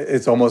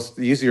it's almost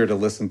easier to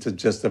listen to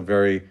just a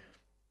very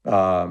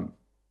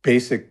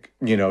basic,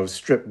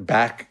 stripped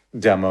back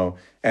demo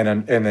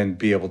and then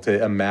be able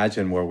to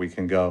imagine where we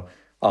can go.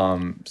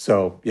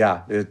 So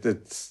yeah,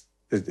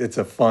 it's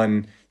a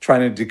fun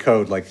trying to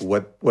decode like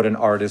what an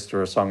artist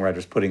or a songwriter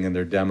is putting in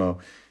their demo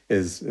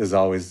is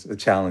always a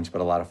challenge,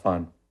 but a lot of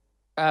fun.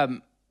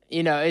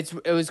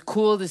 It was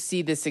cool to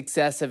see the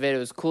success of it. It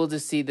was cool to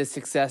see the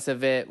success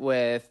of it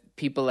with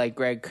people like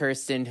Greg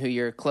Kurstin, who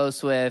you're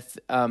close with.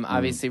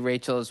 Obviously,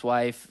 Rachel's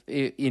wife,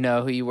 who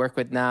you work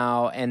with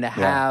now, and to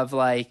have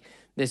like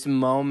this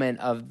moment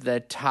of the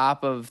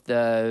top of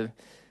the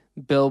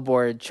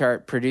Billboard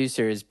chart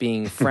producers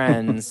being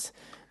friends.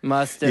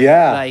 Must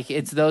have, like,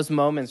 it's those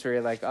moments where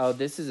you're like, oh,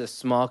 this is a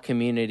small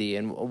community,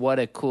 and what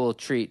a cool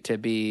treat to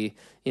be,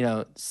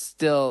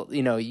 still,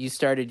 you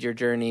started your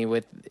journey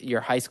with your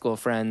high school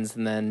friends,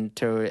 and then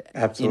to,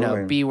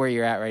 be where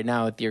you're at right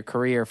now with your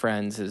career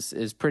friends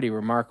is pretty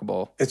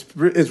remarkable. It's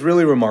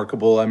really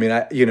remarkable. I mean,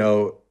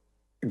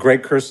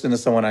 Greg Kurstin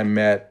is someone I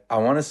met, I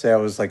want to say I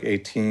was like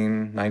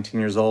 18,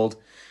 19 years old,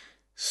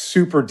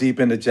 super deep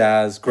into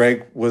jazz.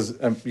 Greg was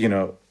and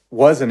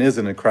is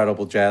an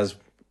incredible jazz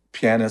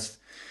pianist.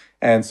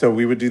 And so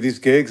we would do these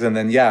gigs, and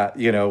then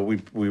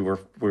we were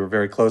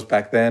very close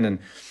back then,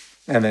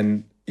 and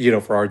then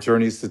for our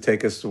journeys to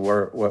take us to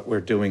what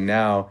we're doing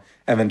now,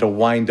 and then to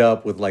wind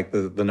up with like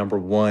the number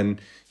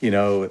one,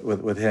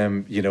 with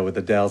him, with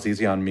Adele's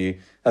 "Easy on Me"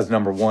 as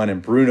number one,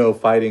 and Bruno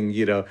fighting,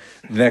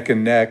 neck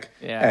and neck,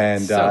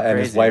 and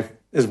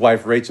his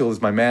wife Rachel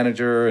is my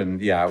manager,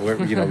 and we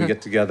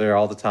get together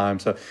all the time.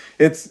 So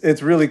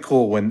it's really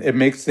cool when it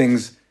makes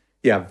things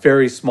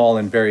very small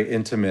and very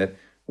intimate.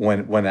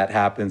 When that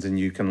happens and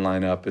you can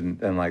line up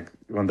and like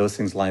when those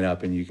things line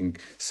up and you can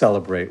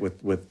celebrate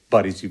with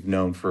buddies you've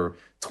known for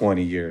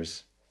 20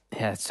 years.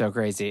 Yeah, it's so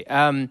crazy.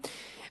 I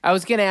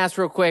was going to ask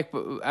real quick,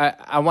 but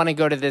I want to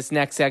go to this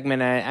next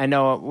segment. I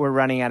know we're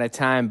running out of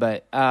time,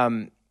 but,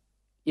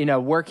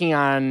 working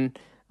on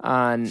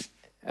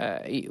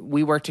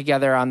we worked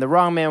together on The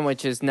Wrong Man,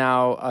 which is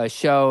now a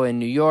show in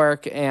New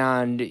York,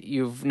 and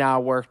you've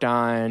now worked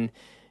on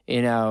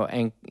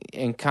and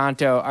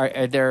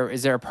Encanto.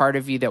 Is there a part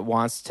of you that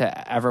wants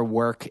to ever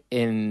work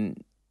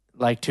in,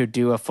 like, to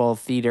do a full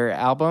theater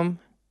album?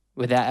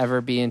 Would that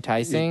ever be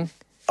enticing?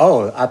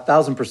 Oh,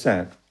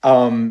 1,000%.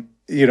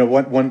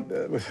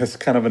 It's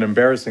kind of an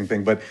embarrassing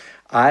thing, but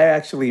I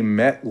actually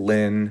met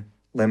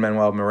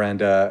Lin-Manuel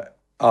Miranda.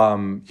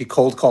 He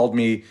cold called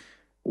me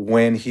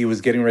when he was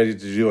getting ready to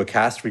do a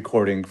cast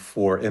recording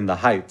for In the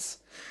Heights.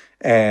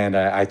 And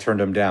I turned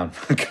him down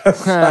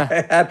because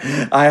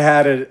I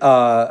had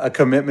a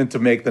commitment to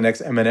make the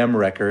next Eminem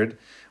record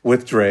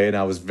with Dre, and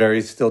I was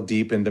still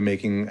deep into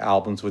making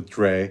albums with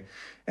Dre.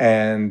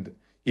 And,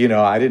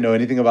 I didn't know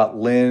anything about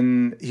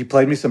Lin. He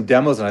played me some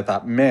demos, and I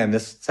thought, man,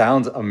 this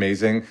sounds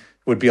amazing.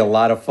 Would be a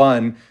lot of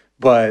fun.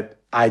 But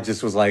I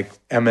just was like,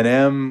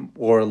 Eminem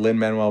or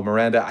Lin-Manuel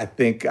Miranda, I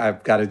think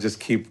I've got to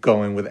just keep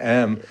going with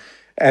M.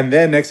 And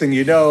then next thing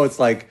you know, it's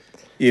like,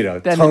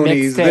 then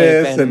Tony's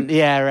this and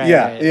right.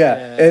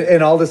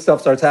 And all this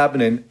stuff starts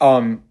happening.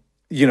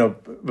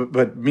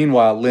 But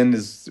meanwhile, Lynn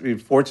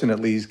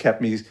fortunately he's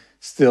kept me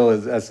still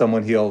as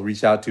someone he'll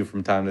reach out to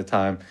from time to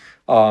time.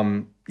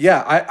 I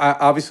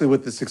obviously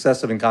with the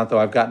success of Encanto,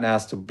 I've gotten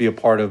asked to be a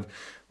part of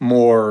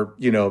more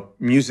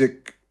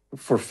music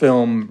for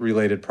film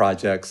related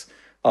projects.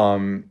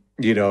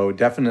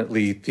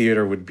 Definitely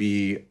theater would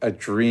be a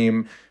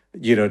dream.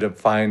 To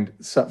find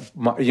some,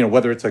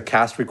 whether it's a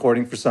cast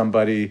recording for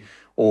somebody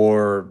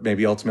or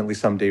maybe ultimately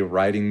someday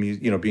writing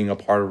music, being a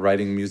part of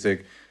writing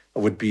music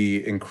would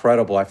be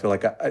incredible. I feel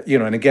like,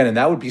 and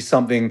that would be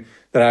something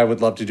that I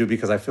would love to do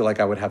because I feel like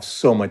I would have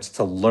so much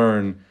to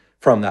learn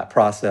from that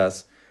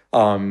process.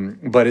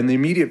 But in the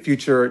immediate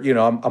future,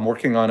 I'm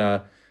working on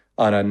a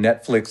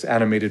Netflix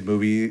animated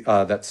movie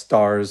that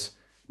stars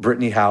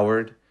Brittany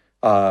Howard,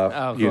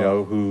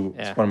 Cool. who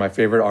is Yeah. one of my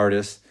favorite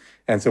artists.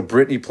 And so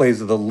Brittany plays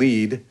the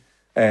lead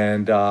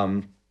and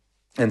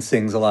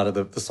sings a lot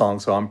of the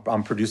songs. So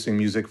I'm producing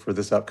music for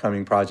this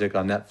upcoming project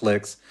on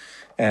Netflix.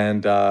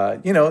 And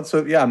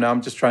now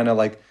I'm just trying to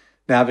like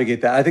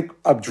navigate that. I think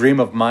a dream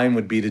of mine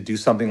would be to do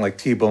something like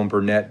T-Bone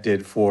Burnett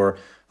did for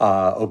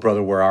Oh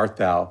Brother, Where Art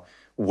Thou,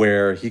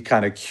 where he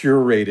kind of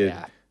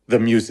curated the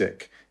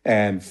music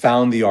and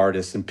found the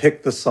artists and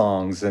picked the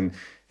songs and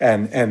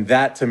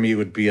that to me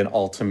would be an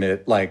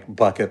ultimate like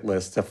bucket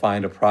list, to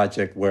find a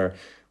project where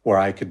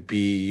I could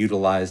be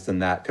utilized in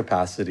that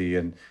capacity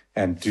and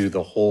do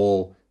the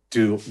whole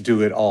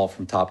do it all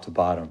from top to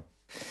bottom.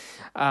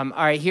 All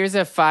right, here's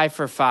a 5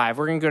 for 5.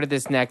 We're going to go to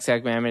this next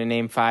segment. I'm going to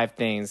name 5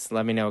 things.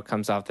 Let me know what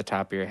comes off the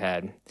top of your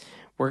head.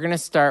 We're going to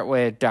start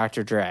with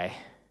Dr. Dre.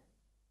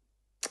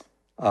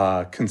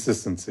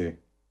 Consistency.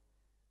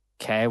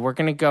 Okay, we're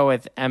going to go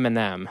with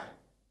Eminem.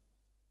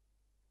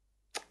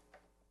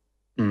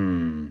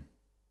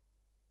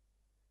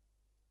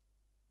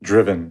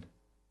 Driven.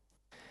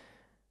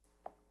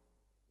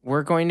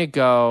 We're going to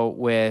go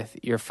with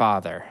your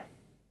father.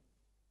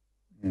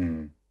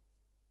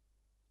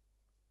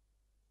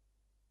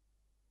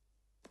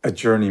 A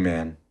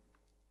journeyman.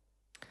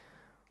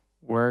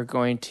 We're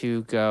going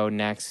to go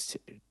next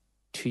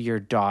to your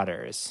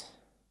daughters.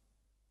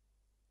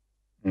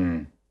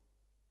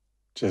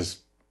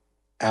 Just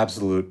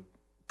absolute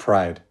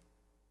pride.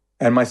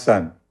 And my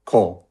son,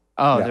 Cole.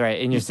 Oh,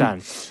 right, and your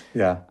son.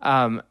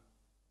 Yeah.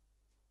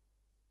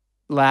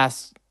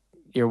 Last,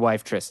 your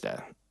wife,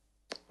 Trista.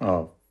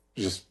 Oh,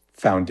 just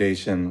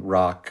foundation,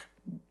 rock.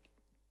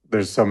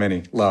 There's so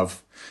many.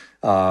 Love.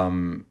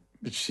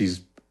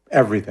 She's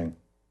everything.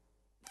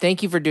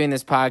 Thank you for doing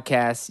this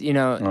podcast.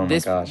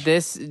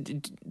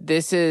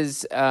 This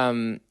is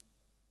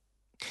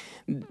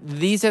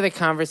these are the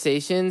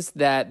conversations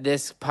that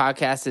this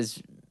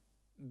podcast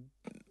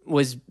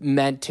was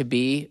meant to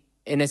be,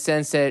 in a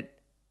sense that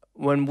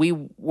when we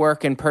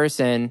work in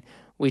person,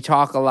 we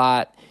talk a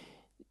lot.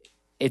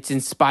 It's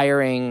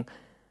inspiring.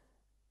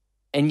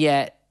 And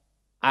yet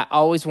I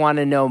always want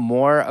to know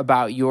more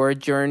about your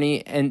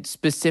journey, and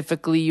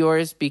specifically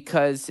yours,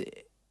 because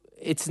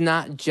it's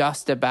not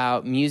just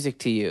about music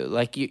to you.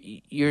 Like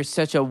you're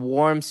such a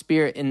warm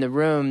spirit in the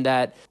room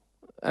that,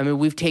 I mean,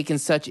 we've taken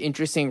such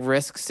interesting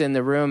risks in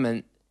the room,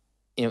 and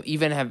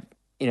even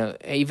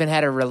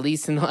had a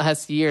release in the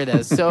last year that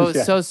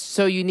was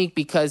so unique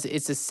because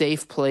it's a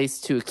safe place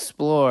to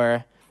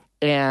explore,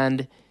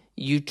 and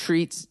you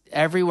treat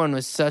everyone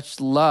with such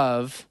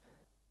love.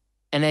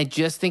 And I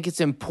just think it's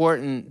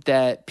important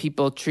that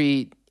people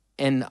treat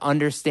and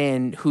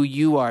understand who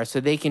you are so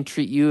they can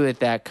treat you with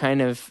that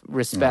kind of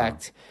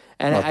respect.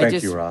 And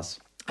thank you, Ross.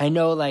 I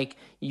know, like,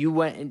 you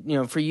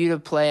went, for you to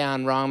play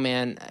on Wrong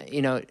Man,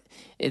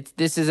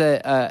 this is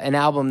an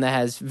album that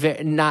has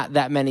not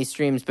that many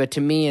streams, but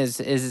to me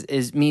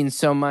is means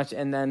so much.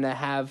 And then to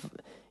have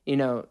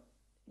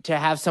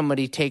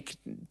somebody take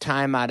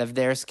time out of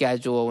their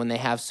schedule when they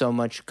have so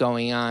much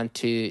going on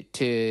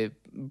to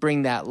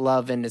bring that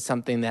love into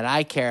something that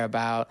I care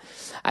about.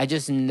 I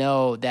just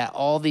know that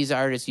all these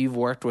artists you've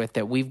worked with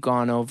that we've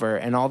gone over,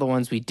 and all the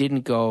ones we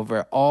didn't go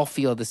over, all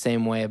feel the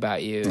same way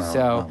about you.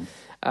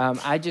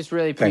 I just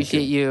really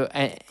appreciate you.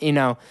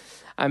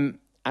 I'm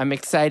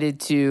excited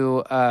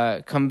to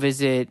come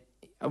visit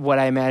what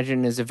I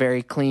imagine is a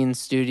very clean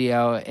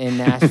studio in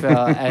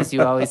Nashville, as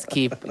you always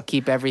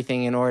keep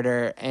everything in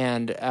order.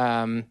 And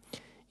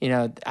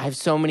I have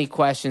so many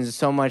questions,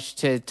 so much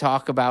to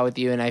talk about with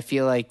you, and I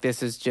feel like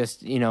this is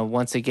just,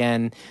 once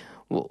again,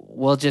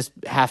 we'll just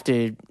have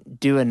to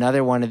do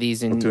another one of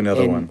these. We'll do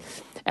another one.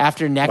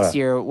 After next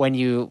year, when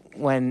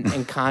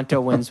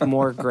Encanto wins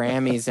more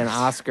Grammys and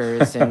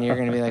Oscars, and you're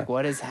going to be like,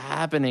 what is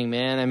happening,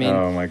 man? I mean,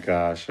 oh my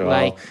gosh.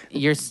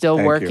 You're still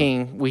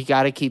working. You. We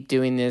got to keep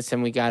doing this,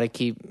 and we got to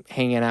keep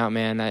hanging out,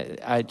 man.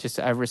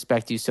 I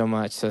respect you so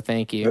much. So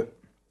thank you.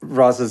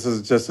 Ross, this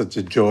is just such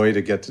a joy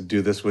to get to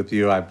do this with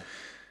you.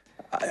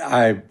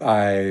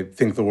 I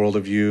think the world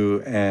of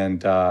you,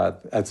 and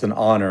it's an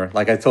honor.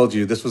 Like I told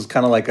you, this was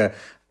kind of like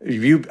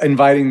you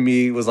inviting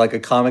me was like a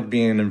comic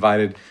being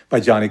invited by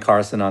Johnny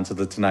Carson onto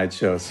the Tonight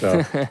Show.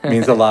 So it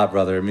means a lot,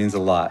 brother. It means a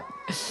lot.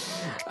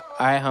 All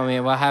right,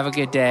 homie. Well, have a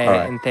good day,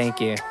 and thank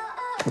you.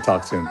 We'll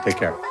talk soon. Take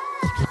care.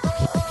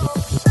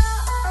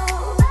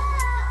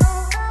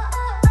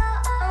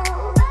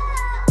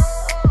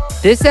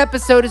 This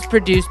episode is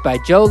produced by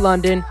Joe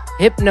London,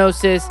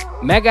 Hypnosis,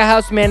 Mega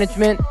House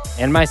Management,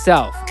 and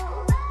myself.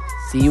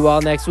 See you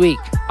all next week.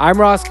 I'm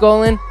Ross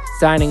Golan,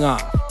 signing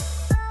off.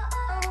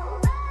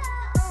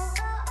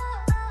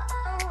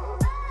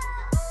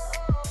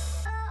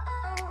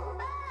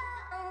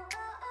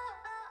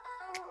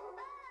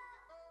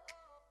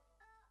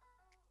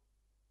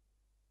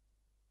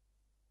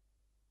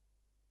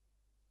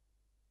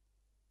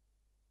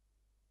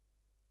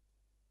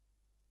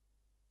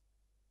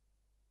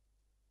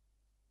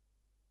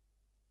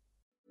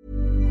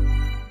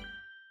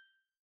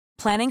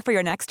 Planning for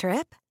your next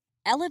trip?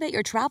 Elevate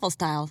your travel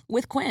style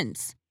with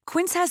Quince.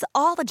 Quince has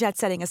all the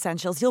jet-setting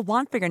essentials you'll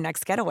want for your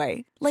next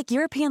getaway, like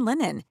European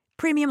linen,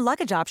 premium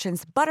luggage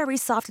options, buttery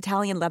soft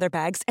Italian leather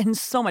bags, and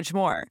so much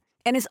more.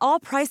 And is all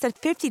priced at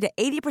 50 to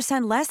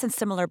 80% less than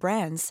similar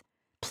brands.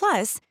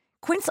 Plus,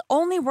 Quince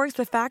only works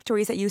with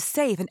factories that use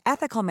safe and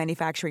ethical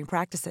manufacturing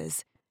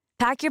practices.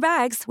 Pack your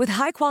bags with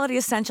high-quality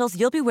essentials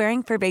you'll be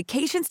wearing for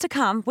vacations to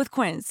come with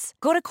Quince.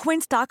 Go to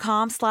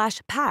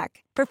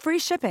quince.com/pack for free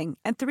shipping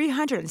and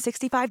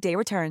 365-day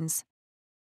returns.